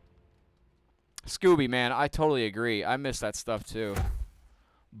 Scooby, man, I totally agree. I miss that stuff, too.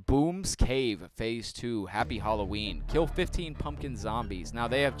 Boom's Cave, Phase 2. Happy Halloween. Kill 15 pumpkin zombies. Now,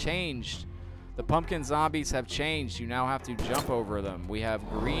 they have changed. The pumpkin zombies have changed. You now have to jump over them. We have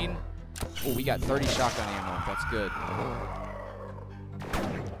green. Oh, we got 30 shotgun ammo. That's good.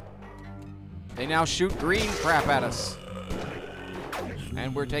 They now shoot green crap at us.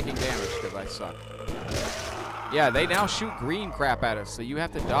 And we're taking damage because I suck. Yeah, they now shoot green crap at us. So you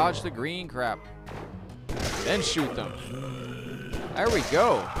have to dodge the green crap. Then shoot them. There we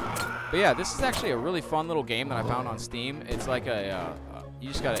go. But yeah, this is actually a really fun little game that I found on Steam. It's like a, you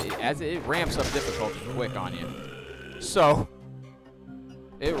just gotta, as it ramps up difficulty quick on you. So,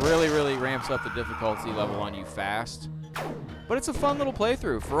 it really, really ramps up the difficulty level on you fast. But it's a fun little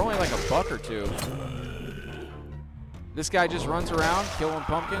playthrough for only like $1 or $2. This guy just runs around killing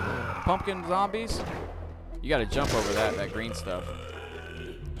pumpkin zombies. You gotta jump over that green stuff.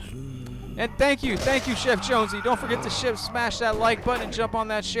 And thank you, Chef Jonesy. Don't forget to smash that like button and jump on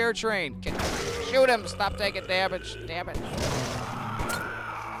that share train. Shoot him, stop taking damage, damn it.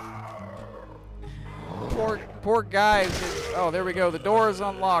 Poor guy. Oh, there we go. The door is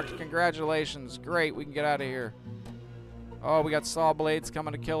unlocked. Congratulations. Great, we can get out of here. Oh, we got saw blades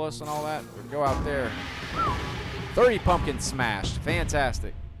coming to kill us and all that. Go out there. 30 pumpkins smashed.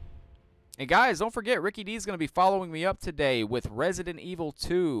 Fantastic. And guys, don't forget, Ricky D is going to be following me up today with Resident Evil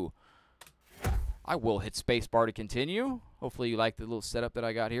 2. I will hit spacebar to continue. Hopefully you like the little setup that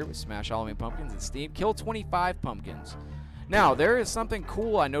I got here with Smash Halloween Pumpkins and Steam. Kill 25 pumpkins. Now, there is something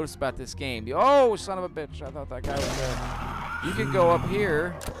cool I noticed about this game. Oh, son of a bitch. I thought that guy was there. You can go up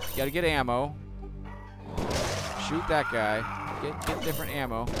here. You got to get ammo. Shoot that guy. Get different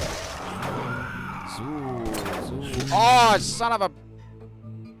ammo. Zoo. Oh, son of a...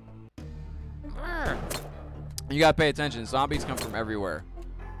 You got to pay attention. Zombies come from everywhere.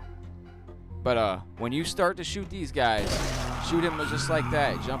 But when you start to shoot these guys, shoot him just like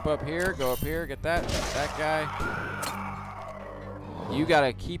that. Jump up here, go up here, get that, shoot that guy. You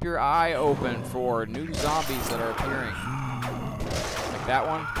gotta keep your eye open for new zombies that are appearing. Like that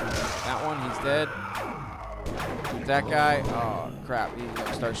one, he's dead. Shoot that guy. Oh crap, he's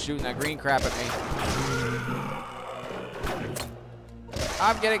gonna start shooting that green crap at me.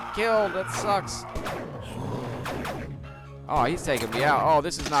 I'm getting killed, that sucks. Oh, he's taking me out. Oh,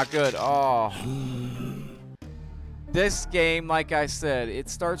 this is not good. Oh. This game, like I said, it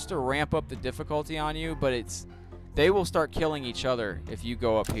starts to ramp up the difficulty on you, but they will start killing each other if you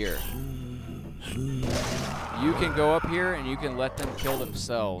go up here. You can go up here and you can let them kill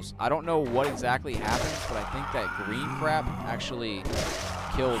themselves. I don't know what exactly happens, but I think that green crap actually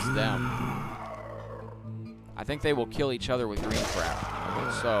kills them. I think they will kill each other with green crap.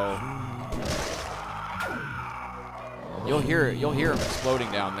 So... You'll hear them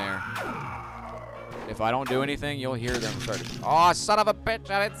exploding down there. If I don't do anything, you'll hear them start. Oh, son of a bitch!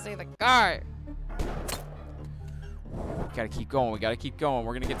 I didn't see the guy. We gotta keep going. We gotta keep going.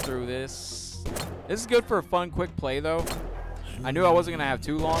 We're gonna get through this. This is good for a fun, quick play, though. I knew I wasn't gonna have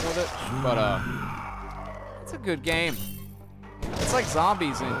too long with it, but it's a good game. It's like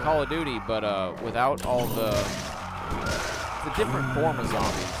zombies in Call of Duty, but without all it's a different form of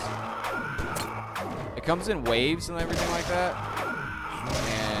zombies. It comes in waves and everything like that.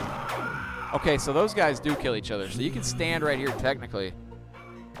 And, okay, so those guys do kill each other. So you can stand right here, technically.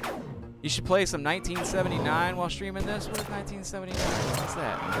 You should play some 1979 while streaming this. What is 1979? What's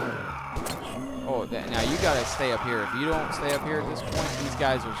that? Oh, now you got to stay up here. If you don't stay up here at this point, these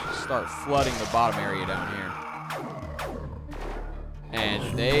guys will just start flooding the bottom area down here.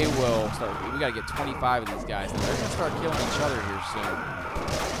 And they will start... We got to get 25 of these guys. And they're going to start killing each other here soon.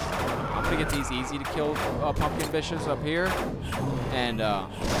 I'm going to get these easy to kill pumpkin bitches up here. And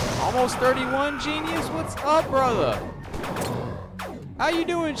almost 31, Genius. What's up, brother? How you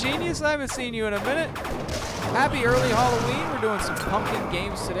doing, Genius? I haven't seen you in a minute. Happy early Halloween. We're doing some pumpkin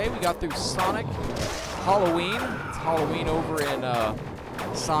games today. We got through Sonic Halloween. It's Halloween over in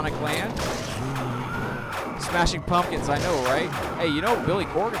Sonic Land. Smashing pumpkins, I know, right? Hey, you know Billy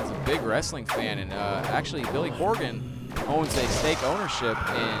Corgan's a big wrestling fan. And actually, Billy Corgan owns a stake ownership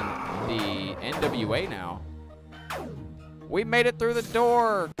in the NWA now. We made it through the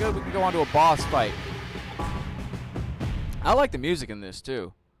door. Good, we can go on to a boss fight. I like the music in this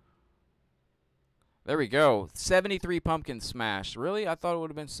too. There we go. 73 pumpkins smashed. Really? I thought it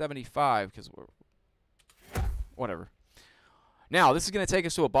would have been 75 because we're... Whatever. Now, this is going to take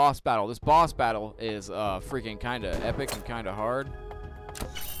us to a boss battle. This boss battle is freaking kind of epic and kind of hard.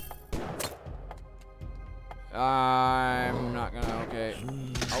 I'm not going to, okay.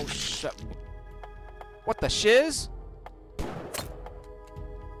 Oh, shit. What the shiz?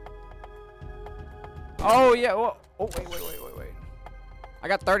 Oh, yeah. Well, oh, wait. I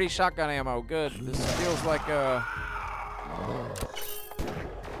got 30 shotgun ammo. Good. This feels like,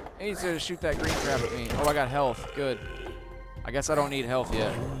 he's going to shoot that green crap at me. Oh, I got health. Good. I guess I don't need health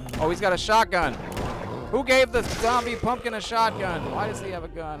yet. Oh, he's got a shotgun. Who gave the zombie pumpkin a shotgun? Why does he have a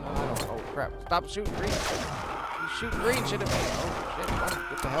gun? I don't, oh, crap. Stop shooting green. He's shooting green shit at me. Oh, shit. Oh,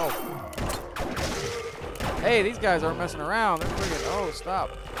 get the help. Hey, these guys aren't messing around. They're freaking, oh,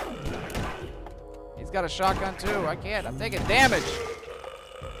 stop. He's got a shotgun, too. I can't. I'm taking damage.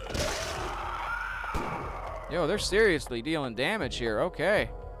 Yo, they're seriously dealing damage here. Okay.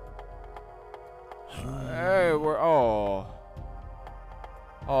 Hey, we're, oh.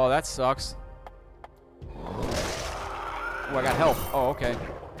 Oh, that sucks. Oh, I got health. Oh, okay.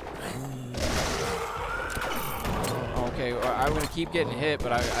 Okay, well, I'm gonna keep getting hit,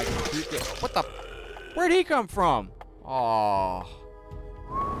 but I can keep getting. What the? Where'd he come from? Oh.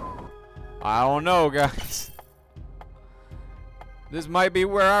 I don't know, guys. This might be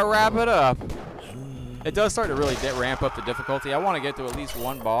where I wrap it up. It does start to really ramp up the difficulty. I want to get to at least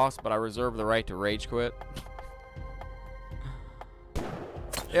one boss, but I reserve the right to rage quit.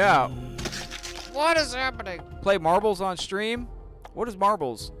 Yeah. What is happening? Play marbles on stream? What is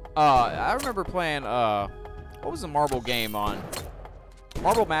marbles? I remember playing, what was the marble game on?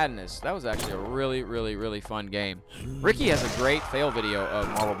 Marble Madness. That was actually a really, really, really fun game. Ricky has a great fail video of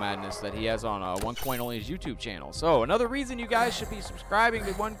Marble Madness that he has on One Coin Only's YouTube channel. So another reason you guys should be subscribing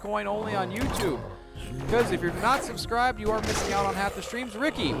to One Coin Only on YouTube. Because if you're not subscribed, you are missing out on half the streams.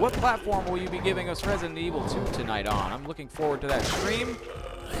 Ricky, what platform will you be giving us Resident Evil 2 tonight on? I'm looking forward to that stream.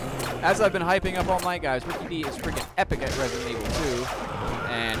 As I've been hyping up all night, guys, Ricky D is freaking epic at Resident Evil 2.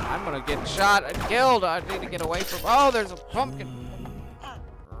 And I'm going to get shot and killed. I need to get away from... Oh, there's a pumpkin.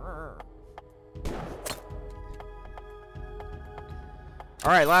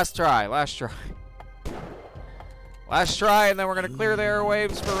 All right, last try. Last try, and then we're going to clear the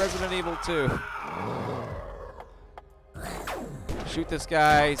airwaves for Resident Evil 2. Shoot this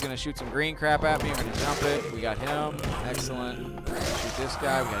guy. He's going to shoot some green crap at me. I'm going to jump it. We got him. Excellent. Shoot this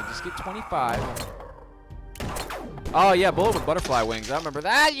guy. We got to just get 25. Oh, yeah, bullet with butterfly wings. I remember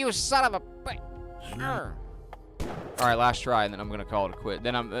that, you son of a... All right, last try, and then I'm going to call it a quit.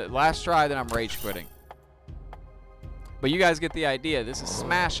 Then last try, then I'm rage quitting. But you guys get the idea. This is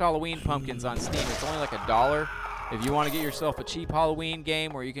Smash Halloween Pumpkins on Steam. It's only like $1. If you want to get yourself a cheap Halloween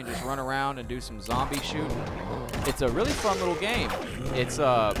game where you can just run around and do some zombie shooting, it's a really fun little game. It's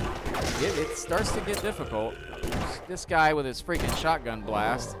it starts to get difficult. This guy with his freaking shotgun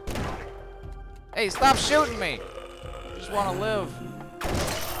blast. Hey, stop shooting me! I just want to live.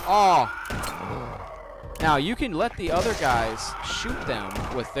 Oh. Now you can let the other guys shoot them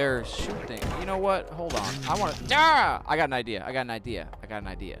with their shoot thing. You know what? Hold on. I want to. Ah! I got an idea.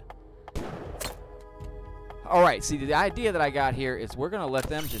 All right, see, the idea that I got here is we're going to let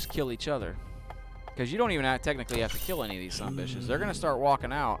them just kill each other. Because you don't even technically have to kill any of these sumbitches. They're going to start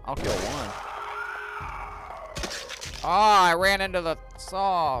walking out. I'll kill one. Ah, I ran into the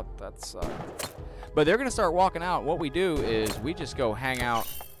saw. That sucked. But they're going to start walking out. What we do is we just go hang out.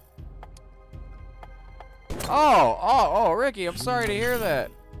 Oh, Ricky, I'm sorry to hear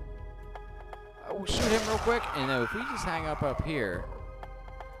that. We'll shoot him real quick. And then if we just hang up here,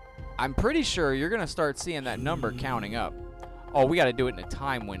 I'm pretty sure you're going to start seeing that number counting up. Oh, we got to do it in a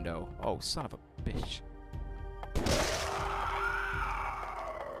time window. Oh, son of a bitch.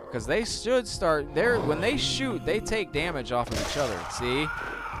 Because they should start there. When they shoot, they take damage off of each other. See?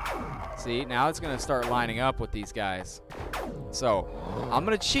 See, now it's going to start lining up with these guys. So, I'm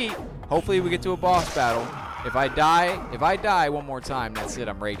going to cheat. Hopefully we get to a boss battle. If I die one more time, that's it.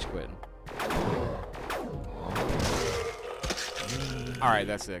 I'm rage quitting. All right,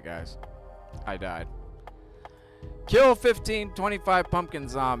 that's it, guys. I died. Kill 15, 25 pumpkin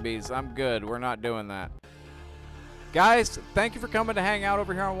zombies. I'm good. We're not doing that. Guys, thank you for coming to hang out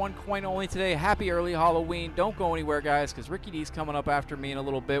over here on One Coin Only today. Happy early Halloween. Don't go anywhere, guys, because Ricky D's coming up after me in a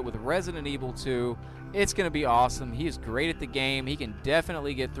little bit with Resident Evil 2. It's going to be awesome. He is great at the game. He can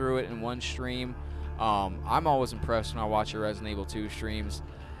definitely get through it in one stream. I'm always impressed when I watch your Resident Evil 2 streams.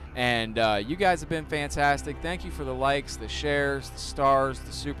 And you guys have been fantastic. Thank you for the likes, the shares, the stars,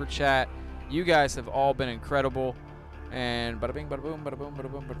 the super chat. You guys have all been incredible. And bada bing, bada boom, bada boom,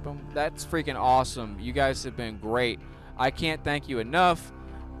 bada boom, bada boom. That's freaking awesome. You guys have been great. I can't thank you enough.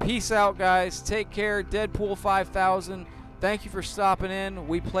 Peace out, guys. Take care. Deadpool 5000. thank you for stopping in.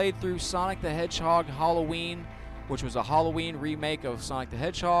 We played through Sonic the Hedgehog Halloween, which was a Halloween remake of Sonic the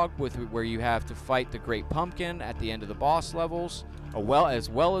Hedgehog, where you have to fight the Great Pumpkin at the end of the boss levels, as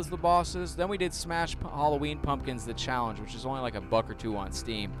well as the bosses. Then we did Smash Halloween Pumpkins The Challenge, which is only like $1 or $2 on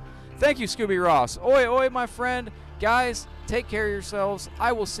Steam. Thank you, Scooby Ross. Oi, oi, my friend. Guys, take care of yourselves.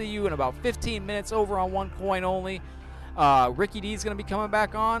 I will see you in about 15 minutes over on One Coin Only. Ricky D's going to be coming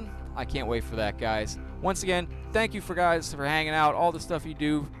back on. I can't wait for that, guys. Once again, thank you for hanging out, all the stuff you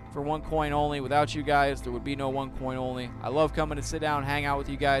do for One Coin Only. Without you guys, there would be no One Coin Only. I love coming to sit down and hang out with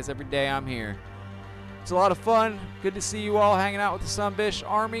you guys every day I'm here. It's a lot of fun. Good to see you all hanging out with the Sunbish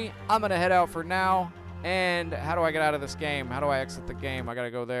Army. I'm going to head out for now. And how do I get out of this game? How do I exit the game? I got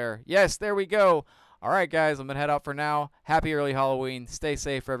to go there. Yes, there we go. All right, guys, I'm going to head out for now. Happy early Halloween. Stay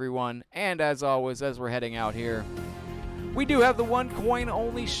safe, everyone. And as always, as we're heading out here, we do have the One Coin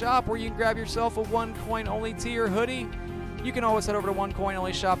Only shop where you can grab yourself a One Coin Only tee or hoodie. You can always head over to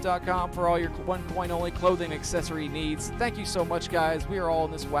onecoinonlyshop.com for all your One Coin Only clothing accessory needs. Thank you so much, guys. We are all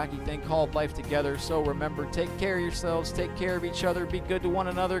in this wacky thing called life together. So remember, take care of yourselves, take care of each other, be good to one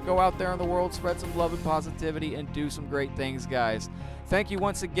another, go out there in the world, spread some love and positivity, and do some great things, guys. Thank you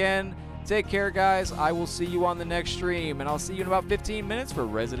once again. Take care, guys. I will see you on the next stream, and I'll see you in about 15 minutes for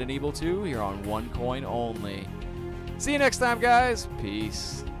Resident Evil 2 here on One Coin Only. See you next time, guys.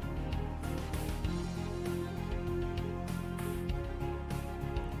 Peace.